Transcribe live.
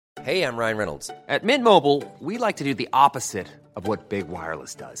Hey, I'm Ryan Reynolds. At Mint Mobile, we like to do the opposite of what Big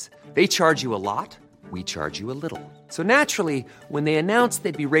Wireless does. They charge you a lot, we charge you a little. So naturally, when they announced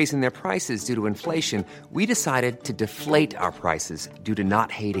they'd be raising their prices due to inflation, we decided to deflate our prices due to not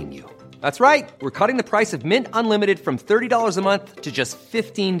hating you. That's right. We're cutting the price of Mint Unlimited from $30 a month to just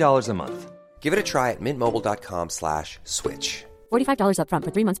 $15 a month. Give it a try at mintmobile.com/switch. $45 up front for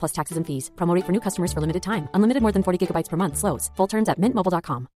 3 months plus taxes and fees. Promo rate for new customers for limited time. Unlimited more than 40 gigabytes per month. Slows full terms at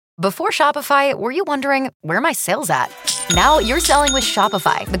mintmobile.com. Before Shopify, were you wondering, where are my sales at? Now you're selling with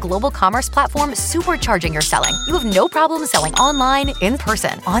Shopify, the global commerce platform supercharging your selling. You have no problem selling online, in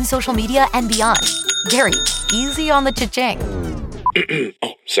person, on social media, and beyond. Gary, easy on the cha-ching.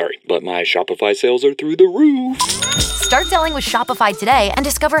 Oh, sorry, but my Shopify sales are through the roof. Start selling with Shopify today and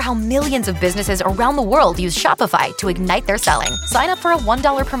discover how millions of businesses around the world use Shopify to ignite their selling. Sign up for a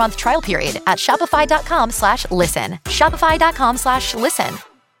 $1 per month trial period at shopify.com/listen. Shopify.com/listen.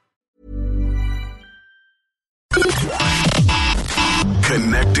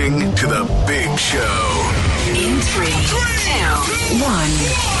 Connecting to the big show. In 3, 2, 1.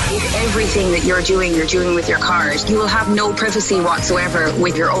 If everything that you're doing with your card, you will have no privacy whatsoever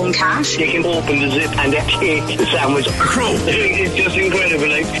with your own cash. They can open the zip and they take the sandwich. It's just incredible.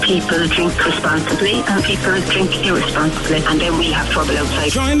 Like, people drink responsibly and people drink irresponsibly, and then we have trouble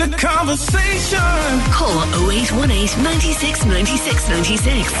outside. Join the conversation. Call 0818 96 96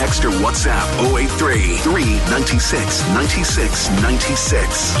 96. Text or WhatsApp 083 396 96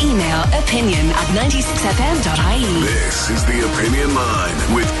 96. Email opinion@96fm.ie. This is the Opinion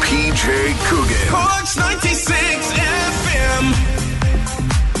Line with PJ Coogan. Cork's 96 FM.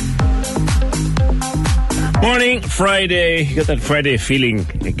 Morning, Friday. You got that Friday feeling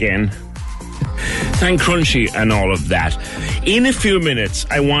again. And crunchy and all of that. In a few minutes,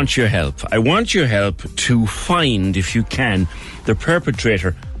 I want your help. I want your help to find, if you can, the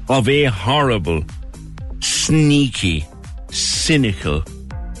perpetrator of a horrible, sneaky, cynical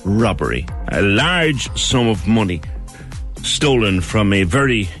robbery. A large sum of money stolen from a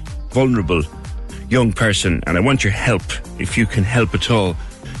very vulnerable young person, and I want your help, if you can help at all,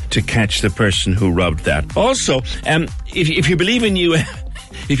 to catch the person who robbed that. Also, if you believe in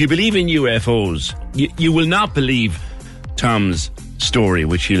UFOs, you will not believe Tom's story,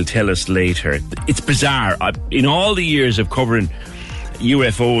 which he'll tell us later. It's bizarre. In all the years of covering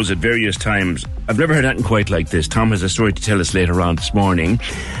UFOs at various times, I've never heard anything quite like this. Tom has a story to tell us later on this morning.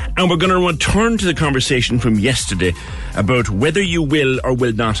 And we're going to return to the conversation from yesterday about whether you will or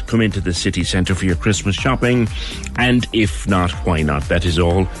will not come into the city centre for your Christmas shopping. And if not, why not? That is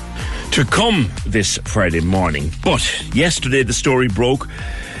all to come this Friday morning. But yesterday the story broke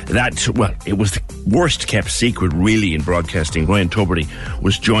that, well, it was the worst kept secret really in broadcasting. Ryan Tubridy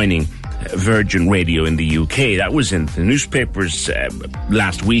was joining Virgin Radio in the UK. That was in the newspapers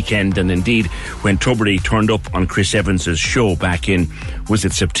last weekend, and indeed when Tubridy turned up on Chris Evans's show back in, was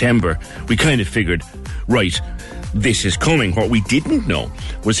it September, we kind of figured, right, this is coming. What we didn't know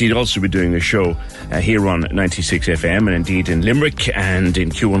was he'd also be doing a show here on 96 FM, and indeed in Limerick and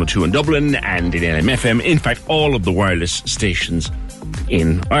in Q102 in Dublin and in LMFM, in fact all of the wireless stations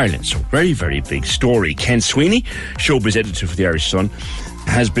in Ireland. So very, very big story. Ken Sweeney, showbiz editor for the Irish Sun,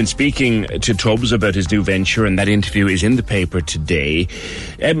 has been speaking to Tubbs about his new venture, and that interview is in the paper today.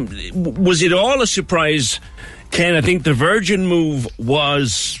 Was it all a surprise, Ken? I think the Virgin move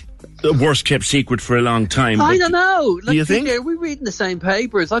was the worst kept secret for a long time. I don't know. Do you think? We're reading the same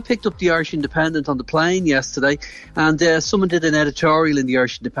papers. I picked up the Irish Independent on the plane yesterday, and someone did an editorial in the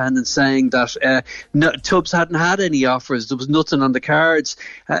Irish Independent saying that Tubbs hadn't had any offers. There was nothing on the cards.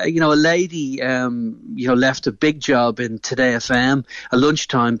 A lady, left a big job in Today FM, a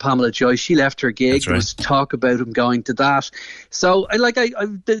lunchtime. Pamela Joyce, she left her gig. Right. There was talk about him going to that. So,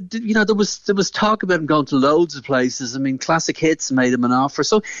 there was talk about him going to loads of places. I mean, Classic Hits made him an offer.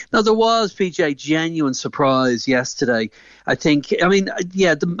 So, now there was, PJ, genuine surprise yesterday. I think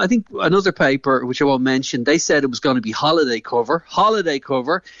another paper, which I won't mention, they said it was going to be holiday cover,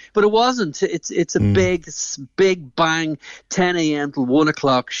 but it wasn't. It's a big bang, 10 a.m. till 1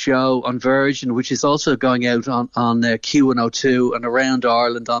 o'clock show on Virgin, which is also going out on Q102 and around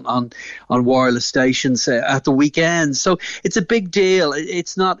Ireland on wireless stations at the weekend. So it's a big deal.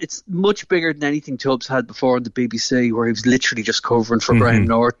 It's much bigger than anything Tubbs had before on the BBC, where he was literally just covering for Graham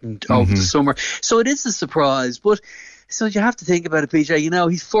Norton over the summer. So it is a surprise, but so you have to think about it,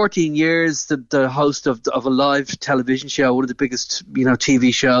 PJ. He's 14 years the host of a live television show, one of the biggest,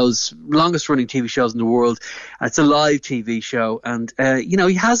 TV shows, longest running TV shows in the world. It's a live TV show, and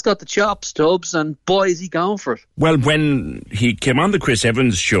he has got the chops, Tubbs, and boy, is he going for it. Well, when he came on the Chris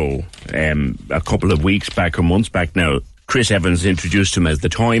Evans show a couple of weeks back or months back now, Chris Evans introduced him as the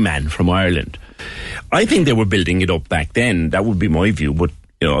toy man from Ireland. I think they were building it up back then. That would be my view, but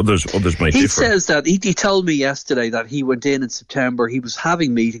others might differ. He says that he told me yesterday that he went in September. He was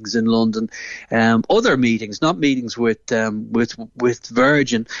having meetings in London, other meetings, not meetings with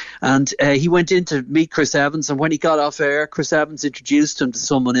Virgin, and he went in to meet Chris Evans. And when he got off air, Chris Evans introduced him to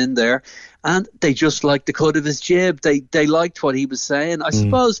someone in there. And they just liked the cut of his jib. They liked what he was saying. I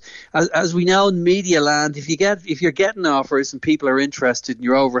suppose, as we know in media land, if you're getting offers and people are interested and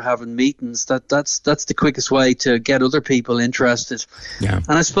you're over having meetings, that's the quickest way to get other people interested. Yeah.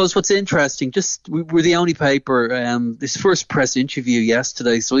 And I suppose what's interesting, we're the only paper. This first press interview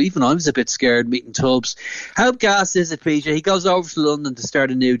yesterday, so even I was a bit scared meeting Tubbs. How gas is it, PJ? He goes over to London to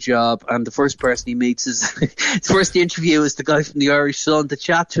start a new job, and the first person he meets is his first interview is the guy from the Irish Sun to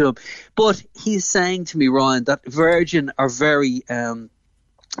chat to him. But he's saying to me, Ryan, that Virgin are very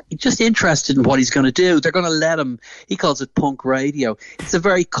just interested in what he's going to do. They're going to let him, he calls it punk radio. It's a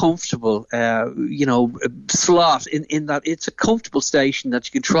very comfortable, slot in that it's a comfortable station that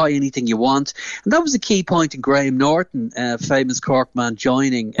you can try anything you want. And that was a key point in Graham Norton, famous Cork man,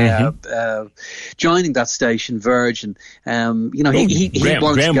 joining that station, Virgin. Graham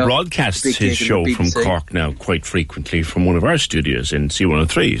broadcasts his show from Cork now quite frequently from one of our studios in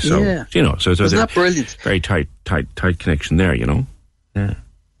C103. So, so isn't that brilliant? Very tight connection there, Yeah.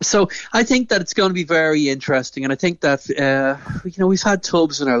 So I think that it's going to be very interesting, and I think that we've had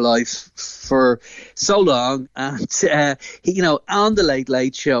Tubbs in our life for so long, and on the Late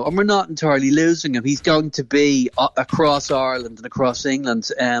Late Show, and we're not entirely losing him. He's going to be across Ireland and across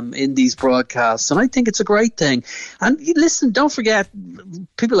England in these broadcasts, and I think it's a great thing. And listen, don't forget,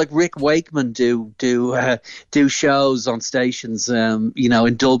 people like Rick Wakeman do shows on stations,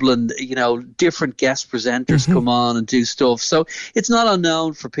 in Dublin. Different guest presenters come on and do stuff, so it's not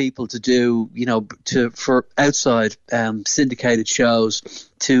unknown for people to do, for outside syndicated shows,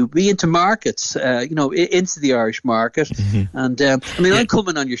 to be into markets, into the Irish market. And I'm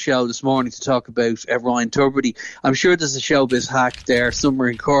coming on your show this morning to talk about Ryan Tubridy. I'm sure there's a showbiz hack there somewhere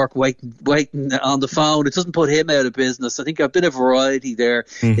in Cork waiting on the phone. It doesn't put him out of business. I think a bit of variety there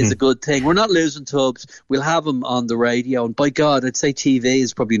is a good thing. We're not losing Tubbs. We'll have him on the radio, and by God, I'd say TV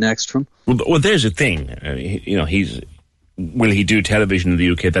is probably next for him. Well, there's a thing. Will he do television in the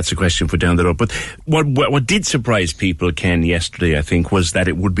UK? That's a question for down the road. But what did surprise people, Ken, yesterday, I think, was that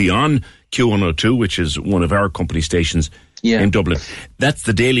it would be on Q102, which is one of our company stations in Dublin. That's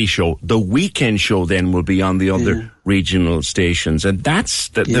the daily show. The weekend show then will be on the other regional stations. And that's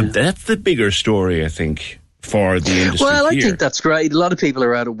the bigger story, I think, for the industry. Well, I think that's great. A lot of people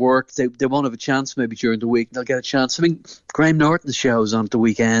are out of work. They won't have a chance maybe during the week. They'll get a chance. I mean, Graham Norton's show is on the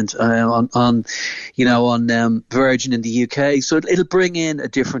weekend on Virgin in the UK. So it'll bring in a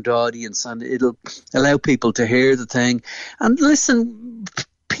different audience, and it'll allow people to hear the thing. And listen,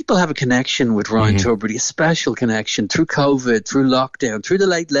 people have a connection with Ryan Tubridy, a special connection through COVID, through lockdown, through the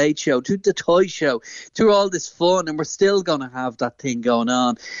Late Late Show, through the Toy Show, through all this fun, and we're still going to have that thing going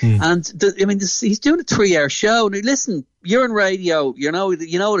on. And he's doing a 3-hour show. Now, listen, you're in radio, you know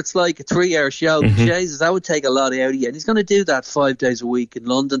what it's like, a 3-hour show. Jesus, that would take a lot out of you. And he's going to do that 5 days a week in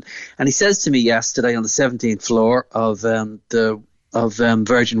London. And he says to me yesterday on the 17th floor of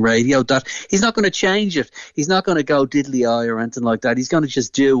Virgin Radio that he's not going to change it. He's not going to go diddly-eye or anything like that. He's going to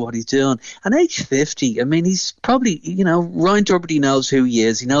just do what he's doing. And age 50, I mean, he's probably, Ryan Tubridy knows who he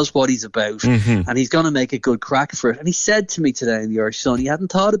is. He knows what he's about. And he's going to make a good crack for it. And he said to me today in the Irish Sun, he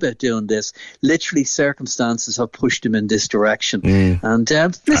hadn't thought about doing this. Literally, circumstances have pushed him in this direction. And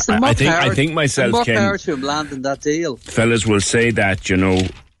listen, more power to him landing that deal. Fellas will say that,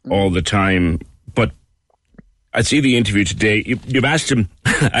 all the time. But I see the interview today. You've asked him,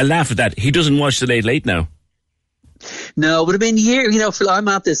 I laugh at that, he doesn't watch the Late Late now. No, but I mean, I'm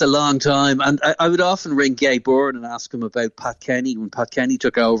at this a long time, and I would often ring Gay Byrne and ask him about Pat Kenny when Pat Kenny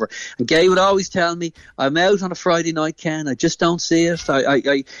took over. And Gay would always tell me, I'm out on a Friday night, Ken, I just don't see it.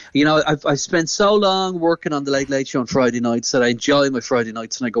 I've spent so long working on the Late Late Show on Friday nights that I enjoy my Friday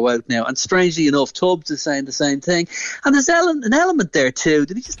nights and I go out now. And strangely enough, Tubbs is saying the same thing. And there's an element there too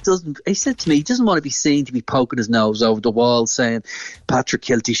that he just doesn't, he said to me, he doesn't want to be seen to be poking his nose over the wall saying Patrick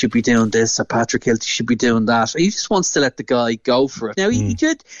Kilty should be doing this or Patrick Kilty should be doing that. He just wants to let the guy go for it. Now, he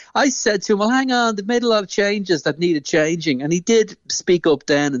did. I said to him, well, hang on, they've made a lot of changes that needed changing. And he did speak up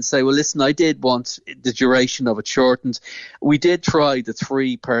then and say, well, listen, I did want the duration of it shortened. We did try the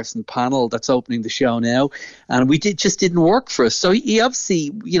 3-person panel that's opening the show now, and just didn't work for us. So he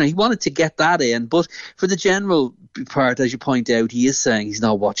obviously, he wanted to get that in. But for the general part, as you point out, he is saying he's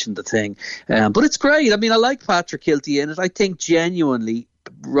not watching the thing. But it's great. I mean, I like Patrick Kilty in it. I think genuinely,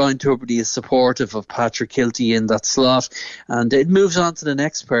 Ryan Tubridy is supportive of Patrick Kilty in that slot, and it moves on to the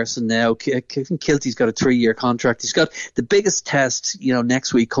next person now. Kilty's got a 3-year contract. He's got the biggest test,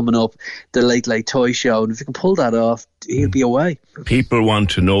 next week coming up, the Late Toy Show, and if he can pull that off, he'll be away. People want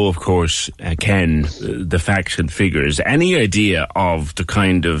to know, of course, Ken, the facts and figures. Any idea of the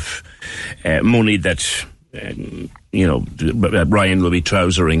kind of money that Ryan will be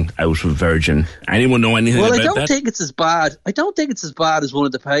trousering out of Virgin? Anyone know anything about that? Well, I don't think it's as bad. I don't think it's as bad as one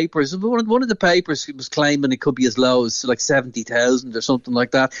of the papers. One of the papers was claiming it could be as low as like 70,000 or something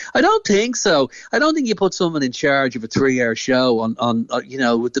like that. I don't think so. I don't think you put someone in charge of a 3-hour show on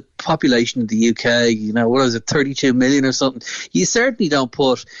with the population of the UK, what is it, 32 million or something. You certainly don't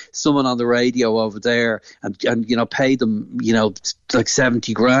put someone on the radio over there and pay them, like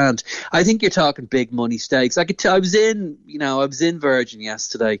 70 grand. I think you're talking big money stakes. I was in Virgin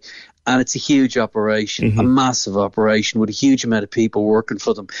yesterday, and it's a huge operation, a massive operation with a huge amount of people working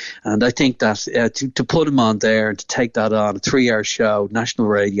for them. And I think that to put him on there and to take that on, a 3-hour show, national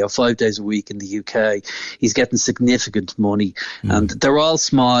radio, 5 days a week in the UK, he's getting significant money, and they're all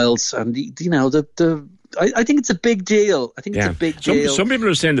smiles. And I think it's a big deal. I think it's a big deal. Some people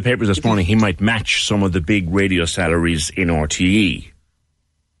are saying in the papers this morning he might match some of the big radio salaries in RTE.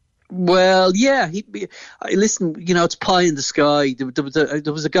 Well, yeah. Listen, it's pie in the sky. There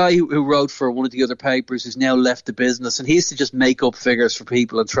was a guy who wrote for one of the other papers who's now left the business, and he used to just make up figures for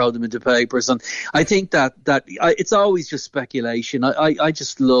people and throw them into papers. And I think that it's always just speculation. I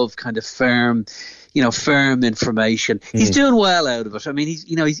just love kind of firm information. He's doing well out of it. I mean,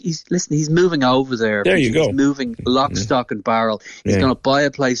 he's moving over there. There you go. He's moving lock, stock and barrel. He's going to buy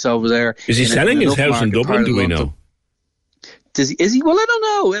a place over there. Is he selling his house in Dublin? Do we know? Is he? Well, I don't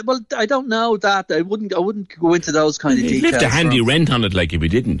know. Well, I don't know that. I wouldn't go into those kind of details. He left a handy rent on it, like if he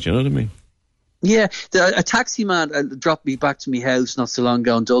didn't. You know what I mean? Yeah, a taxi man dropped me back to my house not so long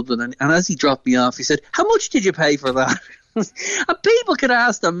ago in Dublin, and as he dropped me off, he said, "How much did you pay for that?" And people can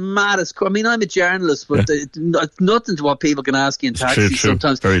ask the maddest. I mean, I'm a journalist, but nothing to what people can ask you in taxis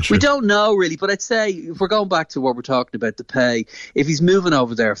sometimes. Very true. We don't know really, but I'd say if we're going back to what we're talking about, the pay, if he's moving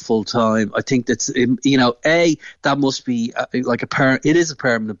over there full time, I think that's that must be it is a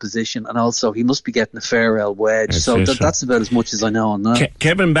permanent position, and also he must be getting a fair old wage. That's about as much as I know on that.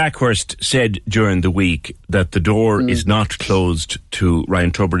 Kevin Backhurst said during the week that the door is not closed to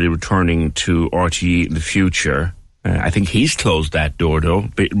Ryan Tubridy returning to RTE in the future. I think he's closed that door, though,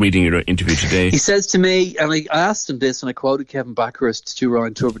 reading your interview today. He says to me, and I asked him this, and I quoted Kevin Backhurst to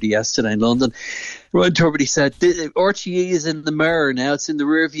Ryan Tubridy yesterday in London. Ryan Tubridy said, RTE is in the mirror now, it's in the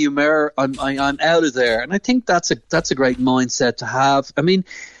rearview mirror, I'm out of there. And I think that's a great mindset to have. I mean,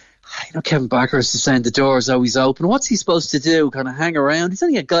 Kevin Backhurst is saying the door is always open. What's he supposed to do? Kind of hang around? He's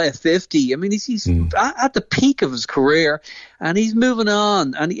only a guy of 50. I mean, he's at the peak of his career, and he's moving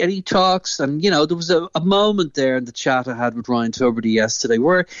on. And he talks. And there was a moment there in the chat I had with Ryan Tubridy yesterday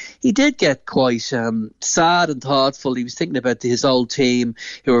where he did get quite sad and thoughtful. He was thinking about his old team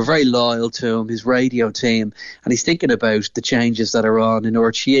who were very loyal to him, his radio team, and he's thinking about the changes that are on in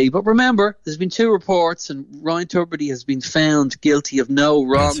RTE. But remember, there's been 2 reports, and Ryan Tubridy has been found guilty of no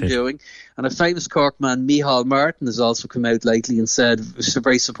wrongdoing. And a famous Cork man, Micheál Martin, has also come out lately and said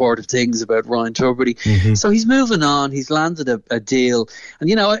very supportive things about Ryan Tubridy. So he's moving on. He's landed a deal.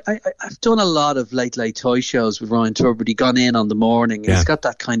 And, I've done a lot of late toy shows with Ryan Tubridy, gone in on the morning. And he's got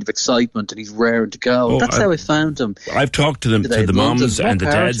that kind of excitement and he's raring to go. That's how I found him. I've talked to them, to the mums and the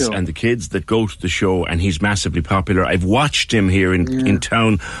dads and the kids that go to the show, and he's massively popular. I've watched him here in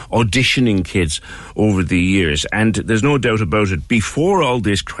town auditioning kids over the years. And there's no doubt about it. Before all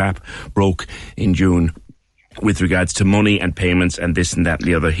this crap broke in June with regards to money and payments and this and that and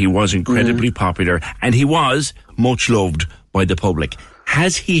the other, he was incredibly popular, and he was much loved by the public.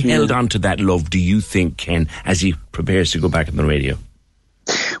 Has he held on to that love, do you think, Ken, as he prepares to go back on the radio?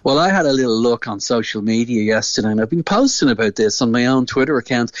 Well, I had a little look on social media yesterday, and I've been posting about this on my own Twitter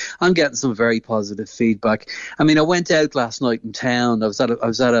account. I'm getting some very positive feedback. I mean, I went out last night in town. I was at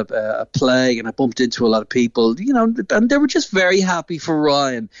a play, and I bumped into a lot of people, and they were just very happy for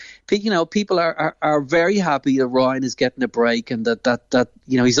Ryan. People are very happy that Ryan is getting a break, and that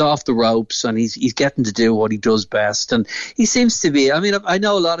he's off the ropes and he's getting to do what he does best. And he seems to be. I mean, I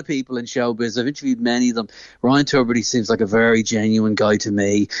know a lot of people in showbiz. I've interviewed many of them. Ryan Tubridy seems like a very genuine guy to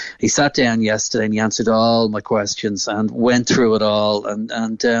me. he sat down yesterday and he answered all my questions and went through it all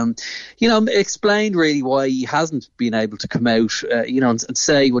and explained really why he hasn't been able to come out, and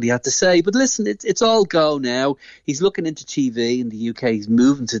say what he had to say. But listen, it's all go now. He's looking into TV in the UK. He's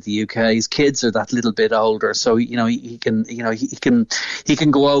moving to the UK. His kids are that little bit older, so he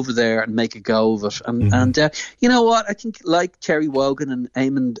can go over there and make a go of it. And you know what? I think like Terry Wogan and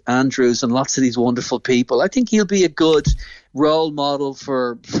Eamon Andrews and lots of these wonderful people, I think he'll be a good role model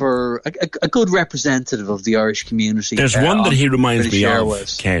for a good representative of the Irish community. There's one that he reminds me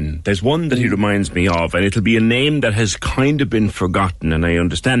of, Ken. There's one that he reminds me of, and it'll be a name that has kind of been forgotten, and I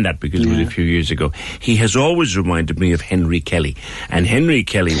understand that because it was a few years ago. He has always reminded me of Henry Kelly, and Henry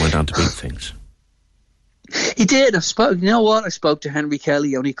Kelly went on to big things. He did. I spoke to Henry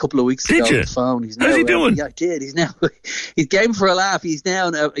Kelly only a couple of weeks ago on the phone. How's he doing? Yeah, I did. He's game for a laugh. He's now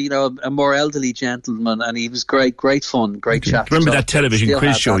a more elderly gentleman, and he was great fun, great chat. Remember that television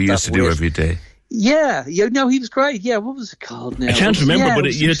quiz show he used to do every day? Yeah, he was great. Yeah, what was it called now? I can't remember,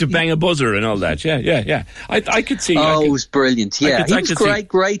 but you had to bang a buzzer and all that. Yeah. I could see. It was brilliant. Yeah, he was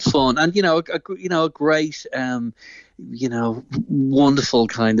great fun, and a great. Wonderful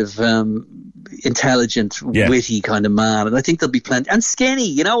kind of intelligent, witty kind of man, and I think there'll be plenty. And skinny,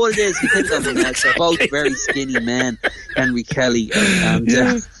 you know what it is? They're both very skinny men, Henry Kelly and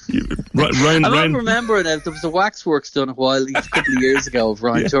I'm remembering there was a waxworks done a couple of years ago of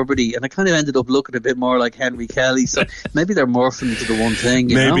Ryan Tubridy, and I kind of ended up looking a bit more like Henry Kelly. So maybe they're morphing into the one thing.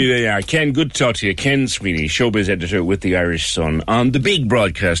 Maybe they are. Ken, good to talk to you. Ken Sweeney, showbiz editor with the Irish Sun, on the big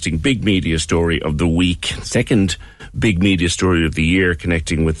broadcasting, big media story of the week, second big media story of the year,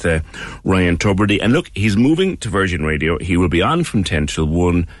 connecting with Ryan Tubridy. And look, he's moving to Virgin Radio. He will be on from 10 till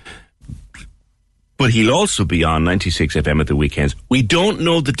 1, but he'll also be on 96 FM at the weekends. We don't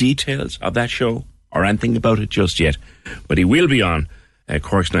know the details of that show or anything about it just yet, but he will be on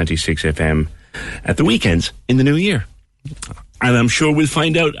Cork's 96 FM at the weekends in the new year. And I'm sure we'll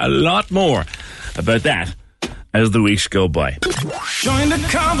find out a lot more about that as the weeks go by. Join the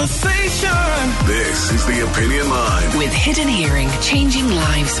conversation. This is the Opinion Line. With Hidden Hearing, changing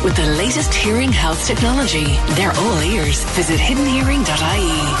lives with the latest hearing health technology. They're all ears. Visit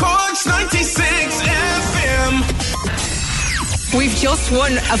hiddenhearing.ie. Cork's 96 FM. We've just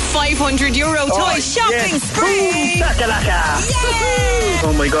won a €500 toy shopping spree. Yay!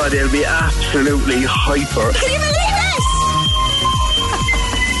 Oh my God, they'll be absolutely hyper. Can you believe it?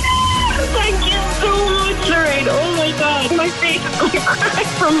 Thank you so much, Lorraine. Oh my God, my face is going to crack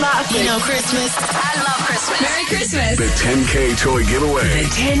from laughing. You know Christmas. I love Christmas. Merry Christmas. The 10K toy giveaway. The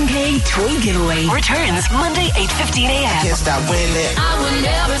 10K toy giveaway returns Monday, 8:15 a.m. Can't stop winning. I win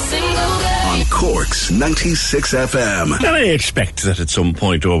every single day. On Cork's 96 FM. And I expect that at some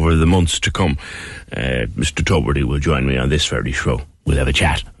point over the months to come, Mr. Tubridy will join me on this very show. We'll have a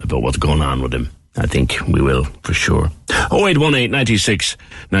chat about what's going on with him. I think we will, for sure. 0818 96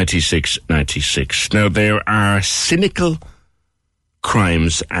 96 96. Now, there are cynical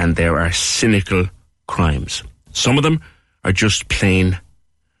crimes and there are cynical crimes. Some of them are just plain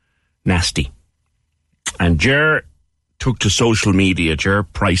nasty. And Ger took to social media, Ger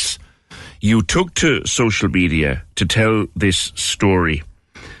Price, you took to social media to tell this story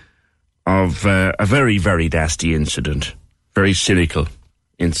of a very, very nasty incident, very cynical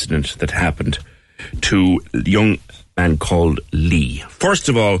incident that happened to a young man called Lee. First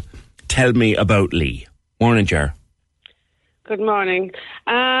of all, tell me about Lee. Morning, Ger. Good morning.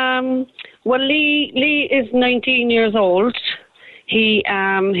 Well, Lee is 19 years old. He's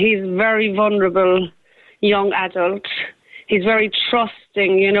very vulnerable young adult. He's very trusting,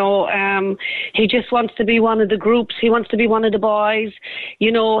 he just wants to be one of the groups. He wants to be one of the boys.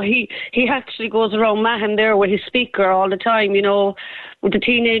 He actually goes around Mahon there with his speaker all the time, with the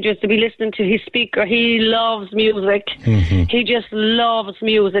teenagers to be listening to his speaker. He loves music. Mm-hmm. He just loves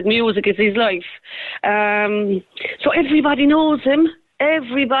music. Music is his life. So everybody knows him.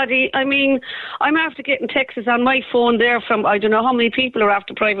 Everybody. I mean, I'm after getting texts on my phone there from I don't know how many people are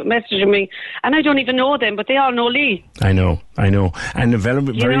after private messaging me, and I don't even know them, but they all know Lee. I know. And a very,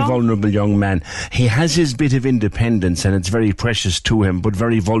 very vulnerable young man. He has his bit of independence, and it's very precious to him, but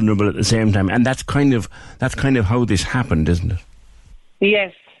very vulnerable at the same time. And that's kind of how this happened, isn't it?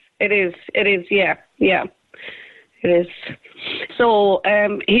 Yes, it is. Yeah, it is. So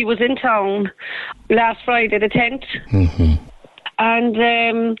he was in town last Friday the 10th. Mm-hmm.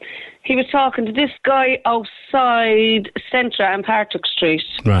 And he was talking to this guy outside Centra and Partick Street.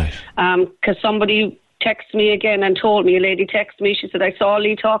 Right. Because somebody texted me again and told me, a lady texted me, she said, I saw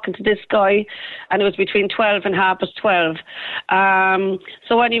Lee talking to this guy, and it was between 12 and 12:30.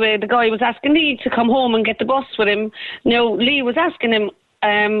 So anyway, the guy was asking Lee to come home and get the bus with him. Now, Lee was asking him,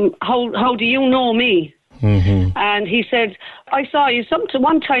 how do you know me? Mm-hmm. And he said, I saw you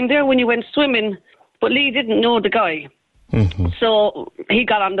one time there when you went swimming, but Lee didn't know the guy. Mm-hmm. So he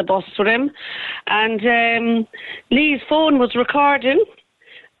got on the bus with him, and Lee's phone was recording,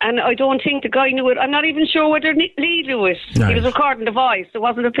 and I don't think the guy knew it. I'm not even sure whether Lee knew it. Nice. He was recording the voice. It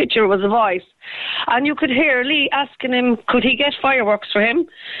wasn't a picture, it was a voice. And you could hear Lee asking him, could he get fireworks for him?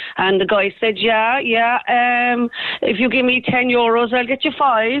 And the guy said, yeah, if you give me €10, I'll get you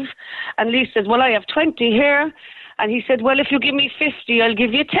 5. And Lee said, well, I have 20 here. And he said, well, if you give me 50, I'll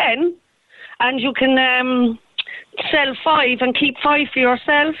give you 10. And you can sell 5 and keep 5 for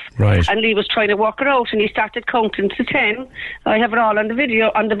yourself. Right. And Lee was trying to work it out, and he started counting to 10. I have it all on the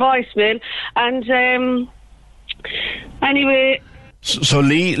video, on the voicemail. And anyway... So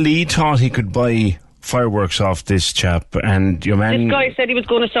Lee thought he could buy fireworks off this chap, and your man... This guy said he was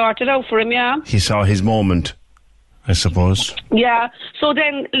going to sort it out for him, yeah. He saw his moment, I suppose. Yeah. So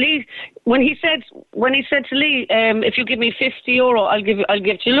then Lee, when he said to Lee, if you give me €50, I'll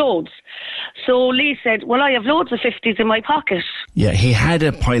give you loads. So Lee said, well, I have loads of 50s in my pocket. Yeah, he had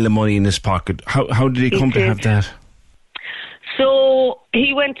a pile of money in his pocket. How did he come to have that? So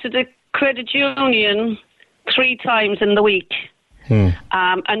he went to the credit union 3 times in the week.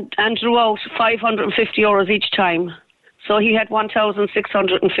 And drew out €550 each time. So he had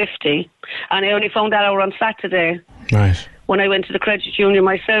 1,650. And I only found that out on Saturday. Right. When I went to the credit union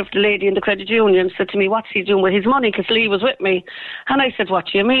myself, the lady in the credit union said to me, what's he doing with his money? Because Lee was with me. And I said, what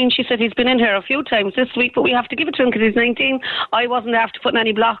do you mean? She said, he's been in here a few times this week, but we have to give it to him because he's 19. I wasn't after putting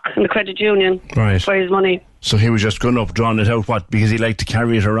any block in the credit union for his money. So he was just going up, drawing it out, what, because he liked to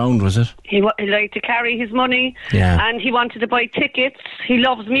carry it around, was it? He liked to carry his money, and he wanted to buy tickets. He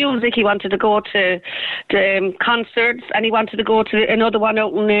loves music. He wanted to go to concerts, and he wanted to go to another one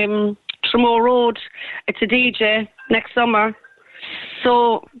out in Tremor Road. It's a DJ next summer.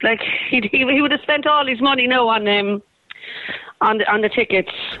 So, like, he would have spent all his money now on the tickets.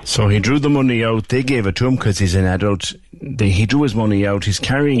 So he drew the money out. They gave it to him because he's an adult. He drew his money out. He's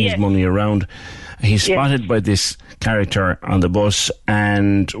carrying his money around. He's spotted by this character on the bus,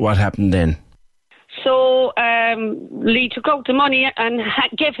 and what happened then? So Lee took out the money and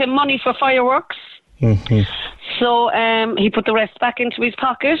gave him money for fireworks. Mm-hmm. So he put the rest back into his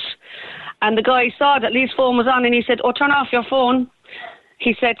pocket, and the guy saw that Lee's phone was on, and he said, oh, turn off your phone.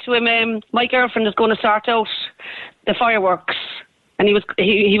 He said to him, my girlfriend is going to sort out the fireworks. And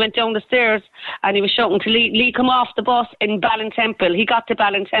he went down the stairs and he was shouting to Lee, come off the bus in Ballintemple. He got to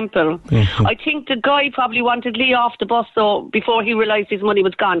Ballintemple. Mm-hmm. I think the guy probably wanted Lee off the bus though before he realised his money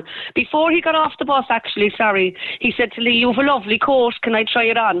was gone. Before he got off the bus, actually, he said to Lee, you have a lovely coat, can I try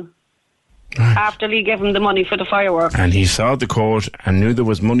it on? Right. After Lee gave him the money for the fireworks. And he saw the coat and knew there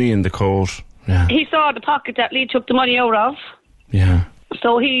was money in the coat. Yeah. He saw the pocket that Lee took the money out of. Yeah.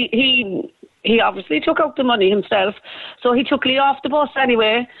 So he obviously took out the money himself. So he took Lee off the bus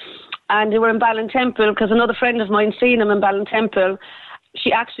anyway, and they were in Ballintemple because another friend of mine seen him in Ballintemple.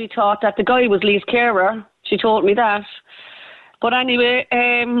 She actually thought that the guy was Lee's carer. She told me that. But anyway,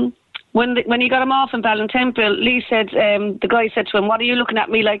 when he got him off in Ballintemple, Lee said, the guy said to him, what are you looking at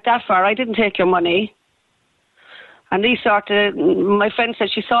me like that for? I didn't take your money. And Lee my friend said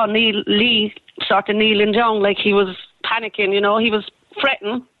she saw Lee sort of kneeling down like he was panicking, he was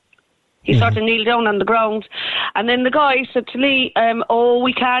fretting. He sort of kneeled down on the ground. And then the guy said to Lee,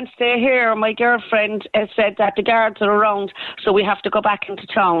 we can't stay here. My girlfriend has said that the guards are around, so we have to go back into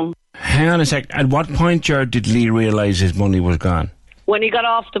town. Hang on a sec. At what point, Jared, did Lee realise his money was gone? When he got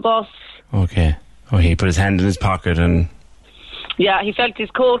off the bus. Okay. Oh, he put his hand in his pocket and... Yeah, he felt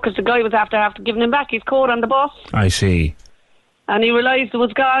his coat because the guy was after giving him back his coat on the bus. I see. And he realised it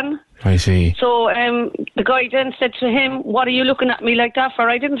was gone. I see. So the guy then said to him, what are you looking at me like that for?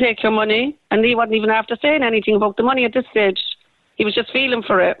 I didn't take your money. And he wasn't even after saying anything about the money at this stage. He was just feeling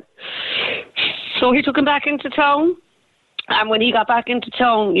for it. So he took him back into town. And when he got back into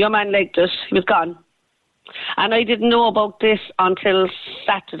town, your man liked it. He was gone. And I didn't know about this until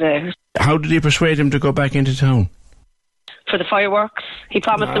Saturday. How did he persuade him to go back into town? For the fireworks. He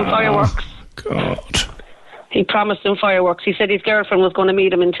promised him fireworks. God. He promised him fireworks. He said his girlfriend was going to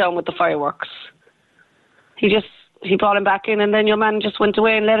meet him in town with the fireworks. He brought him back in, and then your man just went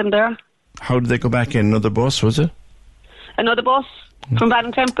away and let him there. How did they go back in? Another bus, was it? Another bus from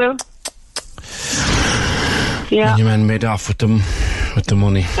Ballintemple. Yeah. And your man made off with the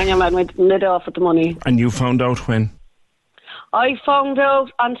money. And your man made off with the money. And you found out when? I found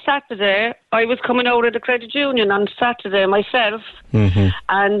out on Saturday. I was coming out of the credit union on Saturday myself. Mm-hmm.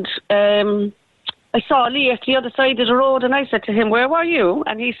 And I saw Lee at the other side of the road, and I said to him, where were you?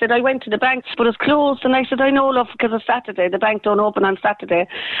 And he said, I went to the bank, but it's closed. And I said, I know, love, because it's Saturday. The bank don't open on Saturday.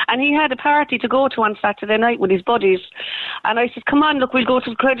 And he had a party to go to on Saturday night with his buddies. And I said, come on, look, we'll go to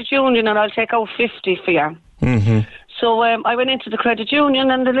the credit union and I'll take out 50 for you. Mm-hmm. So I went into the credit union,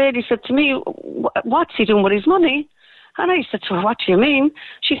 and the lady said to me, what's he doing with his money? And I said to her, what do you mean?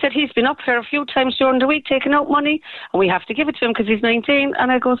 She said, he's been up here a few times during the week taking out money, and we have to give it to him because he's 19.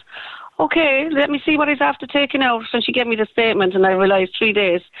 And I goes, okay, let me see what he's after taking out. And she gave me the statement, and I realised 3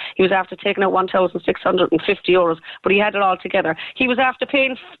 days he was after taking out €1,650, but he had it all together. He was after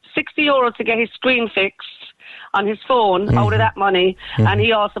paying €60 to get his screen fixed on his phone out of that money, and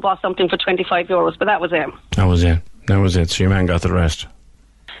he also bought something for €25, but that was it. That was it. So your man got the rest.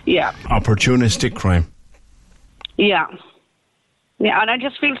 Yeah. Opportunistic crime. Yeah. Yeah, and I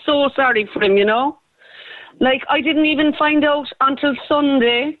just feel so sorry for him, you know? Like, I didn't even find out until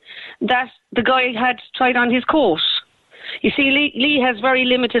Sunday that the guy had tried on his coat. You see, Lee has very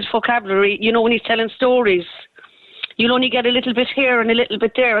limited vocabulary, you know, when he's telling stories. You'll only get a little bit here and a little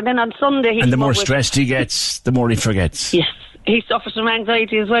bit there, and then on Sunday... And the more stressed he gets, the more he forgets. Yes. He suffers from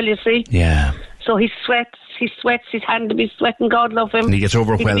anxiety as well, you see. Yeah. So he sweats, his hand will be sweating, God love him. And he gets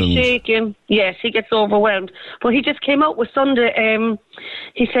overwhelmed. He'll be shaking. Yes, he gets overwhelmed. But he just came out with Sunday,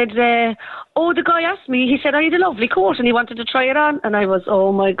 he said, the guy asked me, he said, I had a lovely coat and he wanted to try it on. And I was,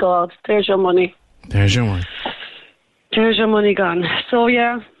 oh my God, there's your money. There's your money. There's your money gone. So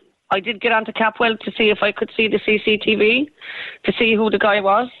yeah, I did get onto Capwell to see if I could see the CCTV, to see who the guy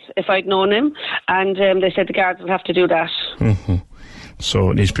was, if I'd known him. And they said the guards will have to do that. Mm-hmm.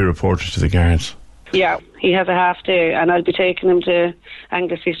 So it needs to be reported to the guards. Yeah, he has a half day, and I'll be taking him to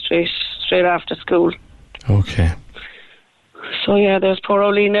Anglesey Street straight after school. Okay. So yeah, there's poor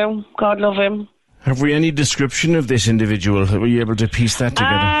Oli now. God love him. Have we any description of this individual? Were you able to piece that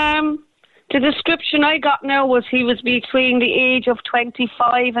together? The description I got now was he was between the age of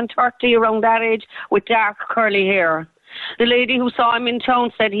 25 and 30, around that age, with dark curly hair. The lady who saw him in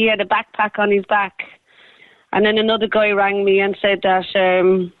town said he had a backpack on his back. And then another guy rang me and said that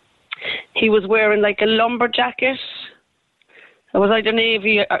he was wearing like a lumber jacket. It was either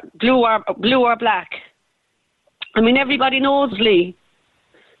navy, blue or black. I mean, everybody knows Lee.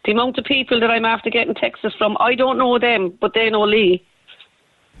 The amount of people that I'm after getting texts from, I don't know them, but they know Lee.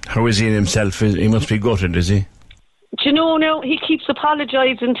 How is he in himself? He must be gutted, is he? Do you know now, he keeps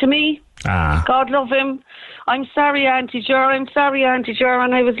apologising to me. God love him. I'm sorry, Auntie Ger. I'm sorry, Auntie Ger.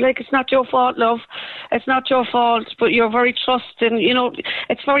 And I was like, it's not your fault, love. It's not your fault, but you're very trusting. You know,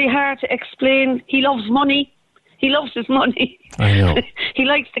 it's very hard to explain. He loves money. He loves his money. I know. He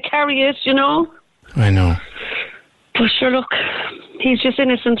likes to carry it, you know. I know. But sure, look, he's just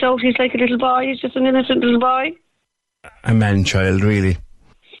innocent out. He's like a little boy. He's just an innocent little boy. A man-child, really.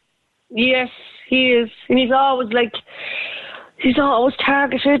 Yes, he is. And he's always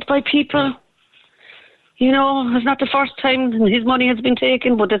targeted by people. You know, it's not the first time his money has been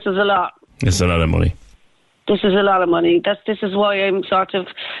taken, but this is a lot. It's a lot of money. This is a lot of money. This is why I'm sort of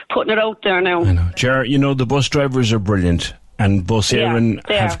putting it out there now. I know. Ger, you know, the bus drivers are brilliant, and Bus Éireann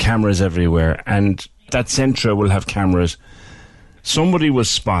have cameras everywhere, and that Centra will have cameras. Somebody will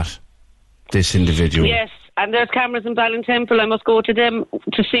spot this individual. Yes, and there's cameras in Ballintemple. I must go to them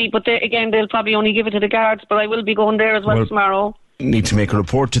to see, but they'll probably only give it to the guards, but I will be going there as well tomorrow. Need to make a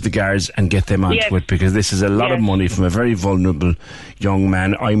report to the guards and get them onto it, because this is a lot of money from a very vulnerable young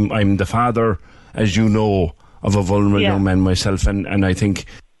man. I'm the father, as you know, of a vulnerable young man myself, and I think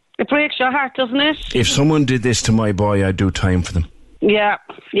it breaks your heart, doesn't it? If someone did this to my boy, I'd do time for them. Yeah,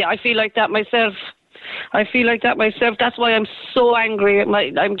 I feel like that myself. That's why I'm so angry.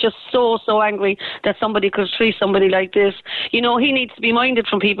 I'm just so angry that somebody could treat somebody like this. You know, he needs to be minded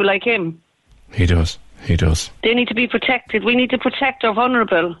from people like him. He does. They need to be protected. We need to protect our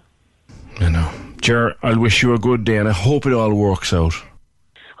vulnerable. I know. Ger, I'll wish you a good day, and I hope it all works out.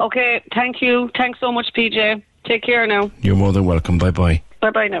 Okay, thank you. Thanks so much, PJ. Take care now. You're more than welcome. Bye-bye.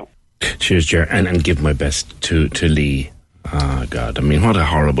 Bye-bye now. Cheers, Ger, and give my best to Lee. Ah, God, I mean, what a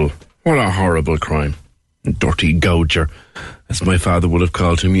horrible crime. Dirty gouger, as my father would have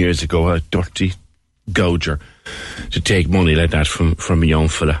called him years ago, a dirty gouger, to take money like that from a young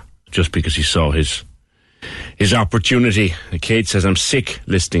fella, just because he saw his opportunity. Kate says, I'm sick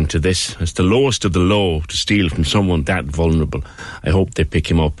listening to this. It's the lowest of the low to steal from someone that vulnerable. I hope they pick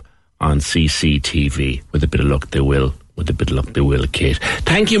him up on CCTV. With a bit of luck, they will. Kate.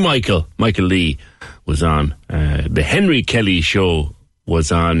 Thank you, Michael. Michael Lee was on. The Henry Kelly show was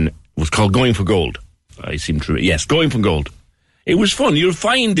called Going for Gold. I seem to... Yes, Going for Gold. It was fun. You'll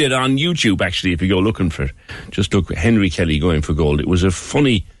find it on YouTube, actually, if you go looking for it. Just look, Henry Kelly Going for Gold. It was a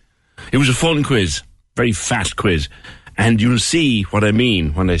funny... It was a fun quiz, very fast quiz. And you'll see what I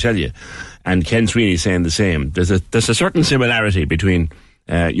mean when I tell you. And Ken Sweeney's saying the same. There's a certain similarity between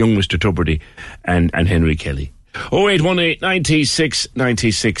young Mr. Tubridy and Henry Kelly. 0818 96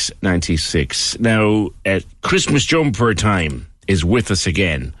 96 96. Now, Christmas jumper time is with us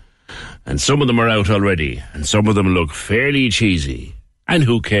again. And some of them are out already. And some of them look fairly cheesy. And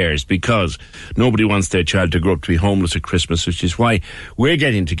who cares? Because nobody wants their child to grow up to be homeless at Christmas, which is why we're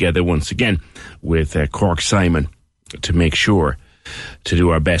getting together once again with Cork Simon to make sure to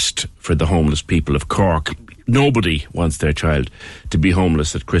do our best for the homeless people of Cork. Nobody wants their child to be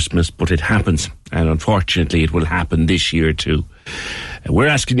homeless at Christmas, but it happens. And unfortunately, it will happen this year too. We're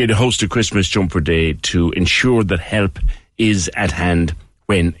asking you to host a Christmas Jumper Day to ensure that help is at hand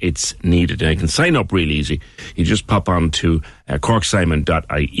when it's needed. And you can sign up real easy. You just pop on to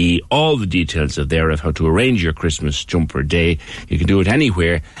corksimon.ie. All the details are there of how to arrange your Christmas Jumper Day. You can do it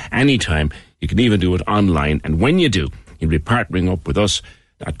anywhere, anytime. You can even do it online. And when you do, you'll be partnering up with us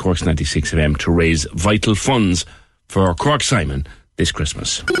at Cork's 96 FM to raise vital funds for Cork Simon this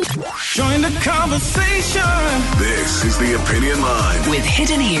Christmas. Join the conversation. This is the Opinion Line. With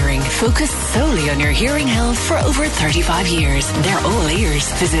Hidden Hearing, focused solely on your hearing health for over 35 years. They're all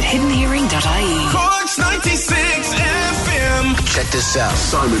ears. Visit hiddenhearing.ie. Cork's 96 FM. Check this out.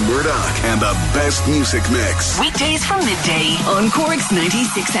 Simon Murdoch and the best music mix. Weekdays from midday on Cork's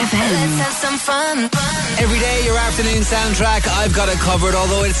 96 FM. Let's have some fun. Every day, your afternoon soundtrack, I've got it covered,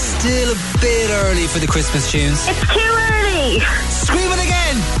 although it's still a bit early for the Christmas tunes. It's too early. Scream it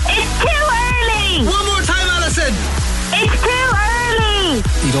again. It's too early. One more time, Alison. It's too early.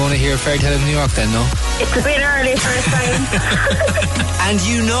 You don't want to hear Fairy Tale of New York then, no? It's a bit early for a time. And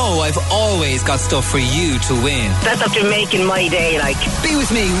you know I've always got stuff for you to win. That's after making my day, like. Be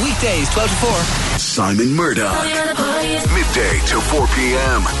with me weekdays 12 to 4. Simon Murdoch. Midday to 4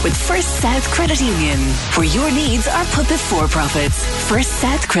 p.m. With First South Credit Union, where your needs are put before profits. First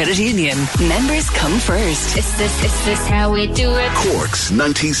South Credit Union. Members come first. It's this how we do it. Cork's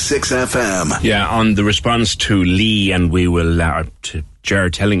 96 FM. Yeah, on the response to Lee, and we will, to Ger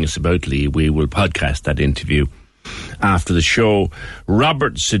telling us about Lee, we will podcast that interview after the show.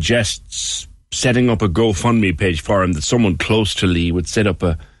 Robert suggests setting up a GoFundMe page for him, that someone close to Lee would set up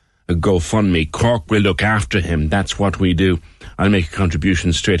a GoFundMe. Cork will look after him. That's what we do. I'll make a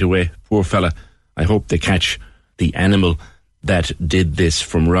contribution straight away. Poor fella. I hope they catch the animal that did this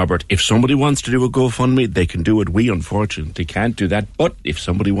from Robert. If somebody wants to do a GoFundMe, they can do it. We unfortunately can't do that. But if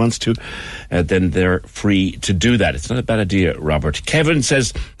somebody wants to, then they're free to do that. It's not a bad idea, Robert. Kevin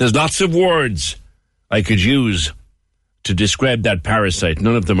says, there's lots of words I could use to describe that parasite.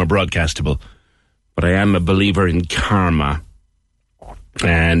 None of them are broadcastable. But I am a believer in karma.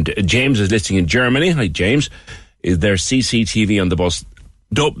 And James is listening in Germany. Hi, James. Is there CCTV on the bus?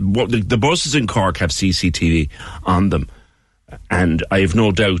 The buses in Cork have CCTV on them. And I have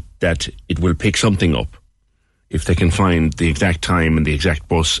no doubt that it will pick something up if they can find the exact time and the exact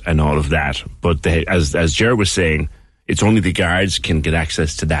bus and all of that. But as Ger was saying, it's only the guards can get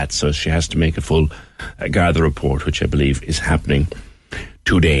access to that. So she has to make a full gather report, which I believe is happening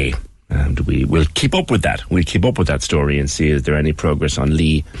today. And we will keep up with that. We'll keep up with that story and see is there any progress on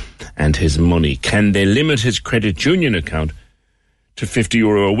Lee and his money. Can they limit his credit union account to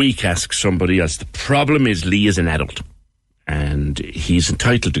 €50 a week, asks somebody else. The problem is Lee is an adult and he's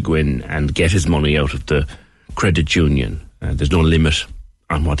entitled to go in and get his money out of the credit union. There's no limit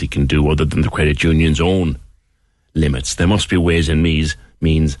on what he can do other than the credit union's own limits. There must be ways and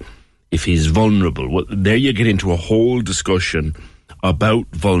means if he's vulnerable. Well, there you get into a whole discussion about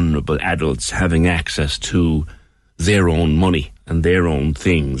vulnerable adults having access to their own money and their own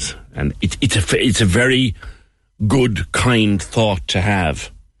things. And it's a very good, kind thought to have.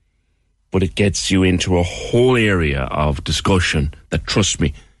 But it gets you into a whole area of discussion that, trust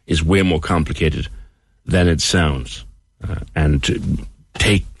me, is way more complicated than it sounds. And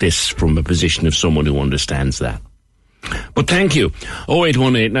take this from a position of someone who understands that. But thank you.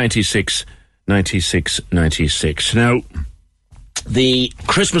 0818 96 96 96. Now, the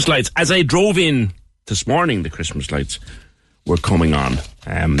Christmas lights, as I drove in this morning, the Christmas lights were coming on.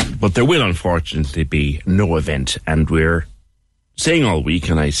 But there will unfortunately be no event. And we're saying all week,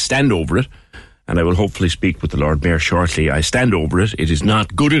 and I stand over it, and I will hopefully speak with the Lord Mayor shortly. I stand over it. It is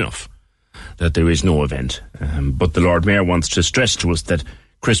not good enough that there is no event. But the Lord Mayor wants to stress to us that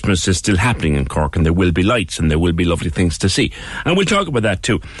Christmas is still happening in Cork, and there will be lights and there will be lovely things to see. And we'll talk about that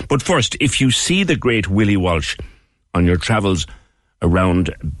too. But first, if you see the great Willie Walsh on your travels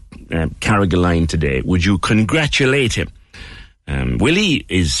around Carrigaline today, would you congratulate him? Willie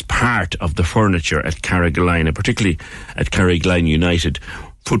is part of the furniture at Carrigaline, and particularly at Carrigaline United,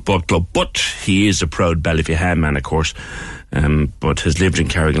 football club, but he is a proud Ballypheham man, of course, but has lived in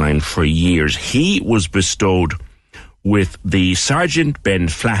Carrigaline for years. He was bestowed with the Sergeant Ben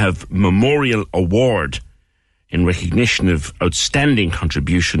Flahav Memorial Award in recognition of outstanding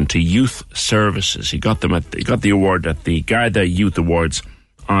contribution to youth services. He got the award at the Garda Youth Awards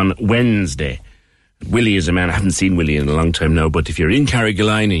on Wednesday. Willie is a man, I haven't seen Willie in a long time now, but if you're in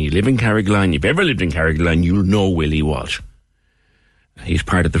Carrigaline and you live in Carrigaline, you've ever lived in Carrigaline, you'll know Willie Walsh. He's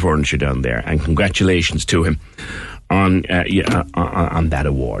part of the furniture down there, and congratulations to him on that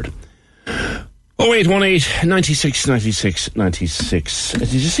award. 0818 96 96 96.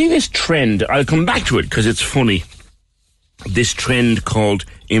 Did you see this trend? I'll come back to it because it's funny. This trend called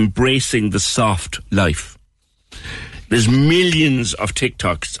embracing the soft life. There's millions of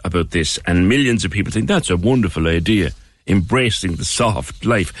TikToks about this, and millions of people think that's a wonderful idea. Embracing the soft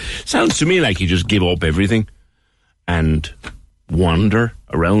life. Sounds to me like you just give up everything and wander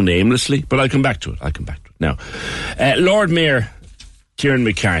around aimlessly. But I'll come back to it. Now, Lord Mayor Kieran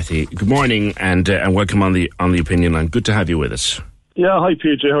McCarthy, good morning and welcome on the opinion line. Good to have you with us. Yeah, hi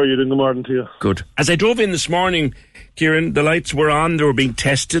PJ, how are you doing? Good morning to you. Good. As I drove in this morning, Kieran, the lights were on, they were being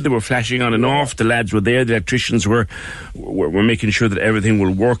tested, they were flashing on and off, the lads were there, the electricians were making sure that everything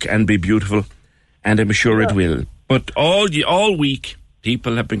will work and be beautiful, and I'm sure it will. But all week,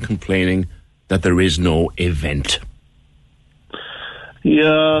 people have been complaining that there is no event.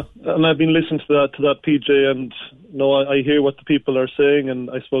 Yeah, and I've been listening to that PJ, and I hear what the people are saying, and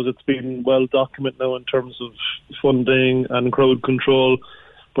I suppose it's been well documented now in terms of funding and crowd control.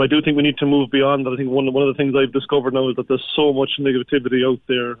 But I do think we need to move beyond that. I think one of the things I've discovered now is that there's so much negativity out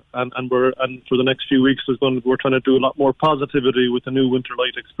there, and for the next few weeks we're trying to do a lot more positivity with the new winter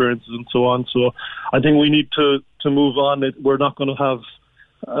light experiences and so on. So I think we need to move on. We're not going to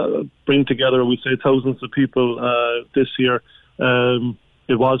have bring together, we say, thousands of people this year.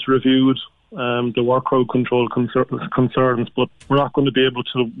 It was reviewed. There were crowd control concerns, but we're not going to be able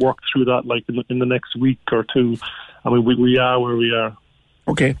to work through that like in the next week or two. I mean, we are where we are.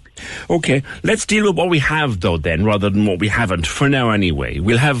 Okay. Let's deal with what we have, though, then, rather than what we haven't, for now anyway.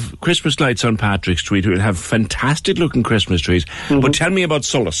 We'll have Christmas lights on Patrick Street. We'll have fantastic-looking Christmas trees. Mm-hmm. But tell me about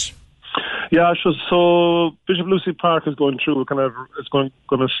Solace. Yeah, so Bishop Lucy Park is going through going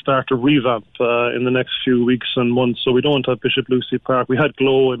to start a revamp in the next few weeks and months. So we don't have Bishop Lucy Park. We had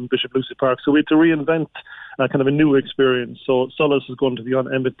Glow in Bishop Lucy Park, so we had to reinvent kind of a new experience. So Solace is going to be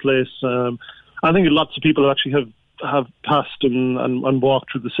on Emmett Place. I think lots of people actually have passed and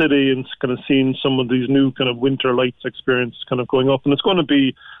walked through the city and kind of seen some of these new kind of winter lights experience kind of going up, and it's going to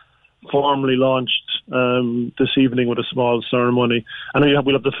be formally launched this evening with a small ceremony. And then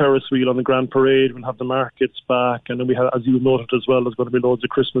we'll have the Ferris wheel on the Grand Parade, we'll have the markets back, and then we have, as you noted as well, there's going to be loads of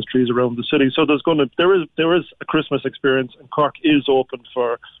Christmas trees around the city. So there is a Christmas experience, and Cork is open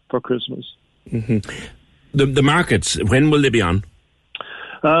for Christmas. Mm-hmm. The markets, when will they be on?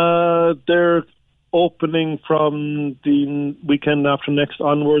 They're opening from the weekend after next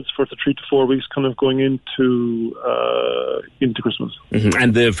onwards for the 3 to 4 weeks, kind of going into Christmas. Mm-hmm.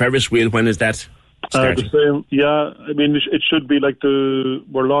 And the Ferris wheel, when is that starting? The same, yeah. I mean, it should be like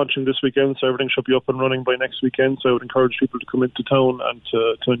we're launching this weekend, so everything should be up and running by next weekend. So I would encourage people to come into town and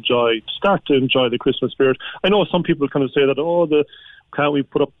to start to enjoy the Christmas spirit. I know some people kind of say that,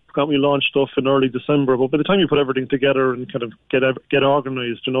 can't we launch stuff in early December? But by the time you put everything together and kind of get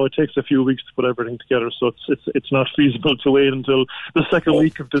organised, it takes a few weeks to put everything together. So it's not feasible to wait until the second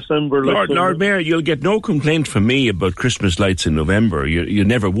week of December. Lord Mayor, you'll get no complaint from me about Christmas lights in November. You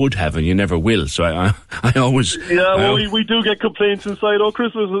never would have, and you never will. So I always... Yeah, well, we do get complaints inside.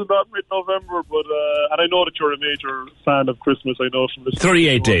 Christmas is not mid-November, but and I know that you're a major fan of Christmas. I know from this.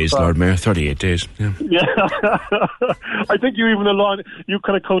 38 days, Lord Mayor. 38 days. Yeah. I think you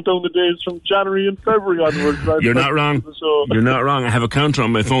kind of count down the days from January and February onwards. Right? You're not wrong. You're not wrong. I have a counter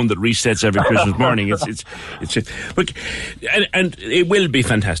on my phone that resets every Christmas morning. Look, and it will be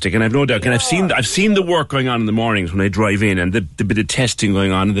fantastic, and I've no doubt. And I've seen the work going on in the mornings when I drive in, and the bit of testing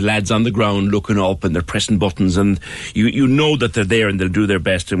going on, and the lads on the ground looking up, and they're pressing buttons, and you know that they're there and they'll do their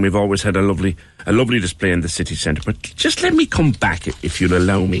best. And we've always had a lovely display in the city centre. But just let me come back, if you'll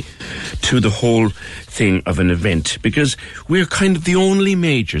allow me, to the whole thing of an event, because we're kind of the only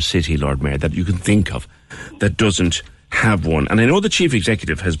major city, Lord Mayor, that you can think of that doesn't have one. And I know the Chief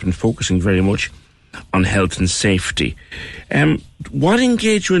Executive has been focusing very much on health and safety. What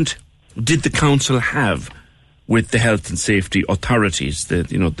engagement did the council have with the health and safety authorities, the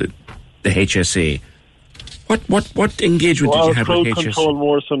HSA? What engagement did you have with HSA? Crowd control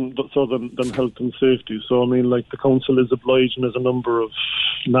more than health and safety. So I mean, like, the council is obliged, and there's a number of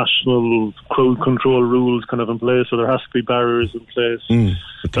national crowd control rules kind of in place, so there has to be barriers in place.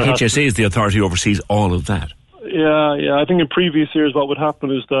 But the HSA is the authority who oversees all of that. Yeah. I think in previous years what would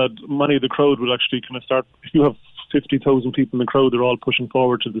happen is that many of the crowd would actually kind of start, if you have 50,000 people in the crowd, they're all pushing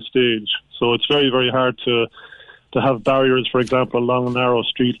forward to the stage. So it's very, very hard to have barriers, for example, along a narrow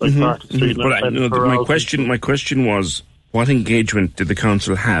street like Market Street. But my question was, what engagement did the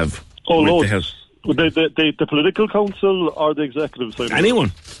council have with the House? The political council or the executive side?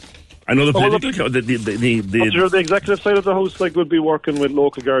 Anyone. I know the political... The executive side of the House would be working with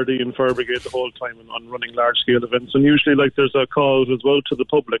local Gardaí and Fire Brigade the whole time on running large-scale events. And usually there's a call as well to the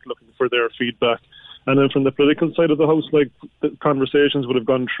public looking for their feedback. And then from the political side of the House, the conversations would have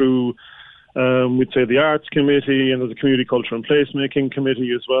gone through, we'd say, the Arts Committee, and there's a Community Culture and Placemaking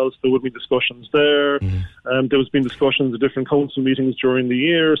Committee as well, so there would be discussions there. There's been discussions at different council meetings during the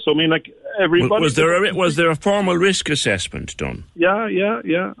year. So, everybody... Was there a formal risk assessment done? Yeah.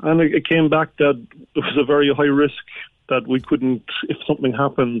 And it came back that there was a very high risk that we couldn't, if something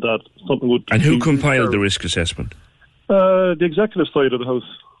happened, that something would... And who compiled the risk assessment? The executive side of the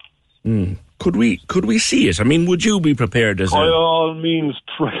House. Could we see it? Would you be prepared by all means,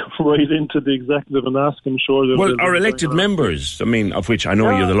 right into the executive and ask him? Sure. Well, our elected members, of which I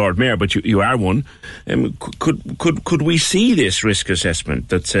know you're the Lord Mayor, but you are one. Could we see this risk assessment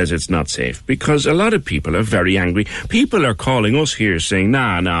that says it's not safe? Because a lot of people are very angry. People are calling us here saying,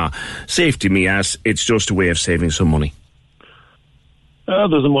 nah, safety me ass. It's just a way of saving some money.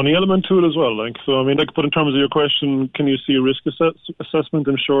 There's a money element to it as well. But in terms of your question, can you see a risk assessment?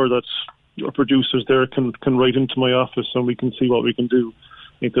 I'm sure that your producers there can write into my office and we can see what we can do.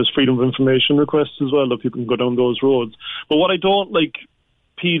 I think there's freedom of information requests as well, that people can go down those roads. But what I don't like,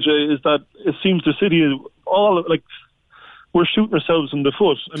 PJ, is that it seems the city is all we're shooting ourselves in the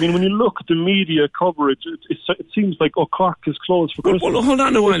foot. When you look at the media coverage, it seems like, Cork is closed for Christmas. Well, hold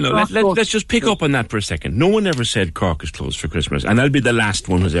on a while now. Let's just pick up on that for a second. No one ever said Cork is closed for Christmas, and I'll be the last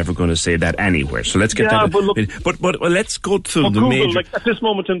one who's ever going to say that anywhere. So let's get that. But let's go through the major... at this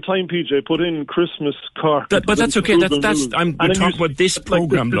moment in time, PJ, put in Christmas Cork. But that's okay. We're talking about this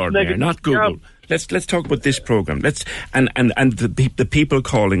programme, Lord Mayor, not Google. Yeah. Let's talk about this programme. And the people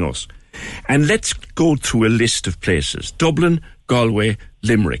calling us. And let's go through a list of places. Dublin, Galway,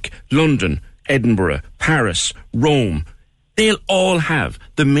 Limerick, London, Edinburgh, Paris, Rome. They'll all have,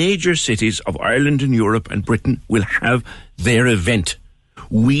 the major cities of Ireland and Europe and Britain will have their event.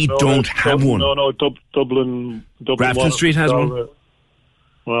 We don't have one. No, Dublin Grafton Street has one?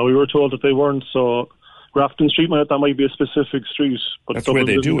 Well, we were told that they weren't, so Grafton Street, that might be a specific street. But that's where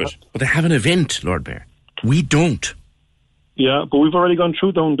they do it. But they have an event, Lord Mayor. We don't. Yeah, but we've already gone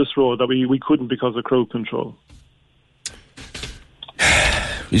through down this road that we couldn't because of crowd control.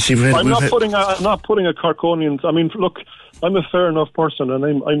 You see, I'm not putting a Corkonian. Look, I'm a fair enough person,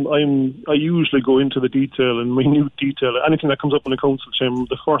 and I usually go into the detail and minute detail. Anything that comes up in the council chamber,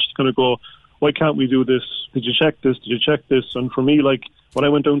 the first going to go, why can't we do this? Did you check this? Did you check this? And for me, when I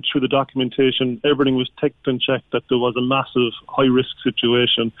went down through the documentation, everything was ticked and checked that there was a massive high-risk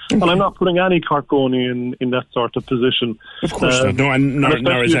situation. And I'm not putting any Corkonian in that sort of position. Of course not. No,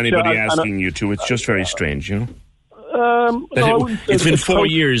 nor is anybody asking you to. It's just very strange, It's been 4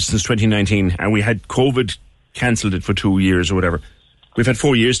 years since 2019, and we had COVID cancelled it for 2 years or whatever. We've had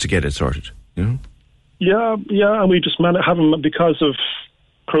 4 years to get it sorted, Yeah, and we just haven't, because of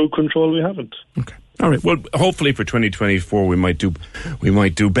crowd control, we haven't. Okay. All right. Well, hopefully for 2024 we might do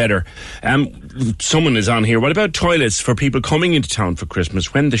better. Someone is on here. What about toilets for people coming into town for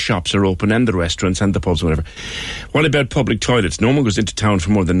Christmas when the shops are open and the restaurants and the pubs, whatever? What about public toilets? No one goes into town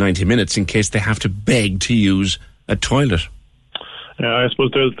for more than 90 minutes in case they have to beg to use a toilet. Yeah, I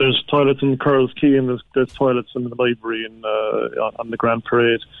suppose there's toilets in Curls Quay and there's toilets in the library and on the Grand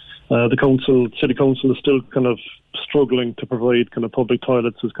Parade. The city council is still kind of struggling to provide kind of public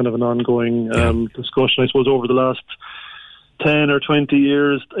toilets as kind of an ongoing discussion. I suppose over the last 10 or 20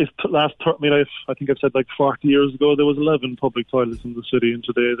 years, I think I've said 40 years ago there was 11 public toilets in the city, and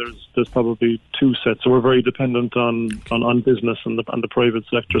today there's probably 2 sets. So we're very dependent on business and the private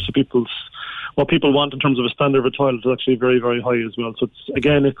sector. So what people want in terms of a standard of a toilet is actually very, very high as well. So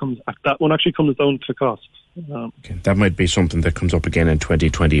that one actually comes down to cost. Okay, that might be something that comes up again in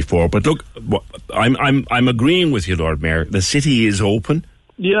 2024. But look, I'm agreeing with you, Lord Mayor. The city is open.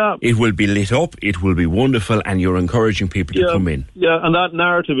 Yeah. It will be lit up. It will be wonderful, and you're encouraging people to come in. Yeah, and that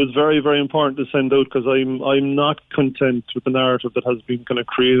narrative is very, very important to send out, because I'm not content with the narrative that has been kind of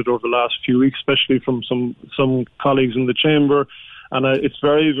created over the last few weeks, especially from some colleagues in the chamber. And it's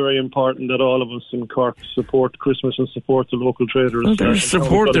very, very important that all of us in Cork support Christmas and support the local traders. Well,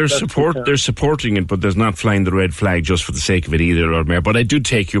 they're supporting it, but there's not flying the red flag just for the sake of it either, Lord Mayor. But I do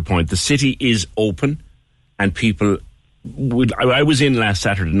take your point. The city is open, and people I was in last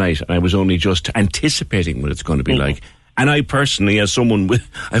Saturday night, and I was only just anticipating what it's going to be like. And I personally, as someone with,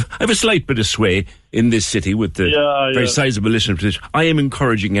 I have a slight bit of sway in this city with the very sizable listener position. I am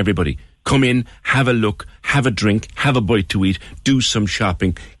encouraging everybody. Come in, have a look, have a drink, have a bite to eat, do some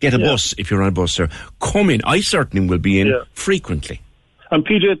shopping, get a bus if you're on a bus there. Come in. I certainly will be in frequently. And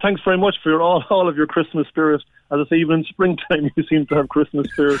PJ, thanks very much for all of your Christmas spirit. As I say, even in springtime, you seem to have Christmas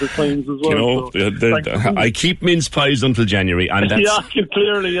spirit at times as well. You know, I keep mince pies until January, and that's...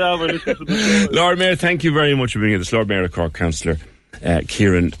 clearly, Lord Mayor, thank you very much for being with us. Lord Mayor of Cork, Councillor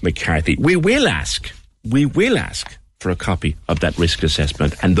Kieran McCarthy. We will ask for a copy of that risk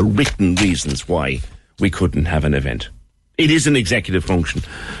assessment and the written reasons why we couldn't have an event. It is an executive function,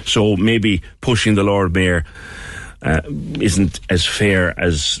 so maybe pushing the Lord Mayor isn't as fair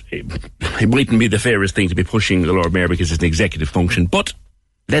as it mightn't be the fairest thing to be pushing the Lord Mayor because it's an executive function. But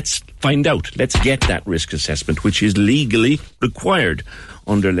let's find out. Let's get that risk assessment, which is legally required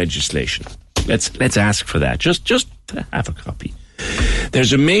under legislation. Let's ask for that. Just to have a copy.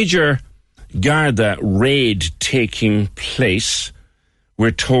 There's a major Garda raid taking place.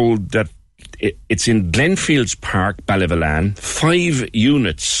 We're told that it's in Glenfields Park, Ballyvalan. 5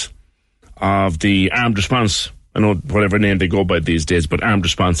 units of the armed response, I know whatever name they go by these days, but armed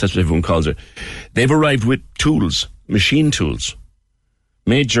response, that's what everyone calls it. They've arrived with tools, machine tools.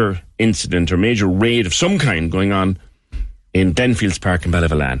 Major incident or major raid of some kind going on in Glenfields Park in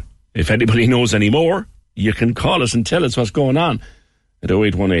Ballyvalan. If anybody knows any more, you can call us and tell us what's going on at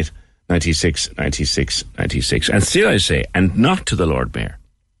 0818 96 96 96. And still I say, and not to the Lord Mayor.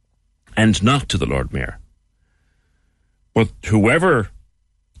 And not to the Lord Mayor. But whoever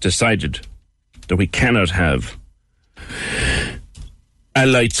decided that we cannot have a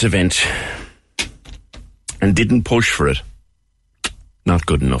lights event and didn't push for it, not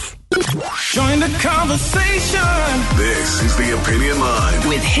good enough. Join the conversation. This is the Opinion Line.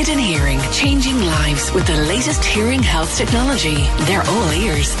 With Hidden Hearing, changing lives with the latest hearing health technology. They're all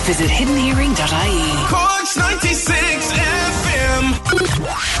ears. Visit hiddenhearing.ie. Cork's 96 FM.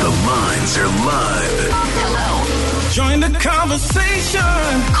 The lines are live. Hello. Join the conversation.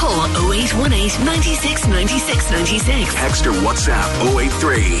 Call 0818 96 96 96. Text or WhatsApp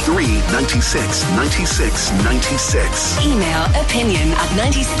 083 396 96 96. Email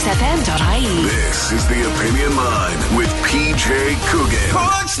opinion@96fm.ie. This is the Opinion Line with PJ Coogan.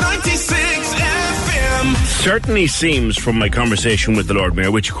 Cork's 96 FM. Certainly seems from my conversation with the Lord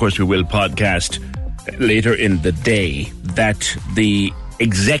Mayor, which of course we will podcast later in the day, that the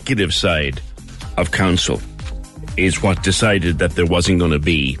executive side of council is what decided that there wasn't going to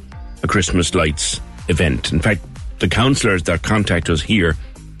be a Christmas lights event. In fact, the councillors that contact us here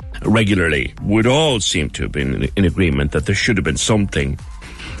regularly would all seem to have been in agreement that there should have been something.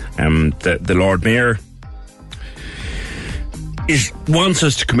 That the Lord Mayor wants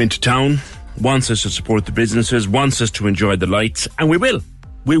us to come into town, wants us to support the businesses, wants us to enjoy the lights, and we will.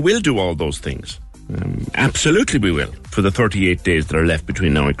 We will do all those things. Absolutely we will, for the 38 days that are left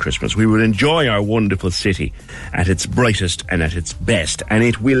between now and Christmas. We will enjoy our wonderful city at its brightest and at its best, and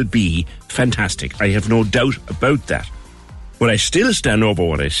it will be fantastic. I have no doubt about that. But I still stand over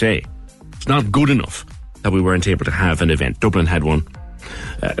what I say. It's not good enough that we weren't able to have an event. Dublin had one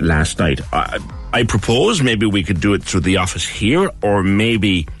last night. I propose maybe we could do it through the office here, or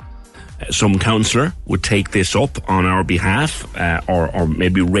maybe some councillor would take this up on our behalf, or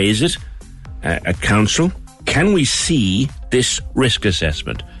maybe raise it at council. Can we see this risk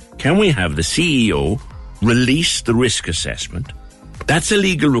assessment? Can we have the CEO release the risk assessment? That's a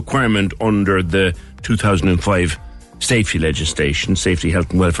legal requirement under the 2005 safety legislation, Safety, Health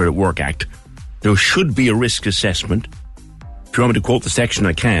and Welfare at Work Act. There should be a risk assessment. If you want me to quote the section,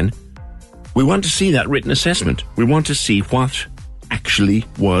 I can. We want to see that written assessment. We want to see what actually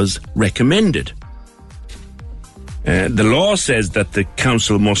was recommended. The law says that the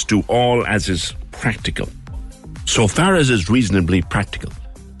council must do all as is practical. So far as is reasonably practical,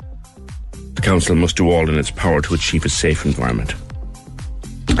 the council must do all in its power to achieve a safe environment.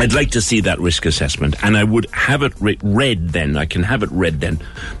 I'd like to see that risk assessment, and I would have it read then. I can have it read then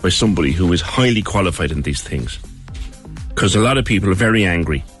by somebody who is highly qualified in these things. Because a lot of people are very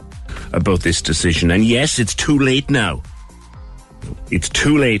angry about this decision. And yes, it's too late now. It's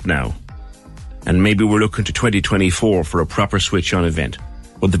too late now. And maybe we're looking to 2024 for a proper switch-on event.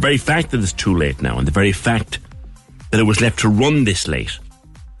 But the very fact that it's too late now, and the very fact that it was left to run this late,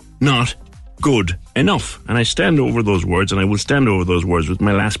 not good enough. And I stand over those words, and I will stand over those words with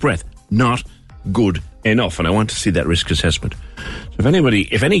my last breath. Not good enough. And I want to see that risk assessment. So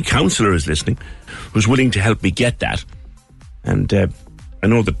if any councillor is listening who's willing to help me get that, and I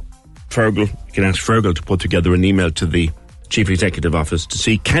know that Fergal, you can ask Fergal to put together an email to the Chief Executive Office to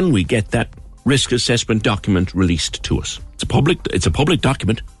see, can we get that risk assessment document released to us? It's a public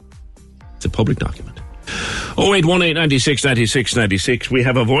document. It's a public document. 0818 96 96 96. We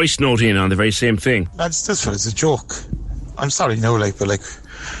have a voice note in on the very same thing. Lads, this one is a joke. I'm sorry, no, but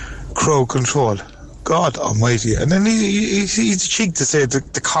crowd control. God almighty. And then he's a cheek to say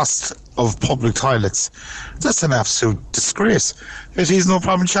the cost of public toilets. That's an absolute disgrace. Yet he's no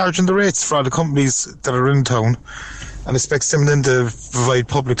problem charging the rates for all the companies that are in town and expects them then to provide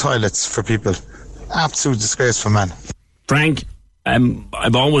public toilets for people. Absolute disgraceful, man. Frank,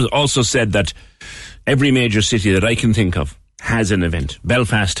 I've always also said that every major city that I can think of has an event.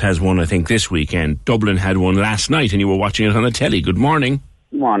 Belfast has one, I think, this weekend. Dublin had one last night, and you were watching it on the telly. Good morning.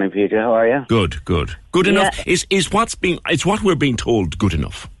 Morning, Peter. How are you? Good enough. Is it's what we're being told good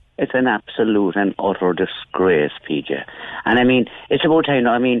enough? It's an absolute and utter disgrace, PJ. And I mean, it's about time.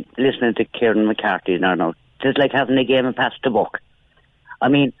 I mean, listening to Kieran McCarthy now, it's like having a game and pass the buck. I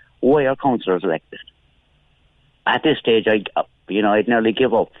mean, why are councillors elected? At this stage, I'd nearly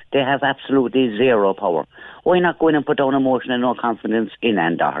give up. They have absolutely zero power. Why not go in and put down a motion and no confidence in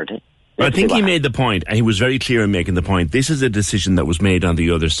Anne Doherty? I think he made the point, and he was very clear in making the point. This is a decision that was made on the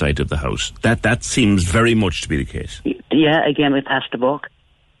other side of the house. That seems very much to be the case. Yeah, again, we passed the buck.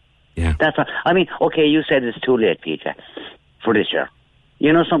 Yeah. That's what, I mean, okay, you said it's too late, PJ, for this year.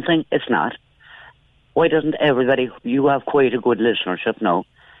 You know something? It's not. Why doesn't everybody, you have quite a good listenership now,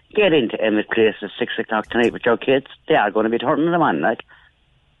 get into Emmett Place at 6 o'clock tonight with your kids? They are going to be turning them on, like.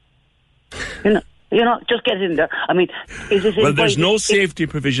 You know, just get in there. I mean, is this... Well, there's no safety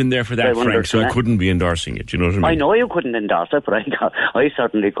provision there for that, Frank, so I couldn't be endorsing it. You know what I mean? I know you couldn't endorse it, but I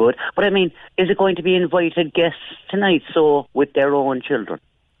certainly could. But I mean, is it going to be invited guests tonight, so with their own children?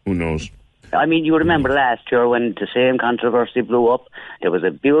 Who knows? I mean, you remember last year when the same controversy blew up, there was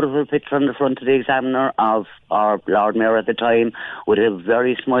a beautiful picture on the front of the Examiner of our Lord Mayor at the time with a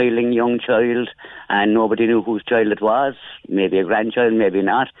very smiling young child, and nobody knew whose child it was, maybe a grandchild, maybe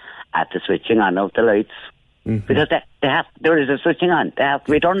not, at the switching on of the lights. Mm-hmm. Because there is a switching on. They have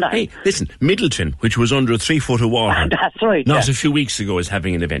to be turned on. Hey, listen, Middleton, which was under 3 foot of water, that's right, not a few weeks ago, is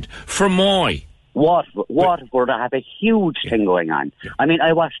having an event. Fermoy. Waterford have a huge thing going on. Yeah. I mean,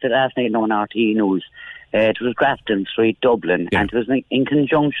 I watched it last night on RTE News. It was Grafton Street, Dublin, and it was in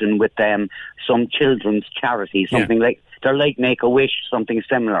conjunction with some children's charity, something like, they're like Make-A-Wish, something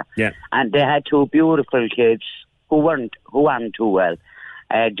similar. Yeah. And they had two beautiful kids who aren't too well,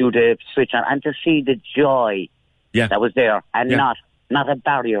 do the switch on, and to see the joy that was there, and not a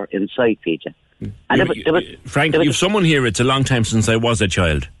barrier in sight, Peter. And Frank, you've someone here, it's a long time since I was a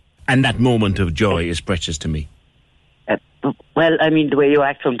child. And that moment of joy is precious to me. Well, I mean, the way you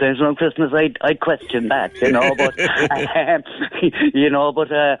act sometimes on Christmas, I'd question that, you know.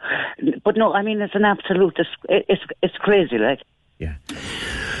 But no, I mean, it's an absolute. It's crazy, like.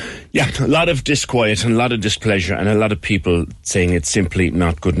 Yeah, a lot of disquiet and a lot of displeasure, and a lot of people saying it's simply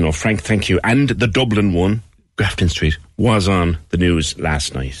not good enough. Frank, thank you. And the Dublin one, Grafton Street, was on the news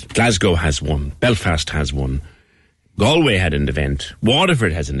last night. Glasgow has one. Belfast has one. Galway had an event.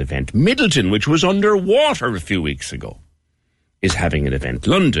 Waterford has an event. Middleton, which was underwater a few weeks ago, is having an event.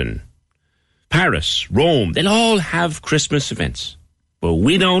 London, Paris, Rome, they'll all have Christmas events. But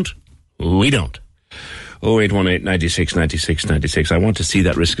we don't. 0818 96 96 96. I want to see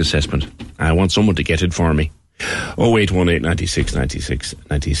that risk assessment. I want someone to get it for me. 0818 96 96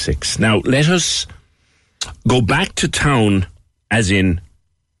 96. Now, let us go back to town, as in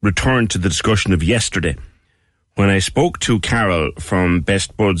return to the discussion of yesterday, when I spoke to Carol from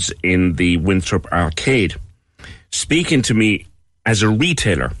Best Buds in the Winthrop Arcade, speaking to me as a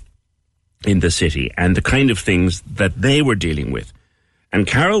retailer in the city and the kind of things that they were dealing with. And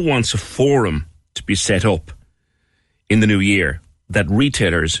Carol wants a forum to be set up in the new year that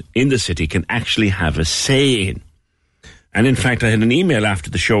retailers in the city can actually have a say in. And in fact, I had an email after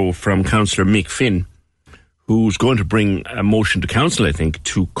the show from Councillor Mick Finn, who's going to bring a motion to council, I think,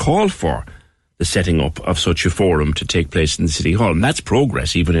 to call for the setting up of such a forum to take place in the City Hall. And that's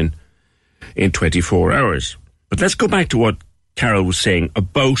progress, even in 24 hours. But let's go back to what Carol was saying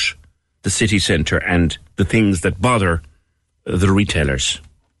about the city centre and the things that bother the retailers.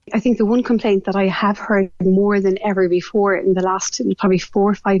 I think the one complaint that I have heard more than ever before in the last probably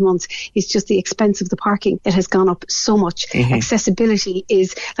 4 or 5 months is just the expense of the parking. It has gone up so much. Accessibility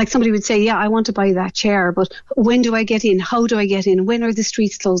is, like somebody would say, yeah, I want to buy that chair, but when do I get in? How do I get in? When are the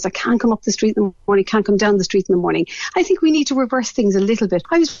streets closed? I can't come up the street in the morning, can't come down the street in the morning. I think we need to reverse things a little bit.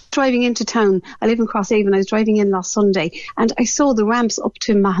 I was driving into town. I live in Crosshaven. I was driving in last Sunday and I saw the ramps up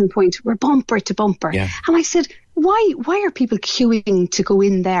to Mahon Point were bumper to bumper. Yeah. And I said, why are people queuing to go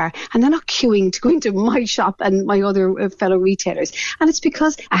in there and they're not queuing to go into my shop and my other fellow retailers? And it's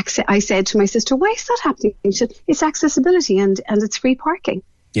because I said to my sister, why is that happening? She said, it's accessibility and it's free parking.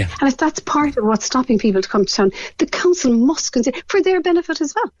 Yeah. And if that's part of what's stopping people to come to town, the council must consider, for their benefit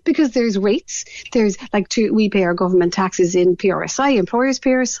as well, because there's rates, there's we pay our government taxes in PRSI, employers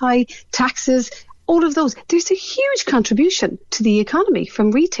PRSI, taxes, all of those. There's a huge contribution to the economy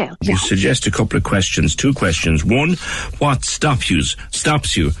from retail. You suggest a couple of questions, 2 questions. One, what stops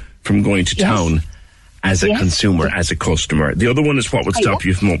you from going to town as a consumer, as a customer? The other one is what would stop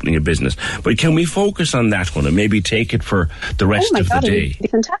you from opening a business. But can we focus on that one and maybe take it for the rest of the day? It'd be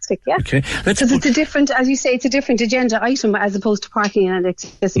fantastic, yeah. Okay. Because it's a different, as you say, it's a different agenda item as opposed to parking and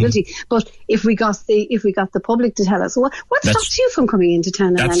accessibility. But if we got the public to tell us, what stops you from coming into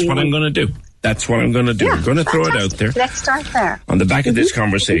town? That's what I'm going to do. That's what I'm going to do. I'm going to throw it out there. Let's start there. On the back of this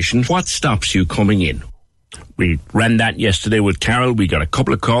conversation, what stops you coming in? We ran that yesterday with Carol. We got a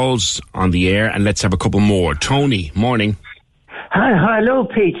couple of calls on the air, and let's have a couple more. Tony, morning. Hi, hello,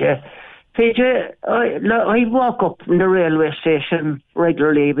 Peter. Peter, I walk up from the railway station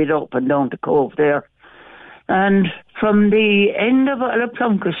regularly, a bit up and down the Cove there. And from the end of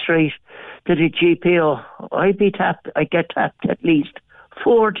Plunker Street to the GPO, I get tapped at least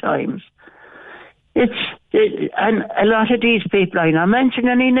 4 times. And a lot of these people, I don't mention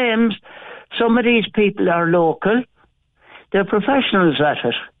any names, some of these people are local. They're professionals at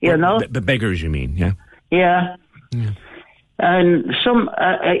it, you know. The beggars, you mean, yeah? Yeah. And some,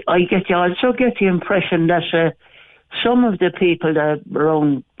 I also get the impression that some of the people that are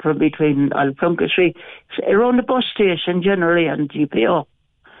around from between Plunker Street, around the bus station generally and GPO.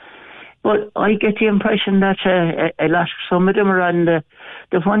 But I get the impression that some of them are on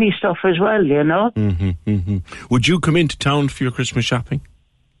the funny stuff as well, you know. Would you come into town for your Christmas shopping?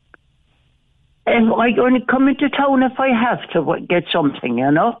 I'm going to come into town if I have to get something,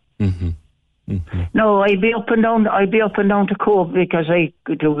 you know. No, I'd be up and down to Cove because I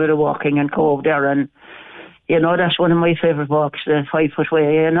do a bit of walking in Cove there, and you know that's one of my favourite walks, the 5 foot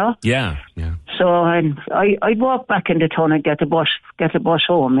way, you know. Yeah. So I'd walk back into town and get the bus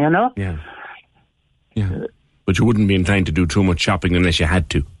home, you know. Yeah. But you wouldn't be inclined to do too much shopping unless you had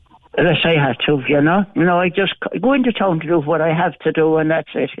to. Unless I had to, you know. You know, I just go into town to do what I have to do, and that's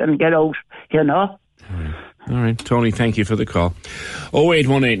it, and get out, you know. All right, Tony, thank you for the call.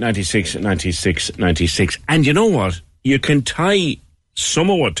 0818 96 96 96. And you know what? You can tie some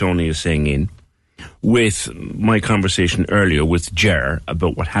of what Tony is saying in with my conversation earlier with Ger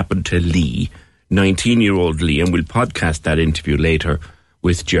about what happened to Lee, 19-year-old Lee, and we'll podcast that interview later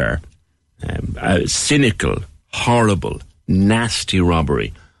with Ger. A cynical, horrible, nasty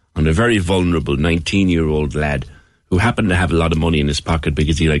robbery on a very vulnerable 19-year-old lad who happened to have a lot of money in his pocket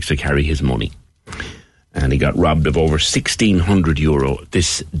because he likes to carry his money. And he got robbed of over €1,600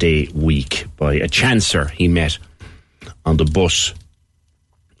 this day week by a chancer he met on the bus.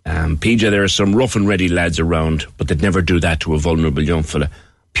 PJ, there are some rough and ready lads around, but they'd never do that to a vulnerable young fella.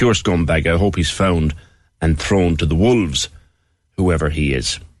 Pure scumbag. I hope he's found and thrown to the wolves, whoever he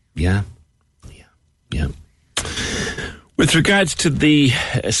is. Yeah. With regards to the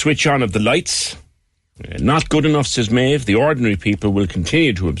switch on of the lights, not good enough, says Maeve. The ordinary people will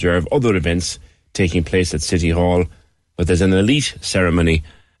continue to observe other events taking place at City Hall, but there's an elite ceremony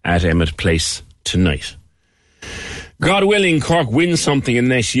at Emmett Place tonight. God willing, Cork wins something in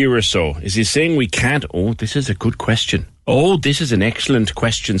the next year or so. Is he saying we can't? Oh, this is a good question. Oh, this is an excellent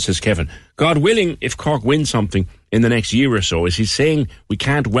question, says Kevin. God willing, if Cork wins something in the next year or so, is he saying we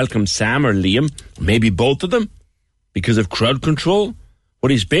can't welcome Sam or Liam, maybe both of them, because of crowd control?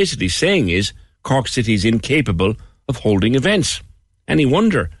 What he's basically saying is Cork City is incapable of holding events. Any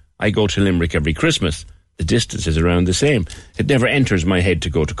wonder I go to Limerick every Christmas. The distance is around the same. It never enters my head to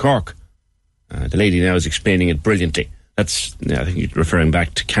go to Cork. The lady now is explaining it brilliantly. I think you're referring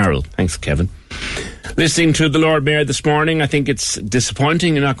back to Carol. Thanks, Kevin. Listening to the Lord Mayor this morning, I think it's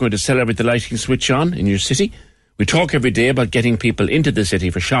disappointing you're not going to celebrate the lighting switch on in your city. We talk every day about getting people into the city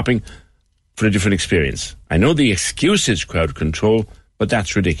for shopping for a different experience. I know the excuse is crowd control, but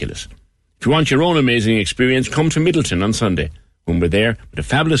that's ridiculous. If you want your own amazing experience, come to Middleton on Sunday when we're there with a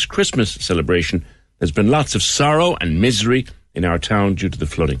fabulous Christmas celebration. There's been lots of sorrow and misery in our town due to the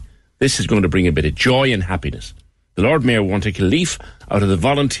flooding. This is going to bring a bit of joy and happiness. The Lord Mayor won't take a leaf out of the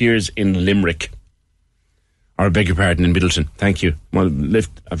volunteers in Limerick. Or, I beg your pardon, in Middleton. Thank you. Well,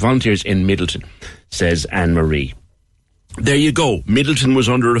 volunteers in Middleton, says Anne-Marie. There you go. Middleton was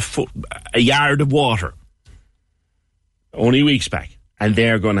under a yard of water only weeks back, and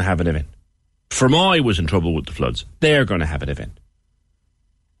they're going to have an event. Fermoy was in trouble with the floods. They're going to have an event.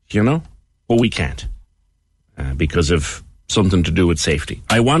 You know? But we can't because of something to do with safety.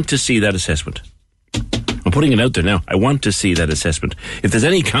 I want to see that assessment. I'm putting it out there now. I want to see that assessment. If there's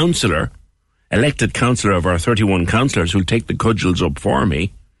any councillor, elected councillor of our 31 councillors who'll take the cudgels up for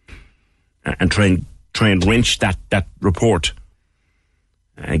me and try and wrench that report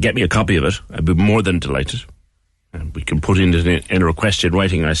and get me a copy of it, I'd be more than delighted. And we can put in a request in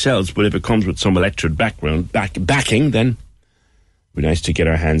writing ourselves, but if it comes with some electorate backing, then it'd be nice to get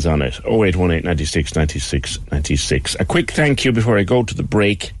our hands on it. 0818 96 96 96. A quick thank you before I go to the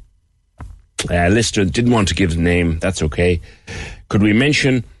break. Listener didn't want to give the name. That's okay. Could we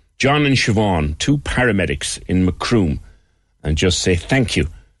mention John and Siobhan, 2 paramedics in Macroom, and just say thank you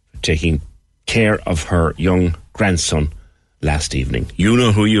for taking care of her young grandson last evening. You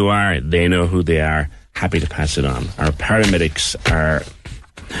know who you are. They know who they are. Happy to pass it on. Our paramedics are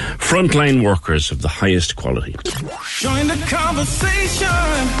frontline workers of the highest quality. Join the conversation.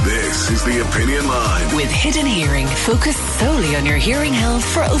 This is the Opinion Line. With Hidden Hearing, focused solely on your hearing health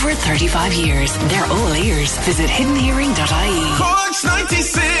for over 35 years. They're all ears. Visit hiddenhearing.ie. Cork's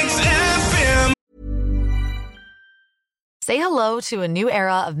 96 FM. Say hello to a new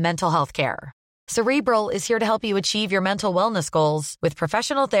era of mental health care. Cerebral is here to help you achieve your mental wellness goals with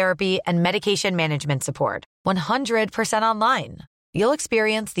professional therapy and medication management support. 100% online. You'll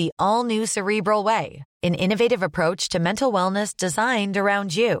experience the all-new Cerebral Way, an innovative approach to mental wellness designed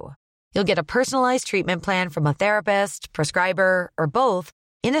around you. You'll get a personalized treatment plan from a therapist, prescriber, or both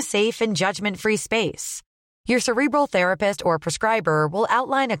in a safe and judgment-free space. Your Cerebral therapist or prescriber will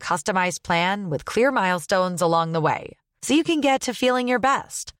outline a customized plan with clear milestones along the way, so you can get to feeling your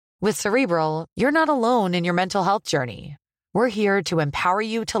best. With Cerebral, you're not alone in your mental health journey. We're here to empower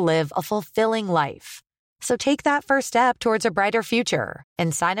you to live a fulfilling life. So take that first step towards a brighter future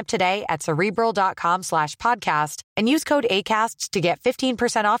and sign up today at Cerebral.com/podcast and use code ACAST to get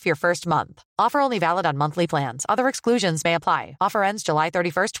 15% off your first month. Offer only valid on monthly plans. Other exclusions may apply. Offer ends July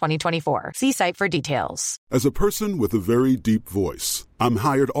 31st, 2024. See site for details. As a person with a very deep voice, I'm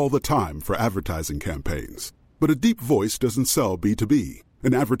hired all the time for advertising campaigns. But a deep voice doesn't sell B2B.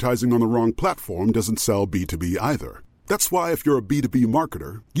 And advertising on the wrong platform doesn't sell B2B either. That's why if you're a B2B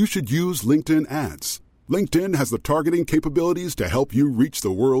marketer, you should use LinkedIn ads. LinkedIn has the targeting capabilities to help you reach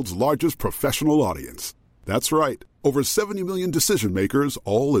the world's largest professional audience. That's right, over 70 million decision makers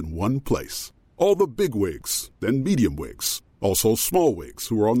all in one place. All the big wigs, then medium wigs. Also small wigs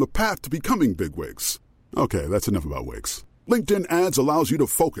who are on the path to becoming big wigs. Okay, that's enough about wigs. LinkedIn ads allows you to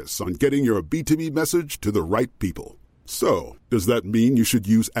focus on getting your B2B message to the right people. So, does that mean you should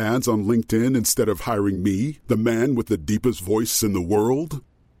use ads on LinkedIn instead of hiring me, the man with the deepest voice in the world?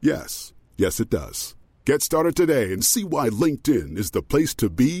 Yes. Yes, it does. Get started today and see why LinkedIn is the place to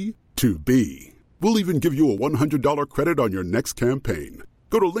be to be. We'll even give you a $100 credit on your next campaign.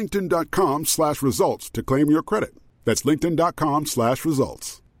 Go to linkedin.com/results to claim your credit. That's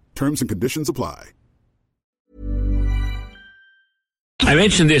linkedin.com/results. Terms and conditions apply. I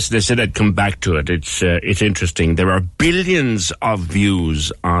mentioned this, they said I'd come back to it. It's interesting. There are billions of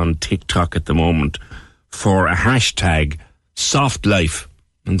views on TikTok at the moment for a hashtag, soft life.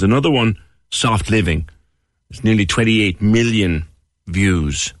 And another one, soft living. There's nearly 28 million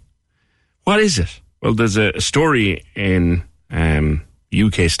views. What is it? Well, there's a story in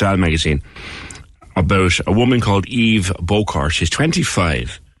UK Style magazine about a woman called Eve Bokar. She's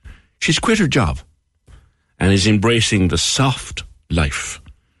 25. She's quit her job and is embracing the soft life.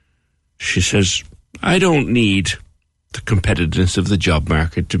 She says, I don't need the competitiveness of the job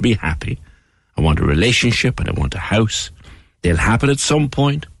market to be happy. I want a relationship and I want a house. They'll happen at some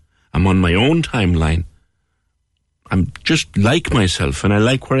point. I'm on my own timeline. I'm just like myself and I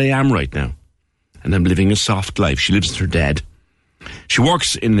like where I am right now. And I'm living a soft life. She lives with her dad. She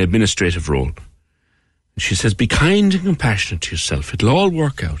works in an administrative role. She says, be kind and compassionate to yourself. It'll all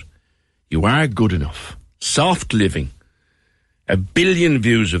work out. You are good enough. Soft living. 1 billion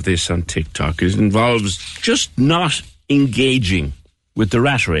views of this on TikTok. It involves just not engaging with the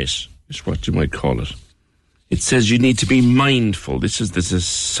rat race, is what you might call it. It says you need to be mindful. This is a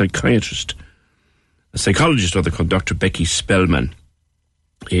psychiatrist. A psychologist, rather, called Dr. Becky Spellman,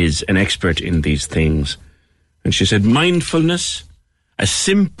 is an expert in these things. And she said, mindfulness, a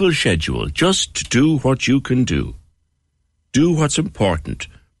simple schedule, just to do what you can do. Do what's important.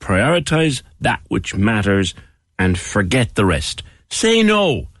 Prioritise that which matters and forget the rest. Say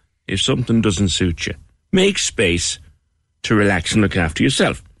no if something doesn't suit you. Make space to relax and look after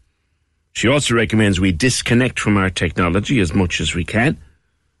yourself. She also recommends we disconnect from our technology as much as we can.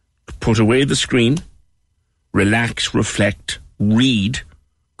 Put away the screen. Relax, reflect, read,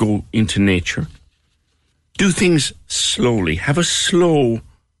 go into nature. Do things slowly. Have a slow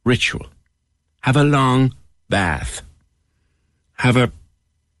ritual. Have a long bath. Have a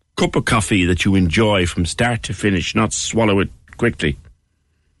cup of coffee that you enjoy from start to finish, not swallow it quickly.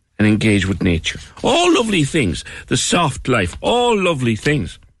 And engage with nature. All lovely things. The soft life. All lovely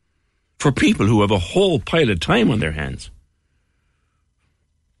things. For people who have a whole pile of time on their hands.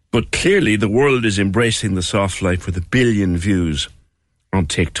 But clearly the world is embracing the soft life with 1 billion views on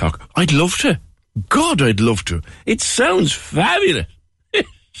TikTok. I'd love to. God, I'd love to. It sounds fabulous. It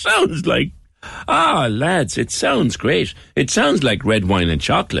sounds like, lads, it sounds great. It sounds like red wine and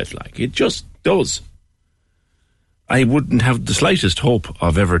chocolate, like. It just does. I wouldn't have the slightest hope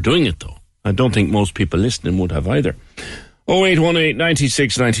of ever doing it, though. I don't think most people listening would have either. 0818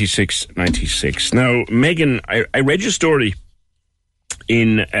 96 96 96. Now, Megan, I read your story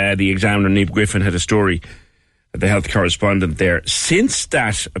in the Examiner. Niamh Griffin had a story, the health correspondent there. Since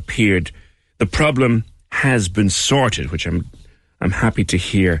that appeared, the problem has been sorted, which I'm happy to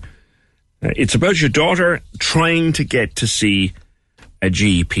hear. It's about your daughter trying to get to see a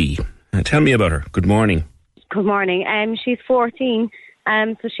GP. Tell me about her. Good morning. Good morning. She's 14,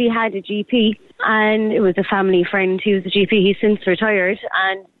 so she had a GP, and it was a family friend who was a GP. He's since retired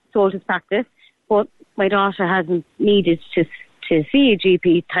and sold his practice, but my daughter hasn't needed to see a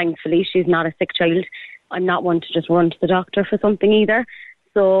GP, thankfully. She's not a sick child. I'm not one to just run to the doctor for something either,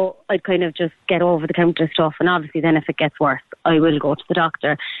 so I'd kind of just get over-the-counter stuff, and obviously then if it gets worse, I will go to the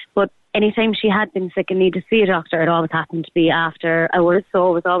doctor. But anytime she had been sick and needed to see a doctor, it always happened to be after hours,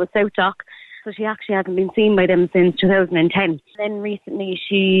 so it was always South Dock. So she actually hasn't been seen by them since 2010. Then recently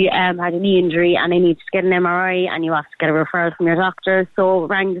she had a knee injury and I needed to get an MRI, and you have to get a referral from your doctor. So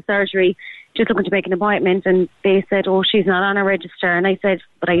rang the surgery, just looking to make an appointment, and they said, oh, she's not on a register. And I said,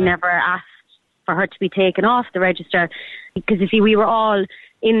 but I never asked for her to be taken off the register. Because you see, we were all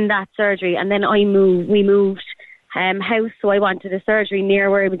in that surgery, and then we moved house, so I wanted a surgery near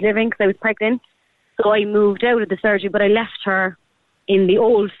where I was living because I was pregnant. So I moved out of the surgery, but I left her in the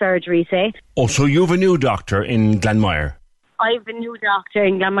old surgery, say. Oh, so you have a new doctor in Glanmire? I have a new doctor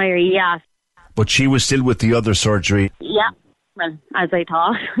in Glanmire, yeah. But she was still with the other surgery? Yeah, well, as I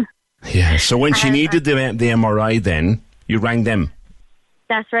thought. Yeah, so when she needed the MRI then, you rang them?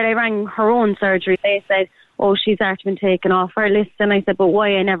 That's right, I rang her own surgery. They said, oh, she's actually been taken off our list. And I said, but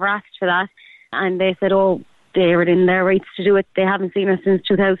why? I never asked for that. And they said, oh, they were in their rights to do it. They haven't seen her since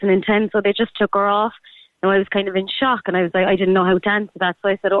 2010, so they just took her off. And I was kind of in shock, and I was like, I didn't know how to answer that. So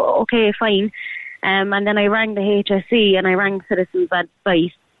I said, oh, okay, fine. And then I rang the HSE and I rang Citizens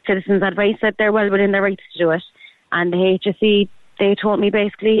Advice. Citizens Advice said they're well within their rights to do it. And the HSE, they told me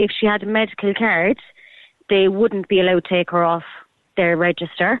basically if she had a medical card, they wouldn't be allowed to take her off their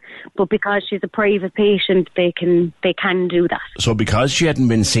register. But because she's a private patient, they can do that. So because she hadn't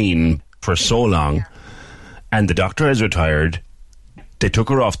been seen for so long, and the doctor has retired, they took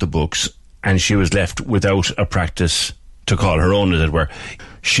her off the books, and she was left without a practice to call her own, as it were.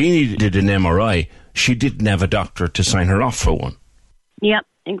 She needed an MRI. She didn't have a doctor to sign her off for one. Yeah,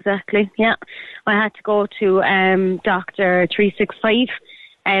 exactly. Yeah, I had to go to Dr. 365,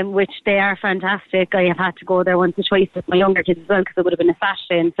 which they are fantastic. I have had to go there once or twice with my younger kids as well, because it would have been a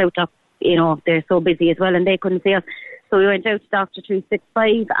Saturday in South Dock. You know, they're so busy as well, and they couldn't see us. So we went out to Dr.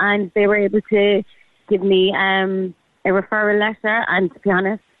 365, and they were able to give me a referral letter, and to be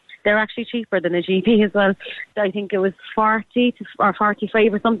honest, they're actually cheaper than a GP as well. I think it was 40 or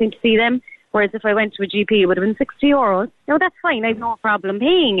 45 or something to see them, whereas if I went to a GP it would have been €60. No, that's fine, I have no problem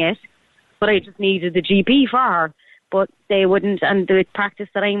paying it, but I just needed the GP for her. But they wouldn't, and the practice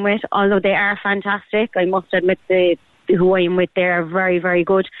that I'm with, although they are fantastic, I must admit who I'm with, they are very, very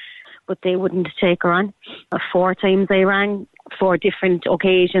good, but they wouldn't take her on. 4 times I rang, 4 different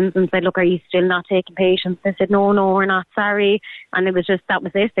occasions, and said, look, are you still not taking patients? They said, no, we're not, sorry. And it was just, that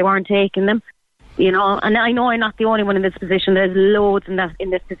was it, they weren't taking them. You know, and I know I'm not the only one in this position. There's loads in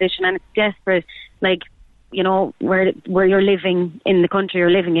this position, and it's desperate. Like, you know, where you're living, in the country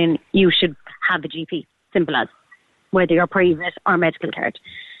you're living in, you should have a GP, simple as, whether you're private or medical card.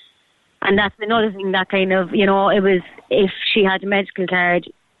 And that's another thing that kind of, you know, it was, if she had a medical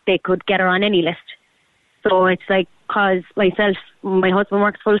card, they could get her on any list. So it's like, because myself, my husband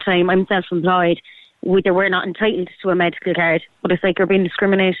works full-time, I'm self-employed, we're not entitled to a medical card, but it's like you're being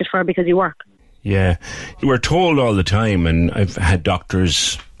discriminated for because you work. Yeah. We're told all the time, and I've had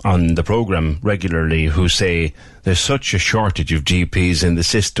doctors on the programme regularly who say there's such a shortage of GPs in the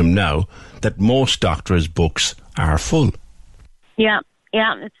system now that most doctors' books are full. Yeah,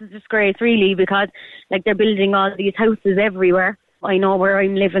 it's a disgrace really, because like they're building all these houses everywhere. I know where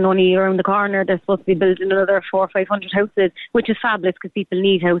I'm living, only around the corner, they're supposed to be building another 400 or 500 houses, which is fabulous because people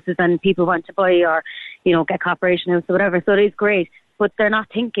need houses and people want to buy or, you know, get corporation house or whatever. So it is great, but they're not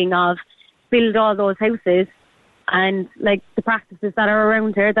thinking of build all those houses. And like the practices that are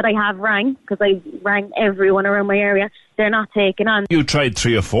around here that I have rang, because I rang everyone around my area, they're not taking on. You tried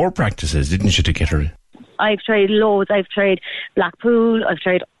 3 or 4 practices, didn't you, to get her in? I've tried loads. I've tried Blackpool. I've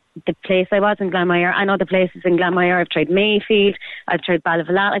tried the place I was in Glanmire. I know the places in Glanmire. I've tried Mayfield. I've tried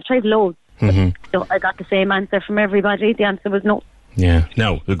Ballyvalat. I've tried loads. Mm-hmm. So I got the same answer from everybody. The answer was no. Yeah.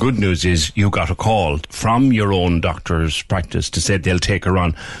 Now, the good news is you got a call from your own doctor's practice to say they'll take her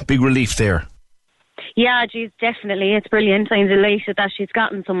on. Big relief there. Yeah, geez, definitely. It's brilliant. I'm delighted that she's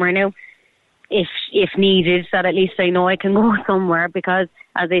gotten somewhere now. If needed, that at least I know I can go somewhere, because,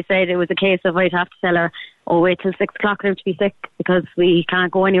 as I said, it was a case of I'd have to tell her, wait till 6 o'clock now to be sick, because we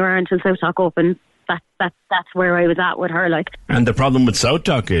can't go anywhere until South Dock opens. That's where I was at with her, like. And the problem with South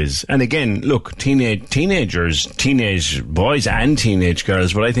Dock is, and again, look, teenagers, teenage boys and teenage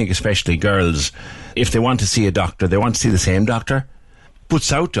girls, but I think especially girls, if they want to see a doctor, they want to see the same doctor. But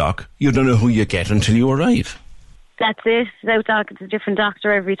South Dock, you don't know who you get until you arrive. That's it. South Dock, it's a different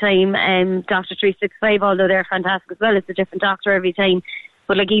doctor every time. Dr. 365, although they're fantastic as well, it's a different doctor every time.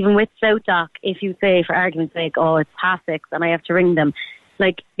 But like even with South Dock, if you say, for argument's sake, it's 6:30 and I have to ring them,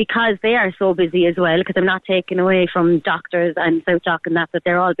 like, because they are so busy as well, because I'm not taking away from doctors and South Dock and that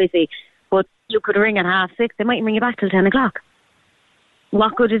they're all busy. But you could ring at 6:30, they might ring you back till 10 o'clock.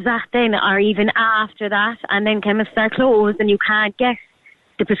 What good is that then? Or even after that, and then chemists are closed and you can't get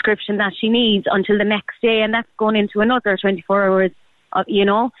the prescription that she needs until the next day, and that's going into another 24 hours,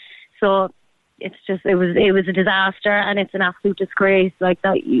 so it's just, it was a disaster, and it's an absolute disgrace, like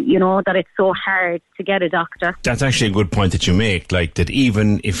that, that it's so hard to get a doctor. That's actually a good point that you make, like that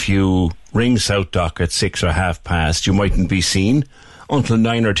even if you ring South Dock at 6 or 6:30, you mightn't be seen until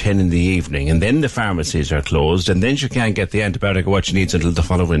 9 or 10 in the evening, and then the pharmacies are closed, and then she can't get the antibiotic or what she needs until the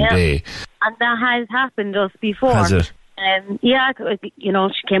following day. And that has happened just before. Has it?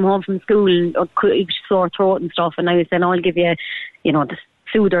 She came home from school and sore throat and stuff, and I was saying, I'll give you, the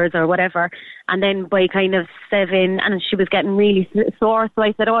soothers or whatever. And then by kind of 7, and she was getting really sore, so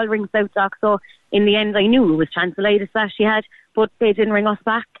I said, I'll ring South Dock. So in the end, I knew it was tonsillitis that she had, but they didn't ring us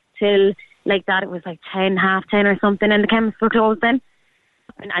back till like that. It was like 10, 10:30 or something, and the chemists were closed then.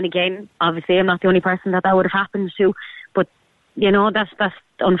 And again, obviously, I'm not the only person that would have happened to, but that's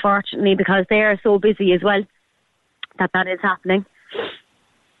unfortunately, because they are so busy as well, that is happening.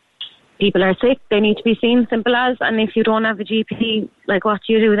 People are sick, they need to be seen, simple as. And if you don't have a GP, like, what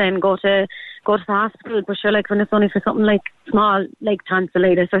do you do then? Go to the hospital. But sure, like, when it's only for something like small, like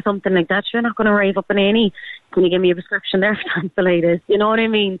tonsillitis or something like that, you're not going to rave up an A&E. Can you give me a prescription there for tonsillitis? You know what I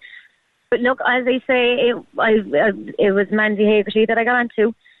mean? But look, as I say, it was Mandy Hagerty that I got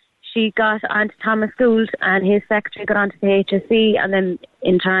onto. She got onto Thomas Gould, and his secretary got onto the HSC, and then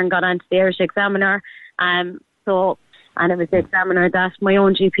in turn got onto the Irish Examiner. And it was the Examiner that my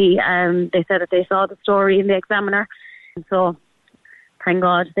own GP, they said that they saw the story in the Examiner. And so, thank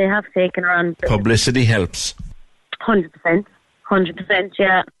God, they have taken her on. Publicity helps. 100%,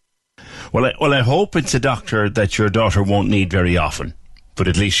 yeah. Well, I hope it's a doctor that your daughter won't need very often, but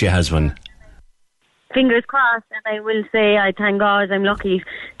at least she has one. Fingers crossed, and I will say, I thank God, I'm lucky,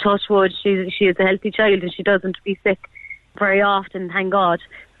 touch wood, she is a healthy child and she doesn't be sick very often, thank God.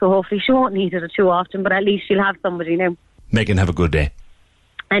 So hopefully she won't need it too often, but at least she'll have somebody now. Megan, have a good day.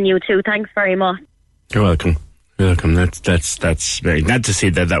 And you too. Thanks very much. You're welcome. That's very glad to see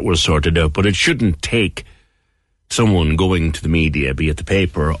that was sorted out. But it shouldn't take someone going to the media, be it the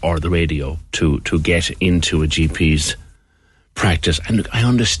paper or the radio, to get into a GP's practice. And look, I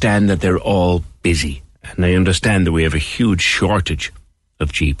understand that they're all busy, and I understand that we have a huge shortage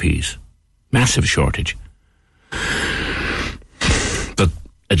of GPs, massive shortage.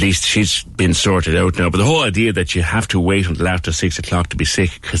 At least she's been sorted out now. But the whole idea that you have to wait until after 6 o'clock to be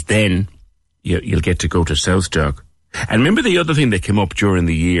sick, because then you'll get to go to South Dock. And remember the other thing that came up during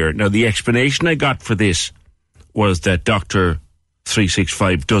the year? Now, the explanation I got for this was that Dr.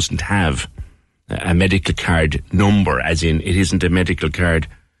 365 doesn't have a medical card number, as in it isn't a medical card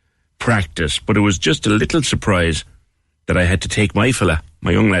practice. But it was just a little surprise that I had to take my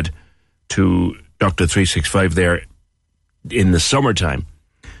young lad, to Dr. 365 there in the summertime.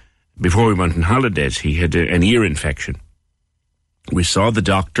 Before we went on holidays, he had an ear infection. We saw the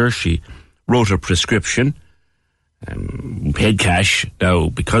doctor. She wrote a prescription, paid cash. Now,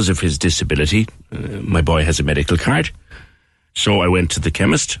 because of his disability, my boy has a medical card. So I went to the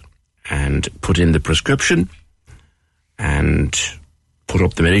chemist and put in the prescription and put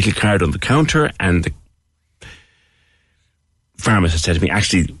up the medical card on the counter, and the pharmacist said to me,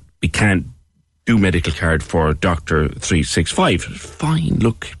 actually, we can't do medical card for Dr. 365. Fine,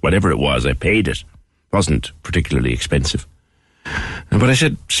 look, whatever it was, I paid it. Wasn't particularly expensive. But I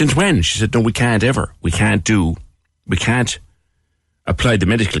said, since when? She said, no, we can't ever. We can't apply the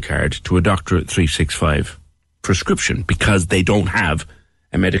medical card to a Dr. 365 prescription because they don't have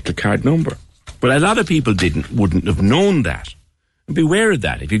a medical card number. But a lot of people wouldn't have known that. Beware of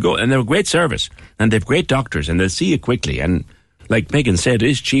that. If you go, and they're a great service, and they've great doctors, and they'll see you quickly. And like Megan said, it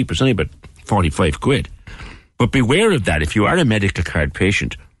is cheap. It's only about 45 quid. But beware of that. If you are a medical card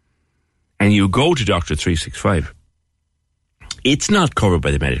patient and you go to Dr. 365, it's not covered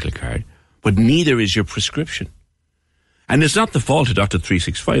by the medical card, but neither is your prescription. And it's not the fault of Dr.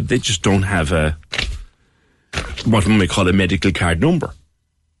 365. They just don't have what we may call a medical card number.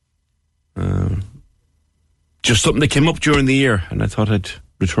 Just something that came up during the year, and I thought I'd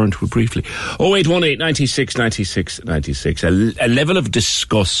return to it briefly. 0818 96 96 96. A level of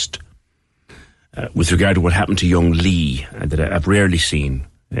disgust with regard to what happened to young Lee that I've rarely seen.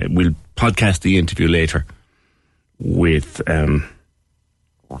 We'll podcast the interview later with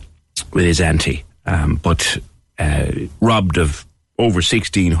his auntie, but robbed of over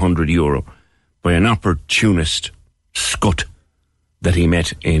 €1,600 by an opportunist scut that he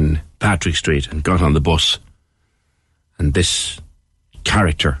met in Patrick Street and got on the bus. And this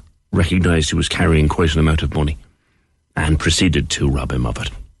character recognised he was carrying quite an amount of money and proceeded to rob him of it.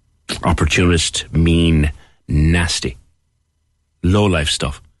 Opportunist, mean, nasty, low-life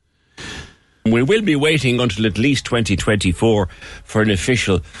stuff. We will be waiting until at least 2024 for an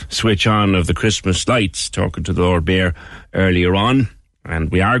official switch on of the Christmas lights, talking to the Lord Mayor earlier on.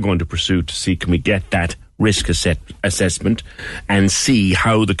 And we are going to pursue to see can we get that risk assessment and see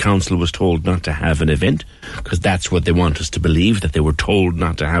how the council was told not to have an event, because that's what they want us to believe, that they were told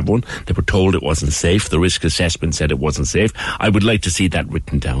not to have one. They were told it wasn't safe. The risk assessment said it wasn't safe. I would like to see that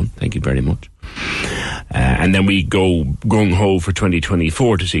written down. Thank you very much. And then we go gung-ho for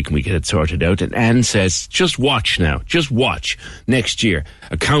 2024 to see can we get it sorted out. And Anne says, just watch now. Just watch next year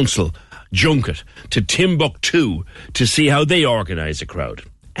a council junket to Timbuktu to see how they organise a crowd.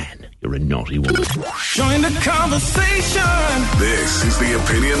 Anne, you're a naughty woman. Join the conversation. This is the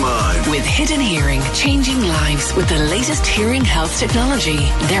Opinion Line. With Hidden Hearing, changing lives with the latest hearing health technology.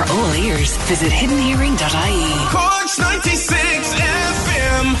 They're all ears. Visit hiddenhearing.ie. Cork's 96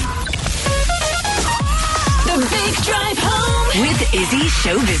 FM. The Big Drive Home with Izzy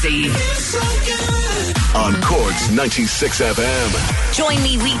Showbusy. On Cork's 96 FM. Join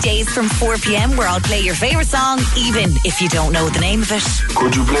me weekdays from 4 p.m. where I'll play your favourite song, even if you don't know the name of it.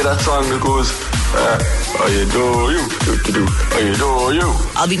 Could you play that song that goes, I adore you, I adore you?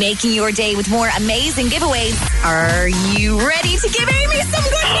 I'll be making your day with more amazing giveaways. Are you ready to give Amy some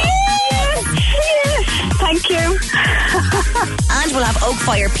good news? Yes, thank you. And we'll have Oak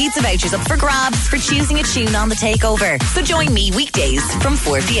Fire pizza vouchers up for grabs for choosing a tune on the takeover. So join me weekdays from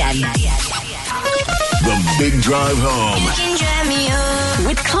 4 p.m. The Big Drive Home.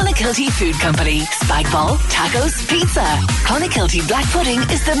 With Clonakilty Food Company. Spagball, tacos, pizza. Clonakilty Black Pudding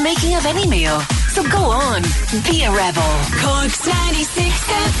is the making of any meal. So go on, be a rebel. Cork's 96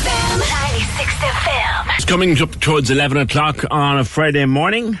 FM. 96 FM. It's coming up towards 11 o'clock on a Friday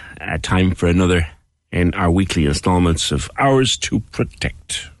morning. Time for another in our weekly installments of Hours to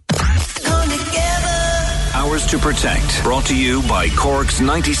Protect. Hours to Protect, brought to you by Cork's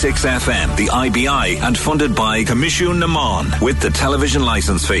 96 FM, the IBI, and funded by Commission Naman with the television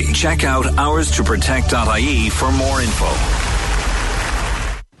licence fee. Check out hourstoprotect.ie for more info.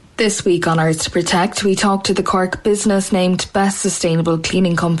 This week on Hours to Protect, we talk to the Cork business named Best Sustainable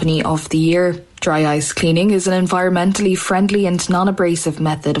Cleaning Company of the Year. Dry ice cleaning is an environmentally friendly and non-abrasive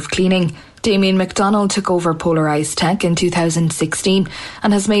method of cleaning. Damien McDonald took over Polar Ice Tech in 2016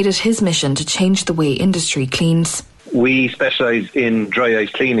 and has made it his mission to change the way industry cleans. We specialise in dry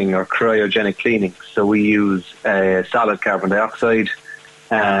ice cleaning or cryogenic cleaning. So we use solid carbon dioxide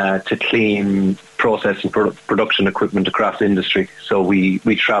to clean process and production equipment across industry. So we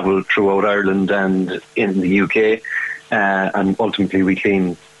travel throughout Ireland and in the UK, and ultimately we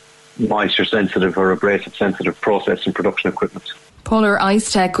clean moisture sensitive or abrasive sensitive process and production equipment. Polar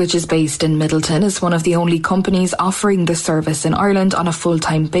Ice Tech, which is based in Middleton, is one of the only companies offering this service in Ireland on a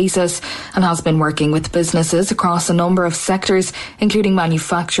full-time basis and has been working with businesses across a number of sectors, including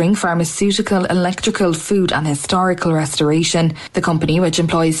manufacturing, pharmaceutical, electrical, food and historical restoration. The company, which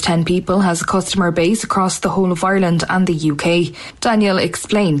employs 10 people, has a customer base across the whole of Ireland and the UK. Daniel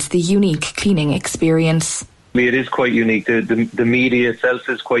explains the unique cleaning experience. It is quite unique. The media itself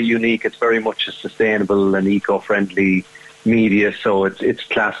is quite unique. It's very much a sustainable and eco-friendly media, so it's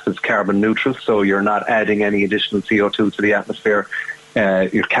classed as carbon neutral, so you're not adding any additional CO2 to the atmosphere.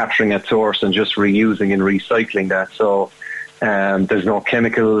 You're capturing at source and just reusing and recycling that. So there's no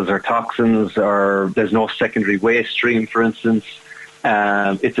chemicals or toxins, or there's no secondary waste stream, for instance.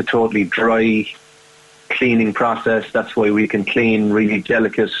 It's a totally dry cleaning process. That's why we can clean really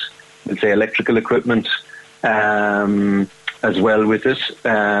delicate, let's say, electrical equipment as well with it.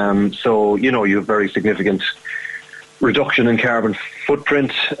 So, you have very significant reduction in carbon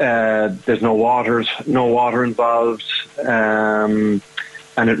footprint. There's no water involved, and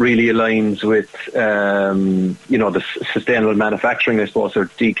it really aligns with the sustainable manufacturing, I suppose, or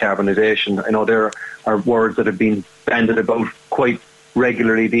decarbonisation. I know there are words that have been bandied about quite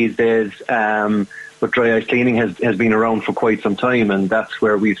regularly these days, but dry ice cleaning has been around for quite some time, and that's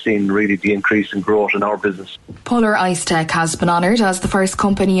where we've seen really the increase in growth in our business. Polar Ice Tech has been honoured as the first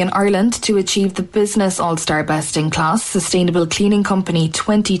company in Ireland to achieve the Business All-Star Best in Class Sustainable Cleaning Company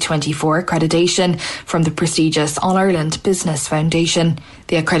 2024 accreditation from the prestigious All-Ireland Business Foundation.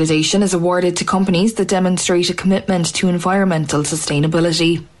 The accreditation is awarded to companies that demonstrate a commitment to environmental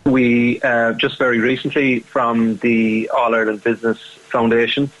sustainability. We just very recently from the All-Ireland Business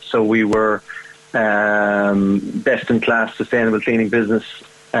Foundation, so we were Best in Class Sustainable Cleaning Business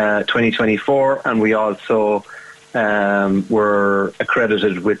 2024, and we also were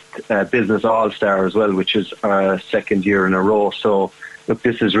accredited with Business All-Star as well, which is our second year in a row. So look,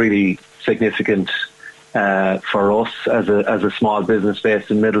 this is really significant for us as a small business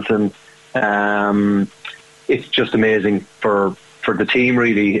based in Middleton. It's just amazing for the team,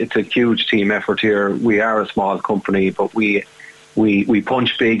 really. It's a huge team effort here. We are a small company, but we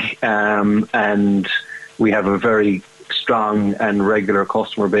punch big, and we have a very strong and regular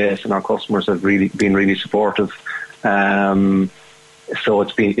customer base, and our customers have been really supportive. So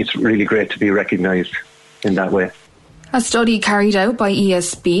it's really great to be recognised in that way. A study carried out by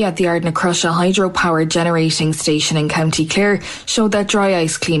ESB at the Ardnacrusha hydropower generating station in County Clare showed that dry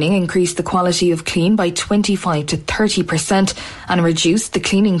ice cleaning increased the quality of clean by 25 to 30% and reduced the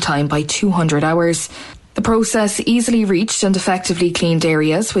cleaning time by 200 hours. The process easily reached and effectively cleaned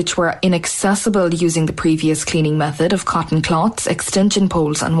areas which were inaccessible using the previous cleaning method of cotton cloths, extension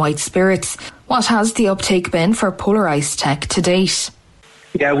poles and white spirits. What has the uptake been for Polar Ice Tech to date?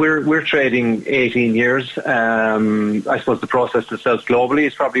 Yeah, we're trading 18 years. I suppose the process itself globally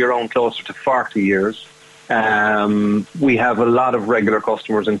is probably around closer to 40 years. We have a lot of regular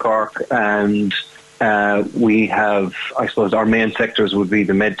customers in Cork, and we have, I suppose, our main sectors would be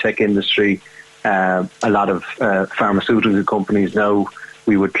the medtech industry, a lot of pharmaceutical companies now.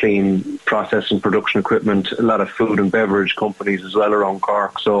 We would clean process and production equipment, a lot of food and beverage companies as well around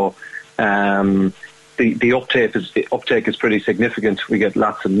Cork. So the uptake is pretty significant. We get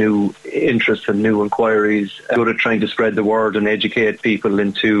lots of new interest and new inquiries. Good at trying to spread the word and educate people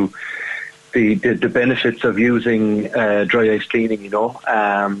into the benefits of using dry ice cleaning,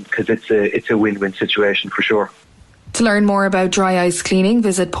 because it's a win-win situation for sure. To learn more about dry ice cleaning,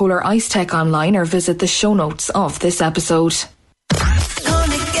 visit Polar Ice Tech online or visit the show notes of this episode.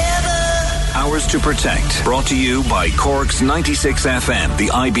 Hours to Protect, brought to you by Cork's 96 FM, the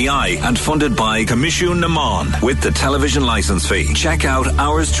IBI, and funded by Commission Naman with the television licence fee. Check out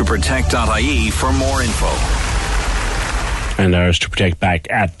hourstoprotect.ie for more info. And Hours to Protect back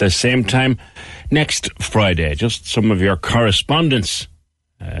at the same time next Friday. Just some of your correspondence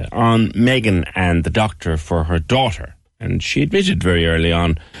on Megan and the doctor for her daughter. And she admitted very early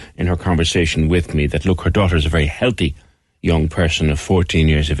on in her conversation with me that, look, her daughter's a very healthy young person of 14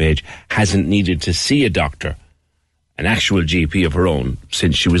 years of age, hasn't needed to see a doctor, an actual GP of her own,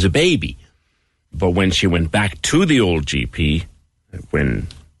 since she was a baby. But when she went back to the old GP, when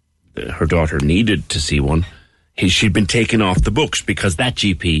her daughter needed to see one, she'd been taken off the books because that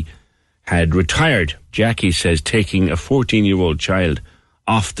GP had retired. Jackie says taking a 14-year-old child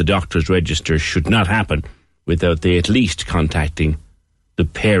off the doctor's register should not happen without they at least contacting the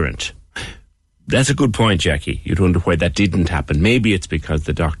parent. That's a good point, Jackie. You'd wonder why that didn't happen. Maybe it's because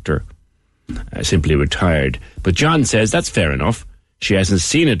the doctor simply retired. But John says that's fair enough. She hasn't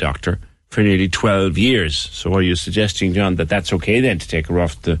seen a doctor for nearly 12 years. So are you suggesting, John, that that's okay then to take her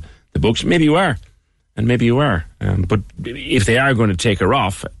off the books? Maybe you are. and maybe you are. But if they are going to take her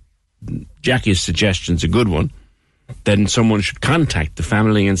off, Jackie's suggestion's a good one, then someone should contact the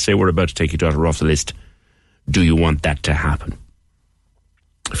family and say, we're about to take your daughter off the list. Do you want that to happen?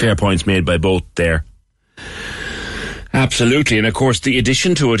 Fair points made by both there. Absolutely. And of course, the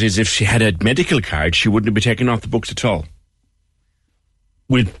addition to it is if she had a medical card, she wouldn't be taken off the books at all.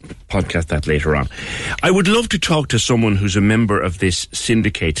 We'll podcast that later on. I would love to talk to someone who's a member of this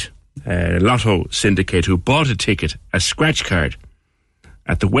syndicate, Lotto syndicate, who bought a ticket, a scratch card,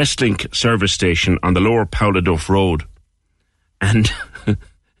 at the Westlink service station on the lower Powladuff Road. And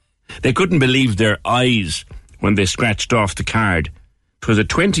they couldn't believe their eyes when they scratched off the card. It was a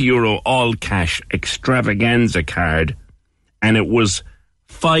 €20 all-cash extravaganza card, and it was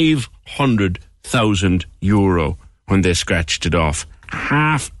 €500,000 when they scratched it off.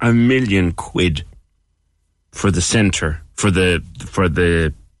 £500,000 for the centre, for the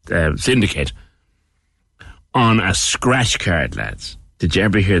syndicate on a scratch card, lads. Did you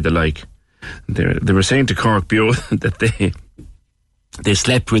ever hear the like? They were saying to Cork Bio that they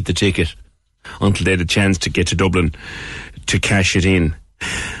slept with the ticket until they had a chance to get to Dublin to cash it in.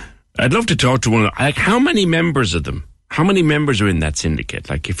 I'd love to talk to one of them. Like, how many members of them? How many members are in that syndicate?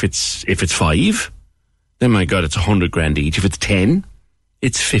 Like, if it's 5, then my God, it's 100 grand each. If it's 10,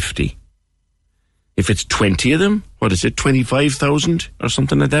 it's 50. If it's 20 of them, what is it, 25,000 or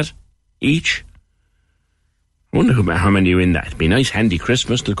something like that each? I wonder how many are in that. It'd be a nice handy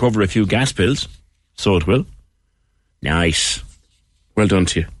Christmas. It'll cover a few gas bills. So it will. Nice. Well done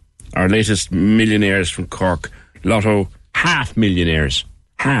to you. Our latest millionaires from Cork. Lotto, half-millionaires.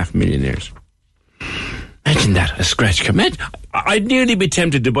 Half-millionaires. Imagine that, a scratch card. I'd nearly be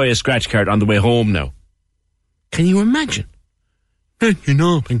tempted to buy a scratch card on the way home now. Can you imagine? You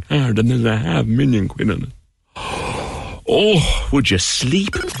know, a card and there's £500,000 on it. Oh, would you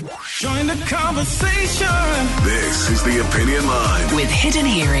sleep? Join the conversation. This is the Opinion Line. With Hidden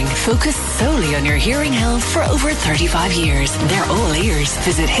Hearing, focused solely on your hearing health for over 35 years. They're all ears.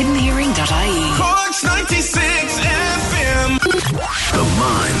 Visit hiddenhearing.ie. Cork's 96 FM. The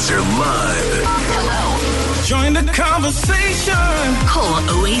lines are live. Hello. Join the conversation. Call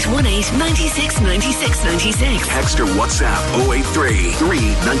 0818 96 96 96. Text or WhatsApp 083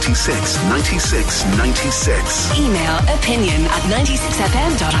 396 96 96. Email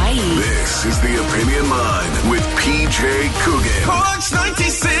opinion@96fm.ie. This is the Opinion Line with PJ Coogan. Cork's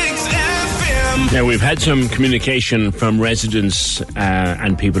 96 FM. Now, we've had some communication from residents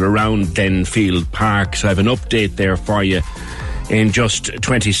and people around Glenfield Park, so I have an update there for you in just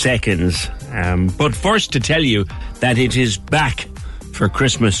 20 seconds. But first, to tell you that it is back for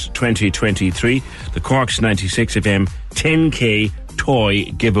Christmas 2023, the Cork's 96 FM 10K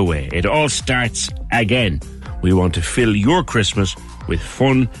toy giveaway. It all starts again. We want to fill your Christmas with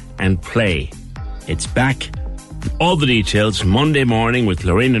fun and play. It's back. All the details Monday morning with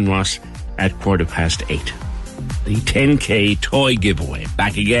Lorraine and Ross at 8:15. The 10K toy giveaway.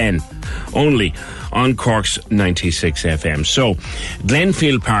 Back again. Only on Cork's 96 FM. So,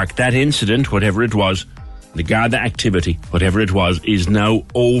 Glenfield Park, that incident, whatever it was, the Garda activity, whatever it was, is now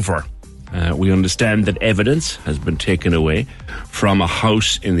over. We understand that evidence has been taken away from a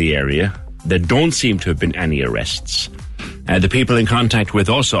house in the area. There don't seem to have been any arrests. The people in contact with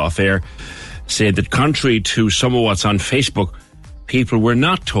us off air say that contrary to some of what's on Facebook, people were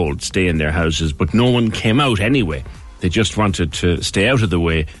not told stay in their houses, but no one came out anyway. They just wanted to stay out of the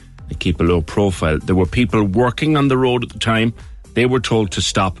way and keep a low profile. There were people working on the road at the time. They were told to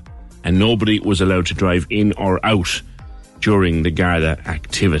stop, and nobody was allowed to drive in or out during the Garda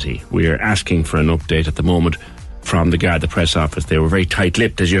activity. We are asking for an update at the moment from the Garda press office. They were very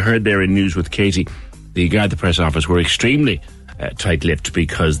tight-lipped, as you heard there in News with Katie. The Garda press office were extremely tight-lipped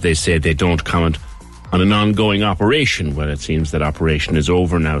because they said they don't comment on an ongoing operation. Well, it seems that operation is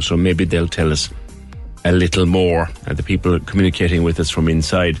over now, so maybe they'll tell us a little more. The people communicating with us from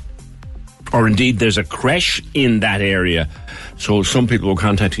inside. Or indeed, there's a creche in that area. So some people were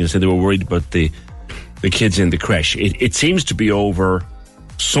contacting and said they were worried about the kids in the creche. It seems to be over.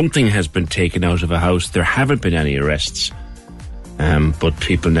 Something has been taken out of a house. There haven't been any arrests. But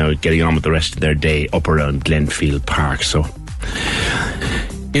people now getting on with the rest of their day up around Glenfield Park. So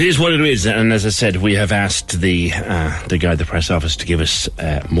it is what it is. And as I said, we have asked the guy at the press office to give us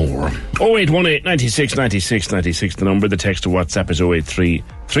more. 0818 96 96 96, the number. The text to WhatsApp is 083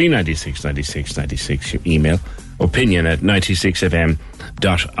 396 96 96. Your email opinion at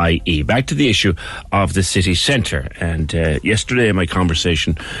 96fm.ie. Back to the issue of the city centre. And yesterday in my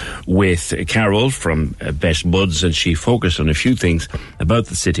conversation with Carol from Best Buds, and she focused on a few things about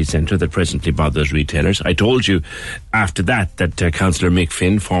the city centre that presently bothers retailers. I told you after that Councillor Mick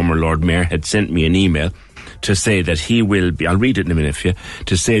Finn, former Lord Mayor, had sent me an email to say that he will be, I'll read it in a minute for you,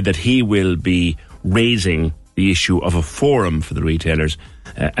 to say that he will be raising the issue of a forum for the retailers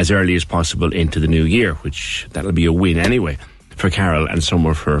as early as possible into the new year, which that'll be a win anyway for Carol and some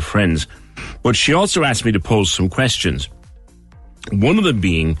of her friends. But she also asked me to pose some questions. One of them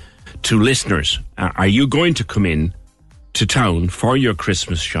being to listeners, are you going to come in to town for your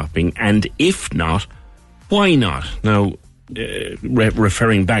Christmas shopping? And if not, why not? Now,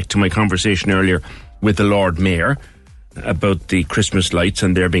 referring back to my conversation earlier with the Lord Mayor about the Christmas lights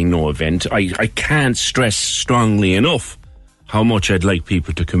and there being no event, I can't stress strongly enough how much I'd like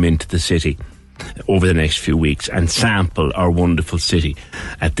people to come into the city over the next few weeks and sample our wonderful city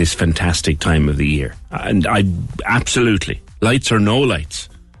at this fantastic time of the year. And I absolutely, lights or no lights,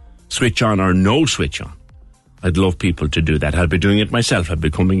 switch on or no switch on, I'd love people to do that. I'll be doing it myself. I'll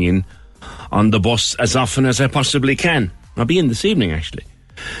be coming in on the bus as often as I possibly can. I'll be in this evening, actually.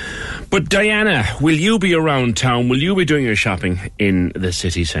 But Diana, will you be around town? Will you be doing your shopping in the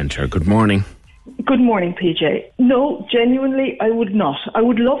city centre? Good morning. Good morning, PJ. No, genuinely, I would not. I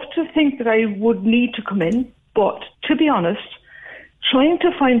would love to think that I would need to come in, but to be honest, trying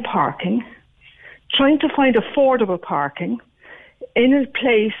to find parking, trying to find affordable parking in a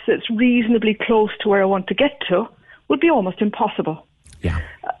place that's reasonably close to where I want to get to would be almost impossible. Yeah.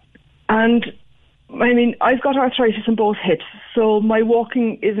 And, I mean, I've got arthritis in both hips, so my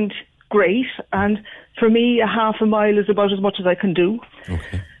walking isn't great, and for me, a half a mile is about as much as I can do.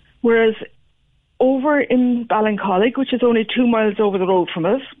 Okay. Whereas over in Ballincollig, which is only 2 miles over the road from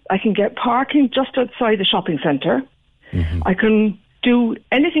us, I can get parking just outside the shopping centre. Mm-hmm. I can do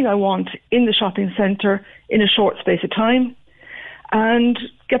anything I want in the shopping centre in a short space of time and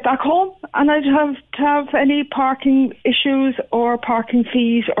get back home, and I'd have to have any parking issues or parking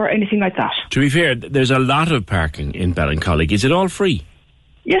fees or anything like that. To be fair, there's a lot of parking in Ballincollig. Is it all free?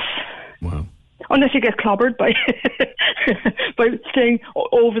 Yes. Wow. Unless you get clobbered by by staying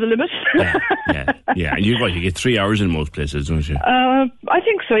over the limit. Yeah. And you get 3 hours in most places, don't you? I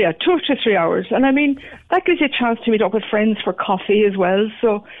think so, yeah, 2 to 3 hours. And I mean, that gives you a chance to meet up with friends for coffee as well.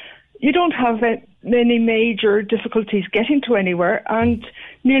 So you don't have many major difficulties getting to anywhere. And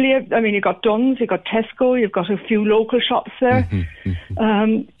you've got Dunn's, you've got Tesco, you've got a few local shops there.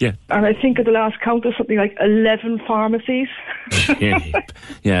 Yeah. And I think at the last count there's something like 11 pharmacies.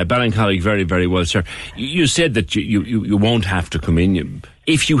 Yeah, Ballincollig, very, very well, sir. You said that you won't have to come in.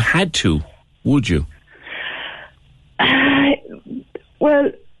 If you had to, would you?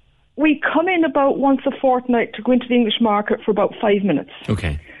 Well, we come in about once a fortnight to go into the English market for about 5 minutes.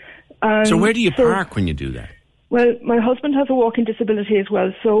 Okay. So where do you park when you do that? Well, my husband has a walking disability as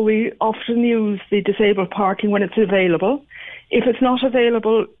well, so we often use the disabled parking when it's available. If it's not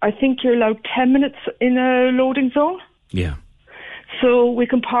available, I think you're allowed 10 minutes in a loading zone. Yeah. So we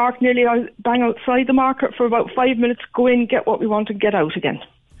can park nearly bang outside the market for about 5 minutes, go in, get what we want and get out again.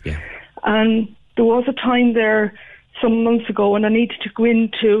 Yeah. And there was a time there some months ago when I needed to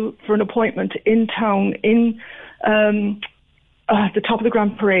go for an appointment in town in at the top of the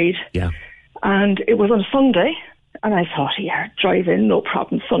Grand Parade. Yeah. And it was on a Sunday, and I thought, yeah, drive in, no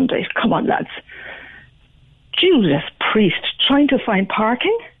problem, Sunday, come on, lads. Judas Priest, trying to find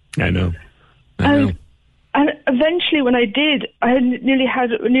parking. I know. And eventually, when I did, I had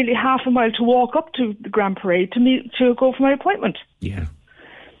nearly half a mile to walk up to the Grand Parade to go for my appointment. Yeah.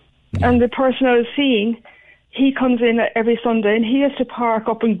 And the person I was seeing, he comes in every Sunday, and he has to park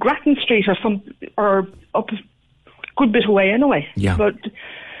up in Grattan Street or up a good bit away anyway. Yeah.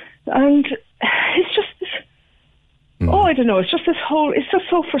 And it's just, I don't know, it's just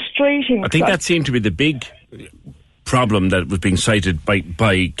so frustrating. I think that seemed to be the big problem that was being cited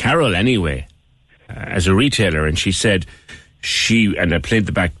by Carol anyway, as a retailer. And she said and I played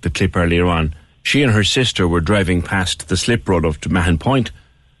the clip earlier on, she and her sister were driving past the slip road up to Mahon Point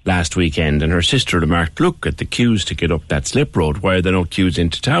last weekend, and her sister remarked, look at the queues to get up that slip road. Why are there no queues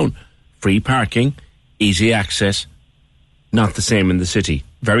into town? Free parking, easy access, not the same in the city.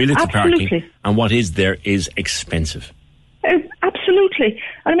 Very little parking, and what is there is expensive. Absolutely.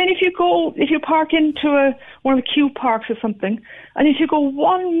 I mean, if you park into one of the queue parks or something, and if you go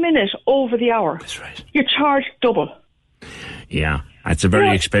 1 minute over the hour, that's right, you're charged double. Yeah, it's a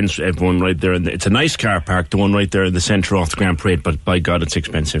very expensive one right there. It's a nice car park, the one right there in the centre off the Grand Parade, but by God, it's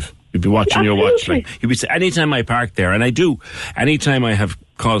expensive. You'd be watching your watch. Anytime I park there, and I do, anytime I have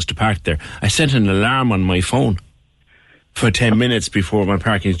cause to park there, I set an alarm on my phone for 10 minutes before my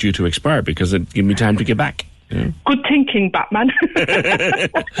parking is due to expire because it gives me time to get back. Good thinking, Batman.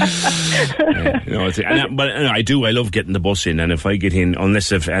 I love getting the bus in, and if I get in,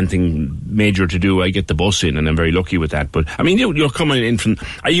 unless if anything major to do, I get the bus in, and I'm very lucky with that. But I mean, you're coming in from.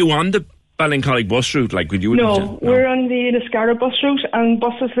 Are you on the Ballincollig bus route? Like, would you? No, we're on the Inniscarra bus route, and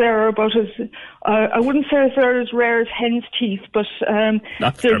buses there are about as. I wouldn't say they're as rare as hen's teeth, but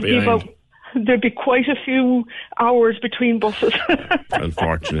there'd be quite a few hours between buses.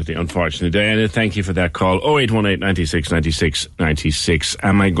 Unfortunately. Diana, thank you for that call. 0818 96 96 96.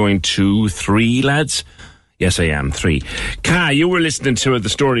 Am I going to 3, lads? Yes, I am. 3. Ka, you were listening to the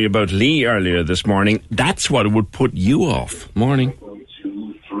story about Lee earlier this morning. That's what would put you off. Morning.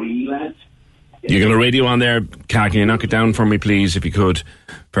 2, 3, lads. You got a radio on there, Ka? Can you knock it down for me, please, if you could?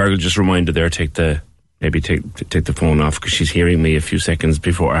 Fergal just reminded there, take the phone off because she's hearing me a few seconds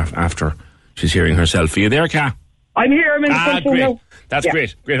before after. She's hearing herself. Are you there, Ka? I'm here. I'm in the front room now. That's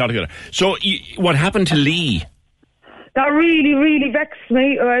great. Great altogether. So, what happened to Lee? That really, really vexed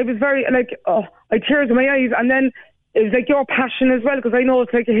me. I was very, I had tears in my eyes. And then it was like your passion as well, because I know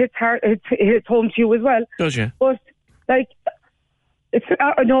it's like it hits home to you as well. Does you? But, it's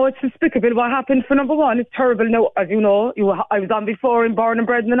despicable what happened for number one. It's terrible. Now, as you know, I was on before and born and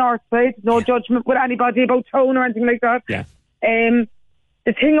bred in the north side. No judgment with anybody about town or anything like that. Yeah.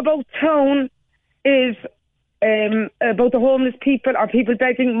 The thing about town is about the homeless people or people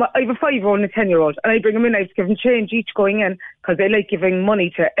begging. I have a 5-year-old and a 10-year-old, and I bring them in. I have to give them change each going in because they like giving money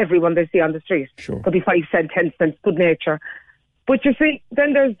to everyone they see on the street. Sure. Could be 5 cents, 10 cents, good nature. But you see,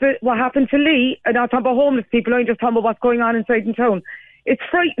 then there's what happened to Lee. And I'm not talking about homeless people. I'm just talking about what's going on inside in town. It's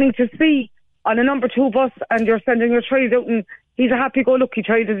frightening to see on a number 2 bus, and you're sending your child out, and he's a happy-go-lucky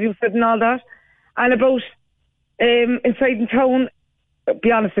child, as you said, and all that. And about inside in town.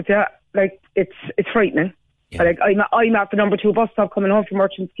 Be honest with you, it's frightening. Yeah. I'm at the number 2 bus stop coming home from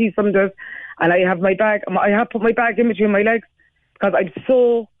Merchants Quay some days, and I have my bag. I have put my bag in between my legs because I'm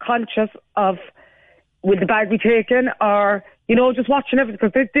so conscious of will the bag be taken, or just watching everything,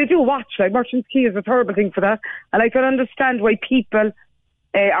 because they do watch. Like Merchants Quay is a terrible thing for that, and I can understand why people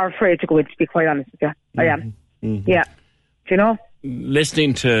are afraid to go in. To be quite honest with you, I am. Mm-hmm. Yeah, do you know?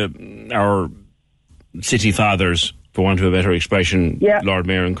 Listening to our city fathers, for want of a better expression, Lord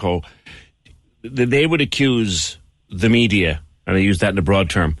Mayor and co., they would accuse the media, and I use that in a broad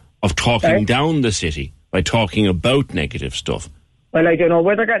term, of talking down the city by talking about negative stuff. Well, I don't know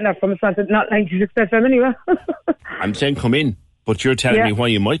where they're getting that from. It's not 96 FM anyway. I'm saying come in, but you're telling me why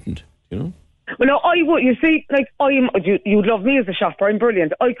you mightn't, Well, no, I would. You see, you'd love me as a shopper. I'm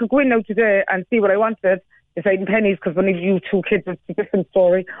brilliant. I could go in now today and see what I wanted, deciding pennies, because when you 2 kids, it's a different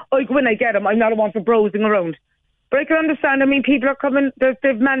story. I go in, I get them. I'm not a one for browsing around. But I can understand. I mean, people are coming.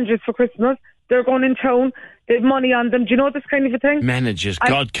 They've managers for Christmas. They're going in town. They've money on them. Do you know this kind of a thing? Managers.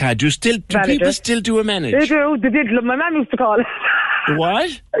 God, do people still do a manage? They do. The diddlum. My mum used to call it. The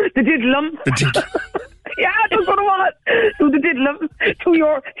what? The diddlum. Yeah, that's what it was. Do the diddlum.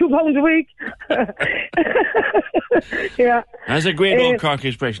 £2 a week. Yeah. That's a great old Cork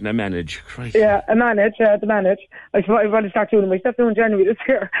expression, a manage. Christ. Yeah, the manage. I want to start doing it myself in January this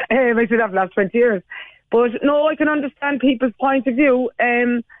year. I should have the last 20 years. But no, I can understand people's point of view,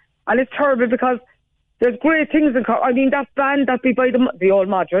 and it's terrible because there's great things in Cork. I mean, that band that be by the old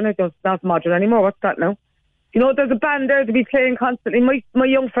Modern, it's not Modern anymore. What's that now? There's a band there to be playing constantly. My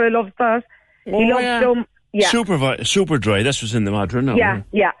young fella loves that. He loves them. Yeah. Super Dry. This was in the Modern. No? Yeah.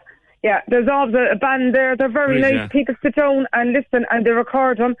 There's always a band there. They're very nice. Yeah. People sit down and listen, and they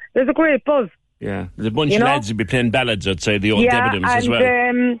record them. There's a great buzz. Yeah, there's a bunch of lads who'd be playing ballads outside the old Debenhams as well.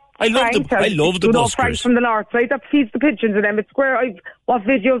 I love the buskers. Frank from the north side that feeds the pigeons in them. It's square. What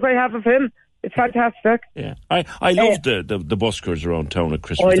videos I have of him. It's fantastic. Yeah, I love the buskers around town at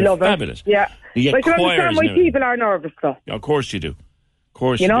Christmas. I love They're fabulous. Yeah, you get choirs. I can understand why people are nervous though. Yeah, of course you do. Of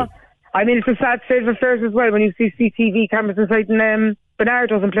course you do. I mean, it's a sad state of affairs as well when you see CCTV cameras inside in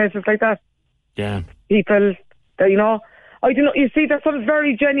Bernardo's and places like that. Yeah, people, I don't know. You see, there's some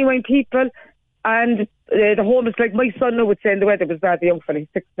very genuine people. And the homeless, like my son would say, and the weather was bad, the young fella, he's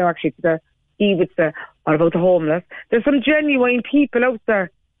 6 now actually today, he would say, what about the homeless? There's some genuine people out there.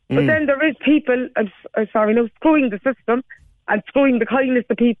 But then there is people, screwing the system and screwing the kindness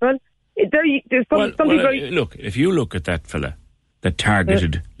of people. There's some people... Look, if you look at that fella that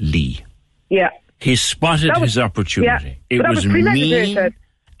targeted Lee, he spotted his opportunity. Yeah. It was mean. He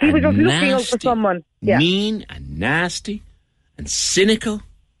was just looking out for someone. Yeah. Mean and nasty and cynical.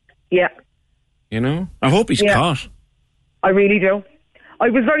 Yeah. I hope he's caught. I really do. I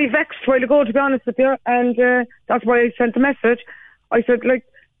was very vexed a while ago, to be honest with you, and that's why I sent the message. I said,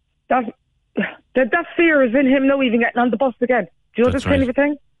 That fear is in him now, even getting on the bus again. Do you know this kind of a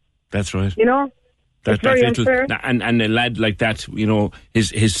thing? That's right. You know? It's very unfair. And a lad like that, you know,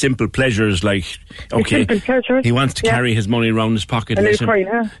 his simple pleasures, like, okay, he wants to carry his money around his pocket, and let him. Crying,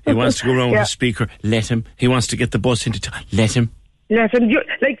 huh? He wants to go around with a speaker, let him. He wants to get the bus into town, let him. Let him.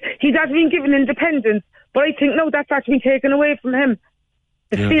 He's actually been given independence, but I think, no, that's actually been taken away from him.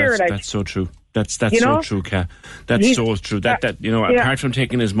 The fear, that's so true. That's so true, Kat. That's so true. That you know, apart from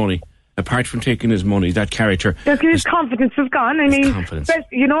taking his money, that character... His confidence is gone. I mean,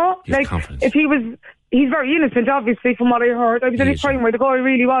 you know, if he was... He's very innocent, obviously, from what I heard. I was only crying where the guy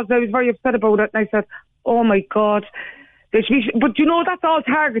really was. I was very upset about it, and I said, oh my God. But you know, that's all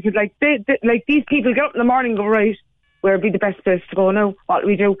targeted. Like, these people get up in the morning and go, right, where would be the best place to go now? What do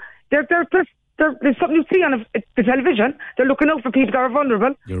we do? There's something you see on the television. They're looking out for people that are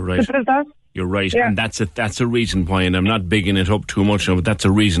vulnerable. You're right. You're right, yeah. And that's a reason why, and I'm not bigging it up too much, but that's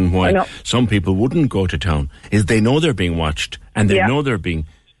a reason why some people wouldn't go to town, is they know they're being watched, and they know they're being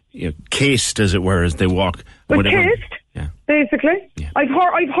cased, as it were, as they walk. But cased, basically. Yeah. I've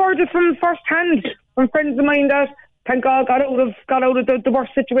heard it from first hand, from friends of mine that, thank God, got out of the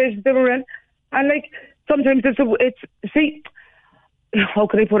worst situations they were in. And, like, sometimes see, how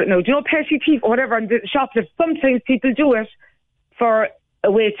can I put it now? Do you know, petty thief or whatever, and the shoplift, sometimes people do it for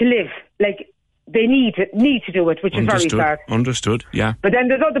a way to live. Like, they need to do it, which is very sad. Understood, yeah. But then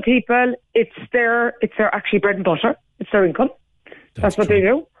there's other people, it's their actually bread and butter. It's their income. That's what they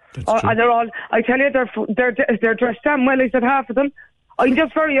do. And they're all, I tell you, they're dressed damn well. I said half of them. I'm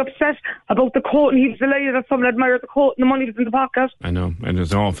just very upset about the coat, and he was delighted that someone admired the coat and the money was in the pocket. I know, and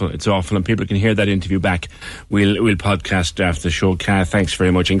it's awful, and people can hear that interview back. We'll podcast after the show. Kat, thanks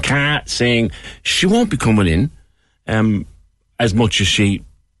very much. And Kat saying she won't be coming in as much as she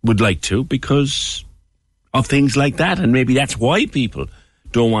would like to because of things like that, and maybe that's why people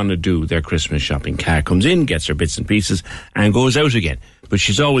don't want to do their Christmas shopping. Kat comes in, gets her bits and pieces, and goes out again. But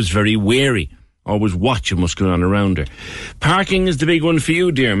she's always very wary, always watching what's going on around her. Parking is the big one for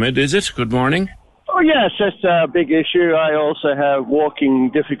you, Dermot, is it? Good morning. Oh, yes, that's a big issue. I also have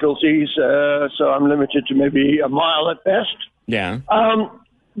walking difficulties, so I'm limited to maybe a mile at best. Yeah.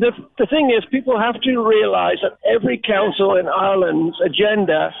 The thing is, people have to realise that every council in Ireland's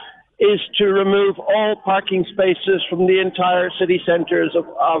agenda is to remove all parking spaces from the entire city centres of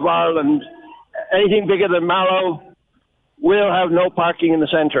Ireland. Anything bigger than Mallow will have no parking in the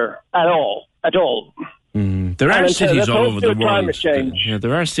centre at all. There are cities all over the world. Yeah,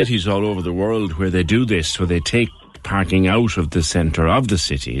 there are cities all over the world where they do this, where they take parking out of the centre of the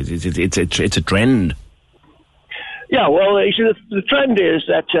city. It's a trend. Yeah, well, you see, the trend is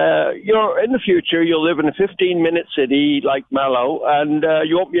that in the future you'll live in a 15-minute city like Mallow, and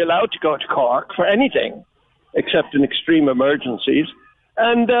you won't be allowed to go to Cork for anything except in extreme emergencies.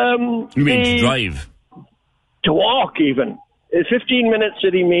 And you mean to drive? To walk, even. A 15-minute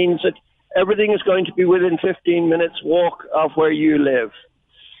city means that everything is going to be within 15 minutes walk of where you live.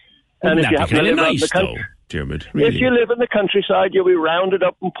 And if you happen to live out in the country, Dermot, really? If you live in the countryside, you'll be rounded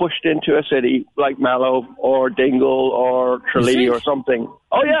up and pushed into a city like Mallow or Dingle or Tralee or something.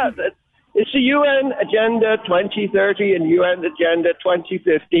 Oh, yeah. It's the UN Agenda 2030 and UN Agenda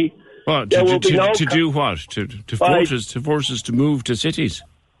 2050. What? To do what? To force us to move to cities?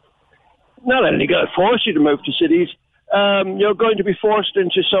 Not only going to force you to move to cities, you're going to be forced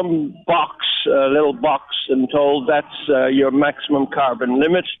into some little box, and told that's your maximum carbon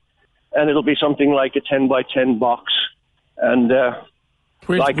limit. And it'll be something like a 10 by 10 box. And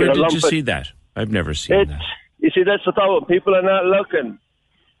where did you see that? I've never seen that. You see, that's the problem. People are not looking.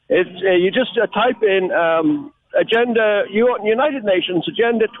 You just type in United Nations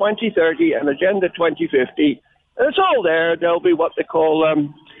Agenda 2030 and Agenda 2050. And it's all there. There'll be what they call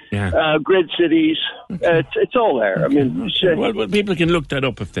grid cities. Okay. It's all there. Okay. I mean, well, people can look that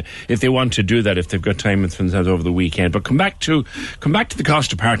up if they want to do that, if they've got time and themselves over the weekend. But come back to the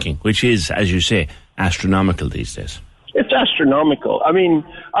cost of parking, which is, as you say, astronomical these days. It's astronomical. I mean,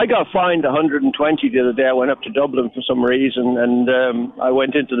 I got fined 120 the other day. I went up to Dublin for some reason, and I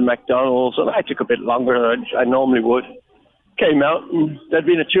went into the McDonald's, and I took a bit longer than I normally would. Came out, and there'd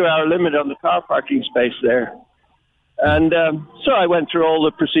been a 2-hour limit on the car parking space there. And so I went through all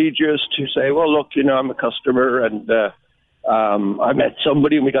the procedures to say, well, look, I'm a customer, and I met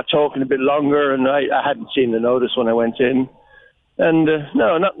somebody, and we got talking a bit longer, and I hadn't seen the notice when I went in. And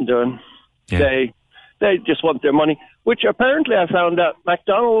no, nothing doing. Yeah. They just want their money, which apparently I found out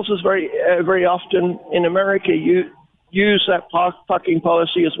McDonald's is very often in America use that parking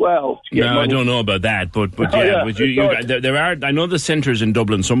policy as well. To get money. I don't know about that, but there are. I know the centres in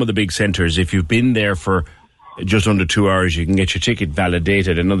Dublin, some of the big centres. If you've been there for just under 2 hours, you can get your ticket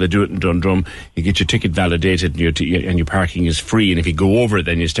validated. I know they do it in Dundrum. You get your ticket validated and your parking is free. And if you go over,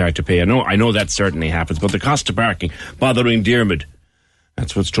 then you start to pay. I know that certainly happens. But the cost of parking, bothering Diarmid,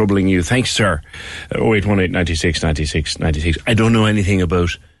 that's what's troubling you. Thanks, sir. 0818 96 96 96. I don't know anything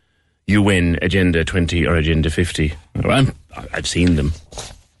about UN Agenda 20 or Agenda 50. I've seen them.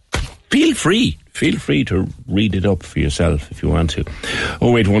 Feel free to read it up for yourself if you want to.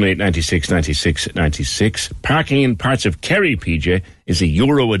 0818 96 96 96. Parking in parts of Kerry, PJ, is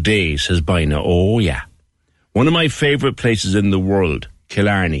 €1 a day, says Bina. Oh, yeah. One of my favourite places in the world,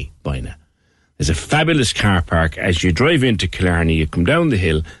 Killarney, Bina. There's a fabulous car park. As you drive into Killarney, you come down the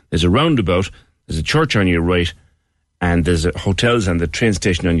hill, there's a roundabout, there's a church on your right, and there's hotels and the train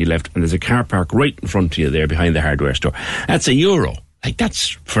station on your left, and there's a car park right in front of you there behind the hardware store. That's €1. Like, that's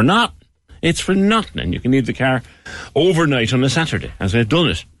for nothing. It's for nothing, and you can leave the car overnight on a Saturday, as I've done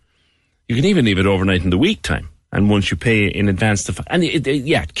it. You can even leave it overnight in the week time, and once you pay in advance,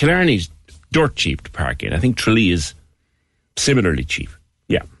 Killarney's dirt cheap to park in. I think Tralee is similarly cheap.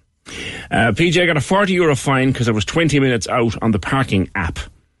 Yeah. PJ, I got a €40 fine because I was 20 minutes out on the parking app.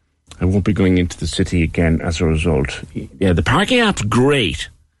 I won't be going into the city again as a result. Yeah, the parking app's great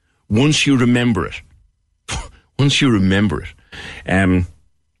once you remember it.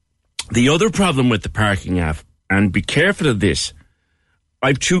 The other problem with the parking app, and be careful of this, I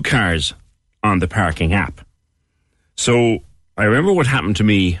have 2 cars on the parking app. So I remember what happened to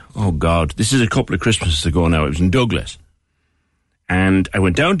me, oh God, this is a couple of Christmases ago now, it was in Douglas. And I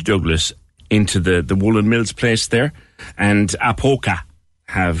went down to Douglas into the Woolen Mills place there, and Apoca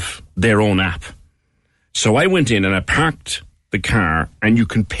have their own app. So I went in and I parked the car, and you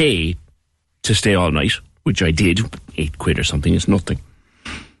can pay to stay all night, which I did, £8 or something, it's nothing.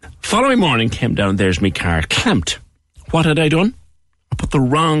 Following morning, came down, there's my car clamped. What had I done? I put the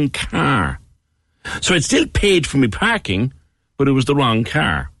wrong car. So I'd still paid for my parking, but it was the wrong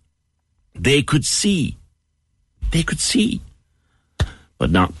car. They could see. But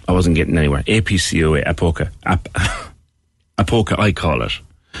no, I wasn't getting anywhere. APCOA, Apoca, I call it.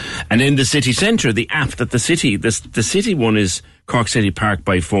 And in the city centre, the app that the city one is Cork City Park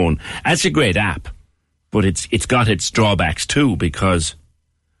by phone. That's a great app, but it's got its drawbacks too, because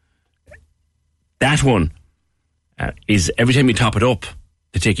that one is every time you top it up,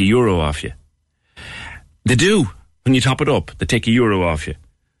 they take €1 off you. They do. When you top it up, they take €1 off you.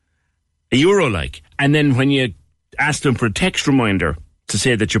 €1 like. And then when you ask them for a text reminder to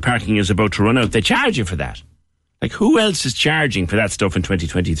say that your parking is about to run out, they charge you for that. Like, who else is charging for that stuff in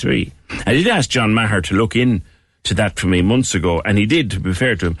 2023? I did ask John Maher to look into that for me months ago, and he did, to be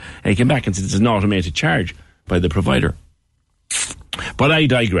fair to him, and he came back and said it's an automated charge by the provider. But I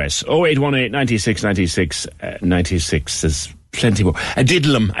digress. 0818 96 96 96 is plenty more. A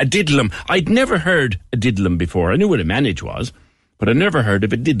diddlum. I'd never heard a diddlum before. I knew what a manage was, but I never heard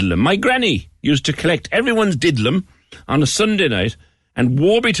of a diddlum. My granny used to collect everyone's diddlum on a Sunday night and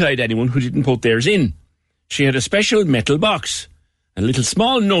woe betide anyone who didn't put theirs in. She had a special metal box, a little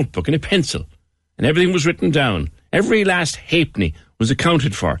small notebook and a pencil, and everything was written down. Every last halfpenny was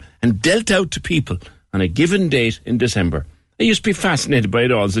accounted for and dealt out to people on a given date in December. I used to be fascinated by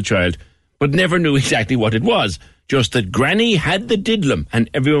it all as a child, but never knew exactly what it was. Just that Granny had the diddlum, and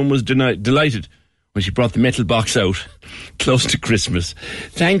everyone was delighted when she brought the metal box out close to Christmas.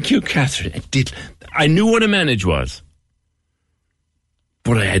 Thank you, Catherine. I knew what a manage was,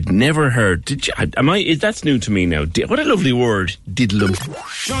 but I had never heard. That's new to me now. What a lovely word, diddlum.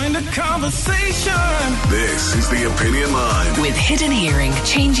 Join the conversation. This is the Opinion Line. With Hidden Hearing,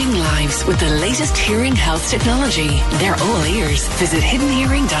 changing lives with the latest hearing health technology. They're all ears. Visit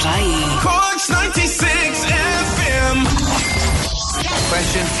hiddenhearing.ie. Cork's 96 FM.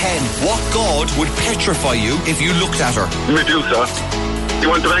 Question 10. What god would petrify you if you looked at her? Medusa. You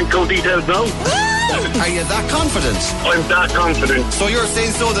want the bank code details now? Are you that confident? I'm that confident. So you're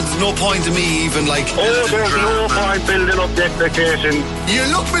saying so that there's no point to me even like... Oh, there's no point building up the expectation. You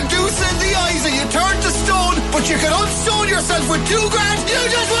look Medusa in the eyes and you turn to stone, but you can unstone yourself with $2,000. You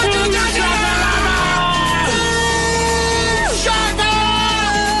just want to get it! Shut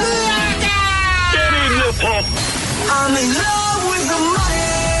up! Get in, you pup! I'm in love with the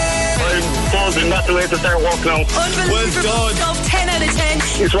money. I'm buzzing. That's the way to start work now. Well done. 10 out of 10.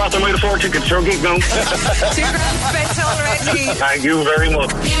 It's what I might afford tickets for a gig now. £2,000 spent already. Thank you very much.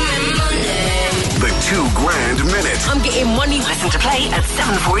 The $2,000 minute. I'm getting money. Listen to play at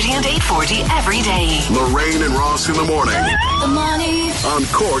 7:40 and 8:40 every day. Lorraine and Ross in the morning. The money. On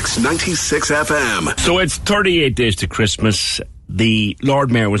Cork's 96 FM. So it's 38 days to Christmas. The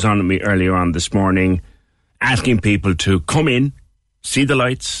Lord Mayor was on me earlier on this morning asking people to come in, see the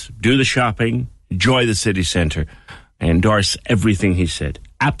lights, do the shopping, enjoy the city centre. I endorse everything he said,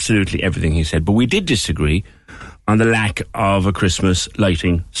 absolutely everything he said. But we did disagree on the lack of a Christmas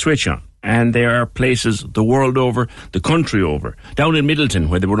lighting switch on. And there are places the world over, the country over, down in Middleton,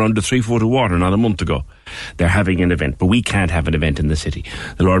 where they were under 3 foot of water not a month ago. They're having an event, but we can't have an event in the city.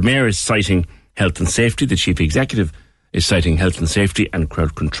 The Lord Mayor is citing health and safety. The Chief Executive is citing health and safety and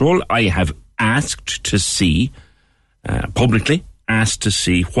crowd control. I have asked to see, publicly, asked to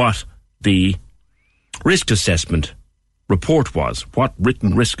see what the risk assessment report was. What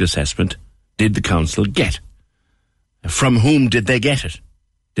written risk assessment did the council get? From whom did they get it?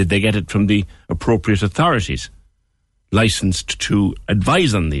 Did they get it from the appropriate authorities licensed to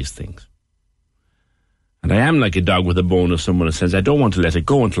advise on these things? And I am like a dog with a bone if someone who says, I don't want to let it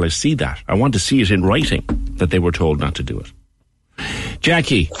go until I see that. I want to see it in writing that they were told not to do it.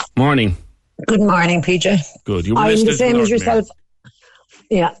 Jackie, morning. Good morning, PJ. Good. You were I'm the listening same to as Lord yourself.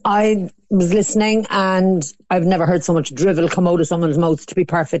 Yeah, I was listening and I've never heard so much drivel come out of someone's mouth, to be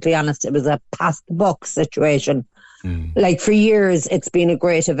perfectly honest. It was a pass the buck situation. Like for years, it's been a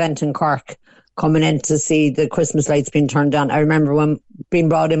great event in Cork, coming in to see the Christmas lights being turned on. I remember when being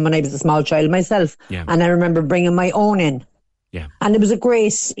brought in when I was a small child myself, and I remember bringing my own in. Yeah. And it was a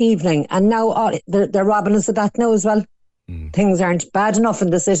great evening. And now they're robbing us of that now as well. Things aren't bad enough in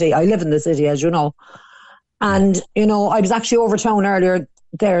the city. I live in the city, as you know. And, you know, I was actually over town earlier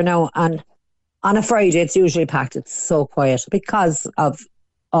there now, and on a Friday it's usually packed. It's so quiet because of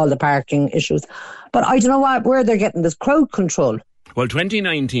all the parking issues. But I don't know where they're getting this crowd control. Well,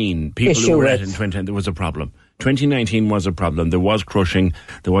 2019, people who were at in 2010, there was a problem. 2019 was a problem. There was crushing.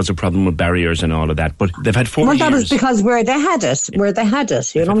 There was a problem with barriers and all of that. But they've had 4 years. Well, that was because where they had it. You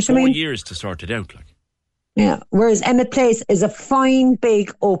know what I mean? 4 years to sort it out. Like. Yeah. Whereas Emmett Place is a fine,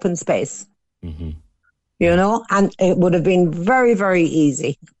 big, open space. Mm-hmm. You know? And it would have been very, very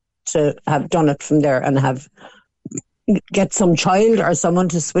easy to have done it from there and get some child or someone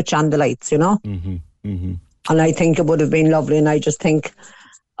to switch on the lights, you know? Mm-hmm. Mm-hmm. And I think it would have been lovely. And I just think,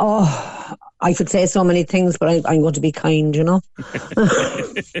 I could say so many things, but I'm going to be kind, you know?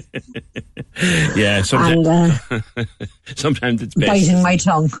 Yeah, sometimes, sometimes it's best. Biting my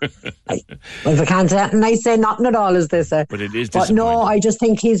tongue. If I can't say it, and I say nothing at all, as they say. But it is But disappointing. no, I just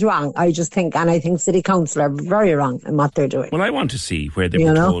think he's wrong. And I think City Council are very wrong in what they're doing. Well, I want to see where they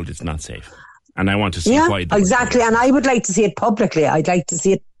were told it's not safe. And I want to see why they exactly. And I would like to see it publicly. I'd like to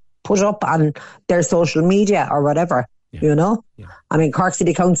see it put up on their social media or whatever, you know? Yeah. I mean, Cork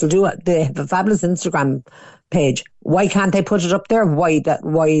City Council do it. They have a fabulous Instagram page. Why can't they put it up there? Why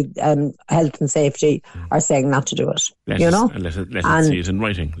health and safety are saying not to do it? Let us see it in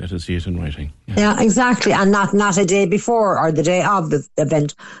writing. Let us see it in writing. Yeah, exactly. And not a day before or the day of the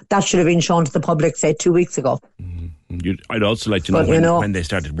event. That should have been shown to the public, say, 2 weeks ago. I'd also like to know when they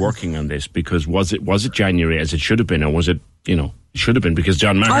started working on this, because was it January as it should have been, or was it, it should have been, because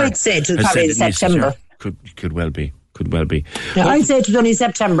John Maher I'd say it was probably September. Could well be. Yeah, I'd say it was only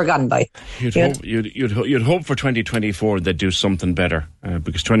September gone by. You'd hope for 2024 they'd do something better,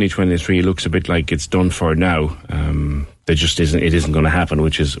 because 2023 looks a bit like it's done for now. There just isn't. It isn't going to happen,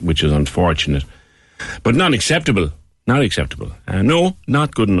 which is unfortunate, but not acceptable. Not acceptable. No,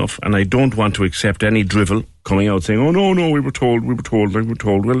 not good enough. And I don't want to accept any drivel coming out saying, "Oh no, we were told."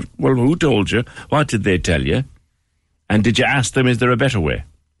 Well, who told you? What did they tell you? And did you ask them, is there a better way,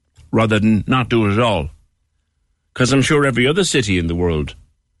 rather than not do it at all? Because I'm sure every other city in the world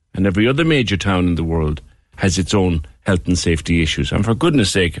and every other major town in the world has its own health and safety issues. And for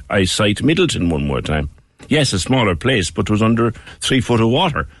goodness sake, I cite Middleton one more time. Yes, a smaller place, but was under 3 foot of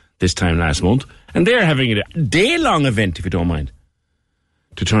water this time last month. And they're having a day-long event, if you don't mind,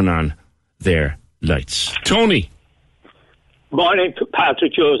 to turn on their lights. Tony. Morning,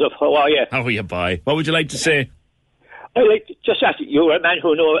 Patrick Joseph. How are you? How are you, boy? What would you like to say? I like to just ask you, you're a man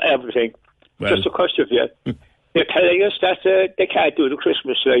who knows everything. Well. Just a question of you. They're telling us that they can't do the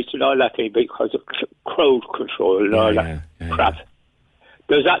Christmas lights and all that thing because of crowd control and all that crap.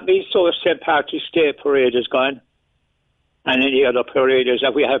 Does that mean St. Patrick's Day parade is gone? And any other parades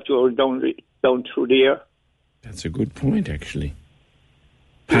that we have down through the year? That's a good point, actually.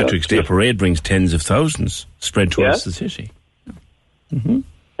 Patrick's Day parade brings tens of thousands spread towards the city. Mm-hmm.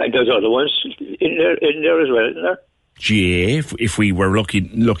 And there's other ones in there as well, isn't there? GA, if we were lucky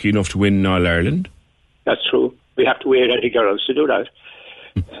enough to win All Ireland. That's true. We have to wait any girls to do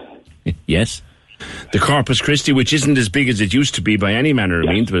that. Yes. The Corpus Christi, which isn't as big as it used to be by any manner of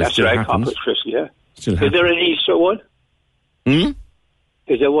means, but it still happens. Corpus Christi, yeah. Still happens. Is there an Easter one?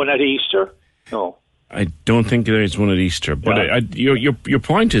 Is there one at Easter? No. I don't think there is one at Easter, but your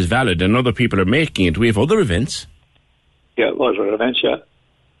point is valid, and other people are making it. We have other events. Yeah, other events, yeah.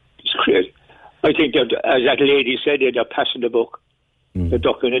 It's crazy. I think that, as that lady said, they're passing the buck. They're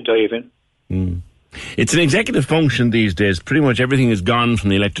ducking and diving. It's an executive function these days. Pretty much everything is gone from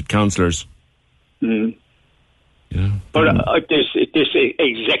the elected councillors. But this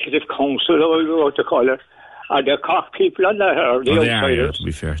executive council, or what to call it, are there Cork people on that, or the outsiders? To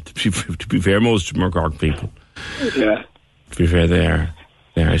be fair. To be fair, most of them are Cork people. Yeah. To be fair, they are.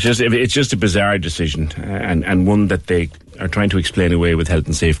 Yeah, it's just a bizarre decision, and one that they are trying to explain away with health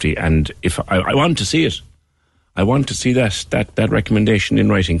and safety. And if I want to see it, I want to see that recommendation in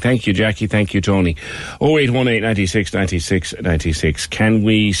writing. Thank you, Jackie. Thank you, Tony. 0818 96 96 96. Can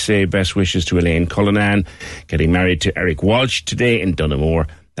we say best wishes to Elaine Cullinan getting married to Eric Walsh today in Dunamore?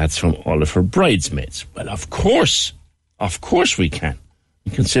 That's from all of her bridesmaids. Well, of course we can.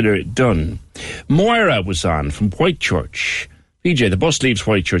 We consider it done. Moira was on from Whitechurch. PJ, the bus leaves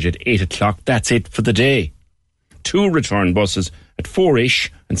Whitechurch at 8 o'clock. That's it for the day. 2 return buses at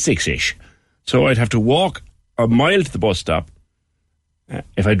 4-ish and 6-ish. So I'd have to walk a mile to the bus stop.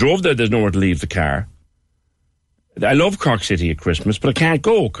 If I drove there, there's nowhere to leave the car. I love Cork City at Christmas, but I can't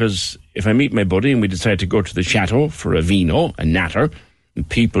go because if I meet my buddy and we decide to go to the Chateau for a vino, a natter, and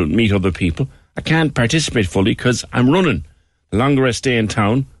meet other people, I can't participate fully because I'm running. The longer I stay in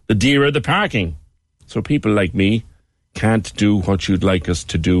town, the dearer the parking. So people like me can't do what you'd like us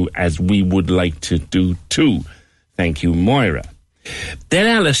to do as we would like to do too. Thank you, Moira. Then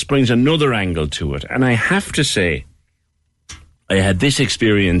Alice brings another angle to it, and I have to say, I had this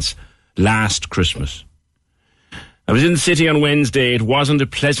experience last Christmas. I was in the city on Wednesday. It wasn't a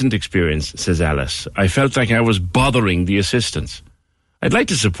pleasant experience, says Alice. I felt like I was bothering the assistants. I'd like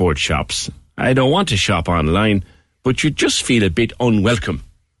to support shops. I don't want to shop online, but you just feel a bit unwelcome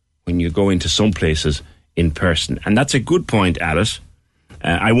when you go into some places in person. And that's a good point, Alice.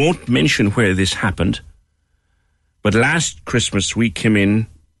 I won't mention where this happened, but last Christmas we came in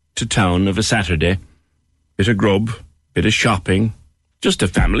to town of a Saturday, bit of grub, bit of shopping, just a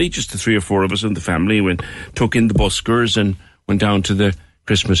family, just the 3 or 4 of us in the family, took in the buskers and went down to the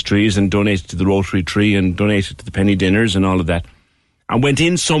Christmas trees and donated to the Rotary Tree and donated to the penny dinners and all of that. And went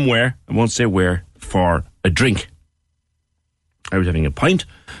in somewhere, I won't say where, for a drink. I was having a pint,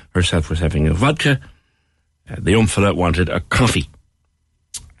 herself was having a vodka. The young fella wanted a coffee.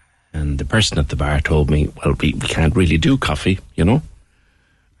 And the person at the bar told me, well, we can't really do coffee, you know.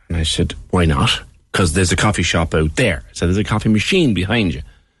 And I said, why not? Because there's a coffee shop out there. I said, there's a coffee machine behind you.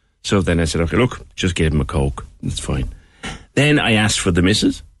 So then I said, okay, look, just give him a Coke. That's fine. Then I asked for the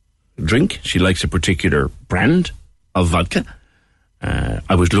missus drink. She likes a particular brand of vodka.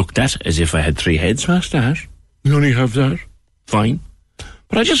 I was looked at as if I had 3 heads. What's that? You only have that? Fine.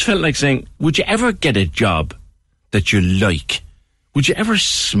 But I just felt like saying, would you ever get a job that you like? Would you ever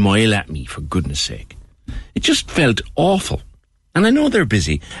smile at me, for goodness sake? It just felt awful. And I know they're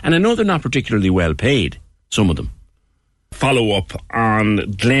busy, and I know they're not particularly well paid, some of them. Follow up on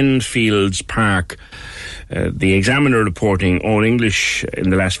Glenfields Park. The Examiner reporting, All English in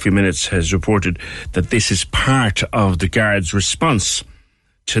the last few minutes, has reported that this is part of the Guards' response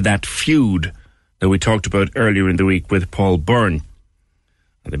to that feud that we talked about earlier in the week with Paul Byrne.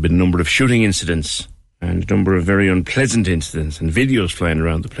 There have been a number of shooting incidents and a number of very unpleasant incidents and videos flying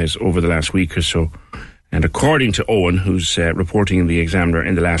around the place over the last week or so. And according to Owen, who's reporting in the Examiner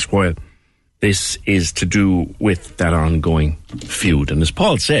in the last while, this is to do with that ongoing feud. And as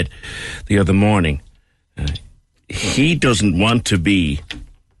Paul said the other morning, he doesn't want to be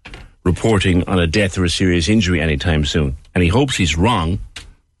reporting on a death or a serious injury anytime soon. And he hopes he's wrong,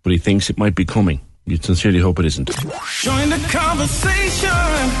 but he thinks it might be coming. You'd sincerely hope it isn't. Join the conversation.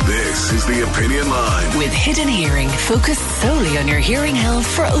 This is the Opinion Line. With Hidden Hearing, focused solely on your hearing health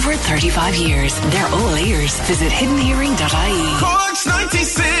for over 35 years. They're all ears. Visit hiddenhearing.ie. Cork's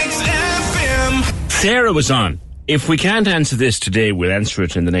 96 FM. Sarah was on. If we can't answer this today, we'll answer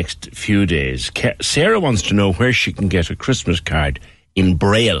it in the next few days. Sarah wants to know where she can get a Christmas card in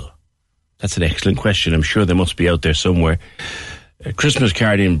Braille. That's an excellent question. I'm sure they must be out there somewhere. A Christmas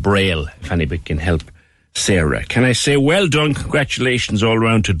card in Braille, if anybody can help Sarah. Can I say well done, congratulations all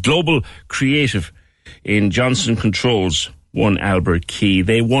around to Global Creative in Johnson Controls, won Albert Key.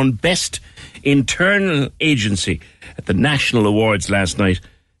 They won Best Internal Agency at the National Awards last night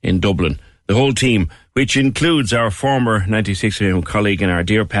in Dublin. The whole team, which includes our former 96FM colleague and our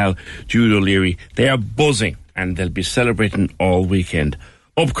dear pal Jude O'Leary, they are buzzing and they'll be celebrating all weekend.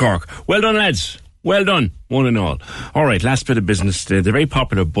 Up Cork. Well done, lads. Well done, one and all. All right, last bit of business today. The very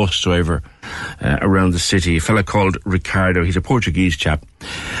popular bus driver around the city, a fella called Ricardo. He's a Portuguese chap.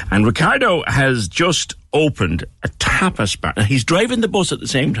 And Ricardo has just opened a tapas bar. Now, he's driving the bus at the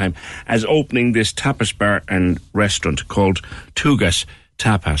same time as opening this tapas bar and restaurant called Tugas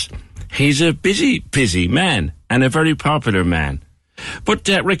Tapas. He's a busy man and a very popular man. But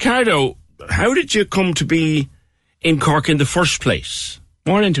Ricardo, how did you come to be in Cork in the first place?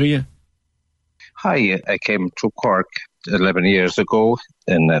 Morning to you. Hi, I came to Cork 11 years ago,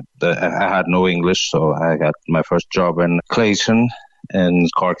 and I had no English, so I got my first job in Clayton in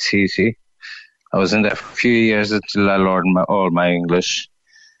Cork City. I was in there for a few years until I learned all my English,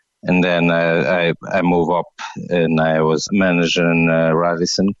 and then I moved up, and I was manager in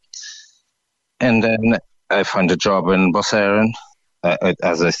Radisson, and then I found a job in Busman,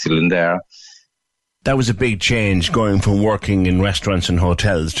 as I'm still in there. That was a big change, going from working in restaurants and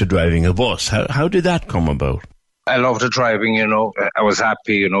hotels to driving a bus. How did that come about? I love the driving, I was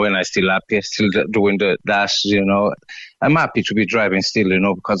happy, and I'm still happy, still doing the dash, I'm happy to be driving still,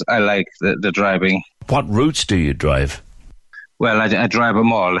 because I like the driving. What routes do you drive? Well, I drive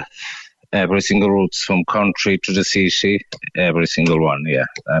them all. Every single route from country to the city, every single one, yeah.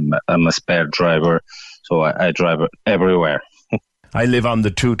 I'm a spare driver, so I drive everywhere. I live on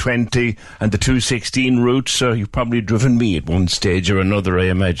the 220 and the 216 route, so you've probably driven me at one stage or another, I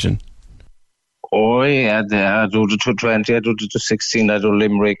imagine. Oh, yeah, I do the 220, I do the 216, I do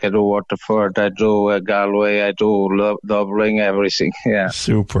Limerick, I do Waterford, I do Galway, I do Dublin, everything, yeah.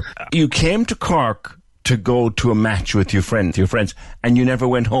 Super. You came to Cork to go to a match with your friends, and you never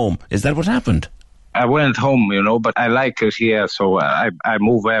went home. Is that what happened? I went home, but I like it here, so I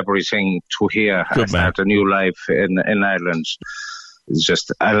move everything to here. Good I start a new life in Ireland. It's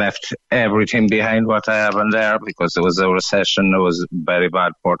just I left everything behind what I have in there because there was a recession. It was very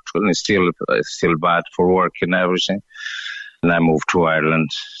bad Portugal, and it's still bad for work and everything. And I moved to Ireland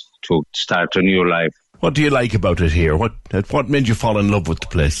to start a new life. What do you like about it here? What made you fall in love with the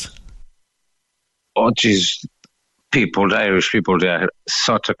place? Oh, geez, the Irish people, they are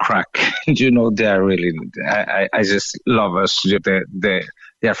such a crack. They are really. I just love us.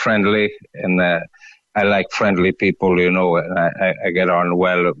 They're friendly and. I like friendly people, and I get on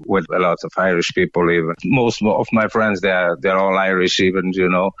well with a lot of Irish people even. Most of my friends, they're all Irish even,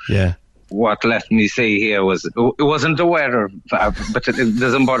 Yeah. What let me stay here it wasn't the weather, but it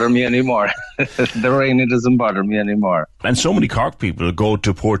doesn't bother me anymore. The rain, it doesn't bother me anymore. And so many Cork people go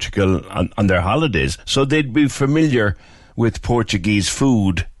to Portugal on their holidays, so they'd be familiar with Portuguese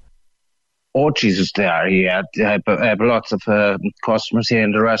food. Oh, Jesus, they are, yeah. I have lots of customers here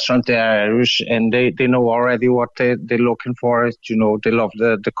in the restaurant. They're Irish, and they know already what they're looking for. They love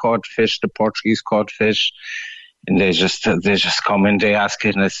the codfish, the Portuguese codfish, and they just come in, they ask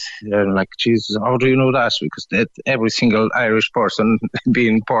it, and they're like, Jesus, how do you know that? Because every single Irish person be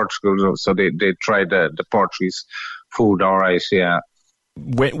in Portugal, so they try the Portuguese food, all right, yeah.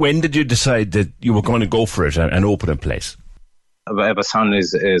 When did you decide that you were going to go for it and open a place? My son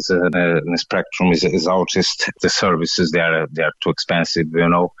is in a spectrum, is autist. The services, they are too expensive,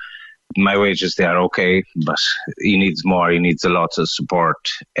 My wages, they are okay, but he needs more. He needs a lot of support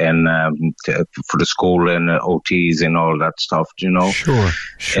and for the school and OTs and all that stuff, Sure.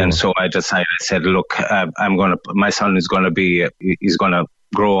 And so I said, look, my son is going to he's going to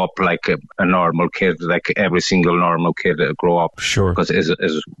grow up like a normal kid, like every single normal kid grow up. Sure. Because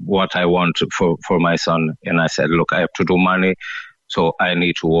is what I want for my son. And I said, look, I have to do money, so I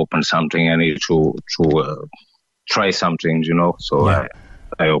need to open something. I need to try something, So yeah.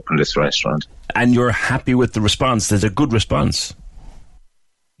 I opened this restaurant. And you're happy with the response? There's a good response.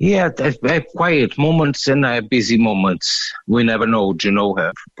 Yeah, I have quiet moments and busy moments. We never know,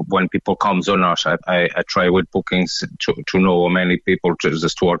 when people comes or not. I try with bookings to know how many people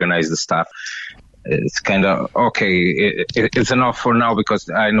just to organize the staff. It's kind of, okay, it's enough for now because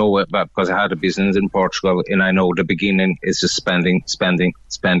I know, because I had a business in Portugal and I know the beginning is just spending,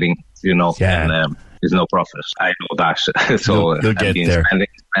 Yeah. And there's no profit. I know that. So you'll get there.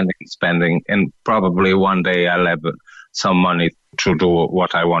 Spending, and probably one day I'll have some money to do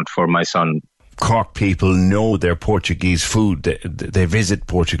what I want for my son. Cork people know their Portuguese food. They visit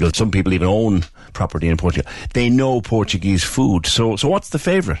Portugal. Some people even own property in Portugal. They know Portuguese food. So what's the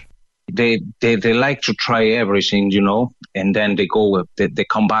favourite? They like to try everything, and then they go. They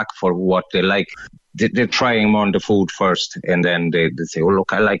come back for what they like. They're trying on the food first, and then they say, "Oh,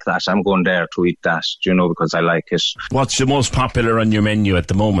 look, I like that. I'm going there to eat that," because I like it. What's the most popular on your menu at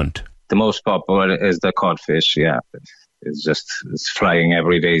the moment? The most popular is the codfish. Yeah, it's flying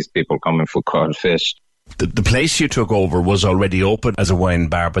every day. People coming for codfish. The place you took over was already open as a wine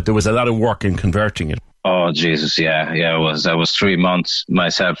bar, but there was a lot of work in converting it. Oh, Jesus, yeah, it was. I was 3 months,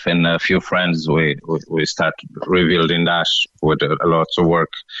 myself and a few friends. We started rebuilding that with a lot of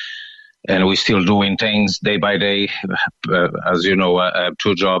work. And we're still doing things day by day. As you know, I have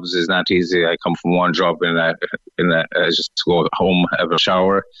 2 jobs. It's not easy. I come from one job and I just go home, have a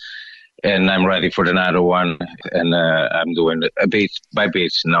shower. and I'm ready for another one, and I'm doing it a bit by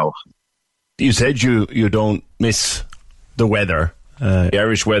bit now. You said you don't miss the weather, the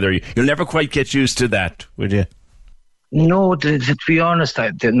Irish weather. You'll never quite get used to that, will you? No, to be honest,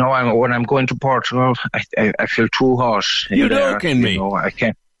 when I'm going to Portugal, I feel too hot. You're joking me. I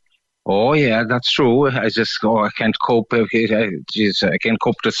can't. Oh yeah, that's true. I just I can't cope. I can't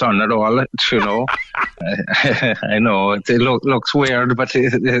cope the sun at all. You know, I know it looks weird, but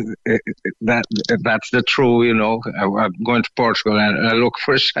that's the truth. You know, I'm going to Portugal and I look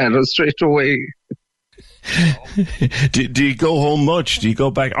for a shadow straight away. Do you go home much? Do you go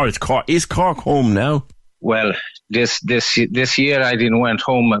back? Oh, it's Cork. Is Cork home now? Well, this year I didn't went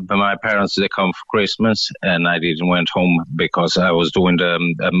home, but my parents, they come for Christmas, and I didn't went home because I was doing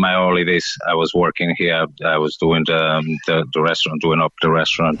my holidays. I was working here. I was doing the restaurant, doing up the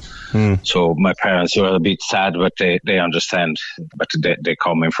restaurant. So my parents were a bit sad, but they understand. But they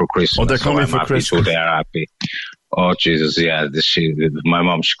coming for Christmas. Oh, they're coming for Christmas. So they are happy. Oh Jesus, yeah. My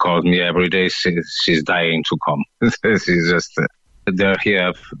mom, she calls me every day. She's dying to come. She's just. They're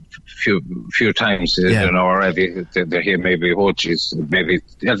here few times, you know, already. They're here maybe,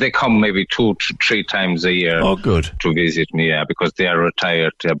 they come maybe 2-3 times a year. Oh, good. To visit me, because they are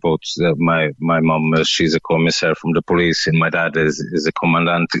retired. They're both, my mom, she's a commissar from the police, and my dad is a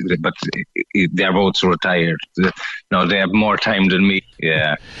commandant, but they're both retired. No, they have more time than me,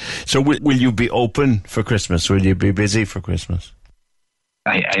 yeah. So will you be open for Christmas? Will you be busy for Christmas?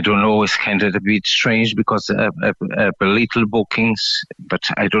 I don't know. It's kind of a bit strange because I have little bookings, but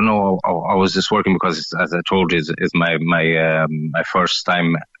I don't know how is this working because, as I told you, it's my first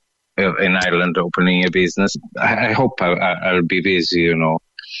time in Ireland opening a business. I hope I'll be busy, you know.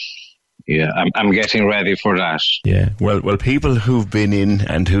 Yeah, I'm getting ready for that. Yeah. Well, people who've been in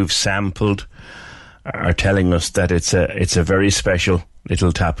and who've sampled are telling us that it's a very special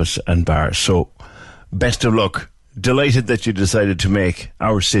little tapas and bar. So, best of luck. Delighted that you decided to make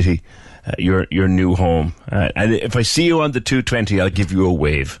our city your new home. And if I see you on the 220, I'll give you a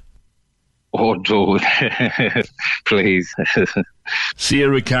wave. Oh, dude. Please. See you,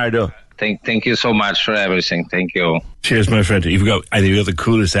 Ricardo. Thank you so much for everything. Thank you. Cheers, my friend. You've got the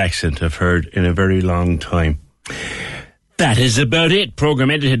coolest accent I've heard in a very long time. That is about it. Programme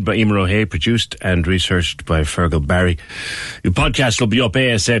edited by Emer O'Hay, produced and researched by Fergal Barry. Your podcast will be up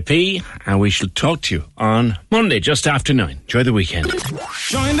ASAP, and we shall talk to you on Monday, just after 9. Enjoy the weekend.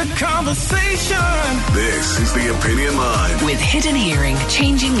 Join the conversation. This is The Opinion Line. With Hidden Hearing,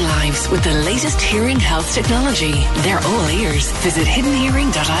 changing lives with the latest hearing health technology. They're all ears. Visit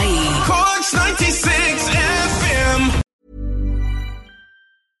hiddenhearing.ie. Cork's 96 FM.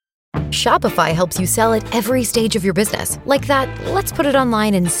 Shopify helps you sell at every stage of your business. Like that, let's put it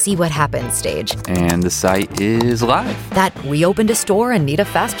online and see what happens stage. And the site is live. That we opened a store and need a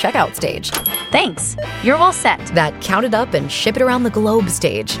fast checkout stage. Thanks. You're all set. That count it up and ship it around the globe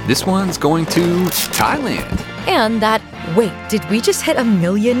stage. This one's going to Thailand. And that, wait, did we just hit 1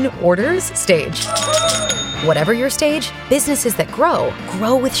 million orders stage? Whatever your stage, businesses that grow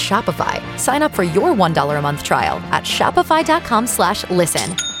with Shopify. Sign up for your $1 a month trial at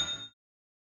shopify.com/listen.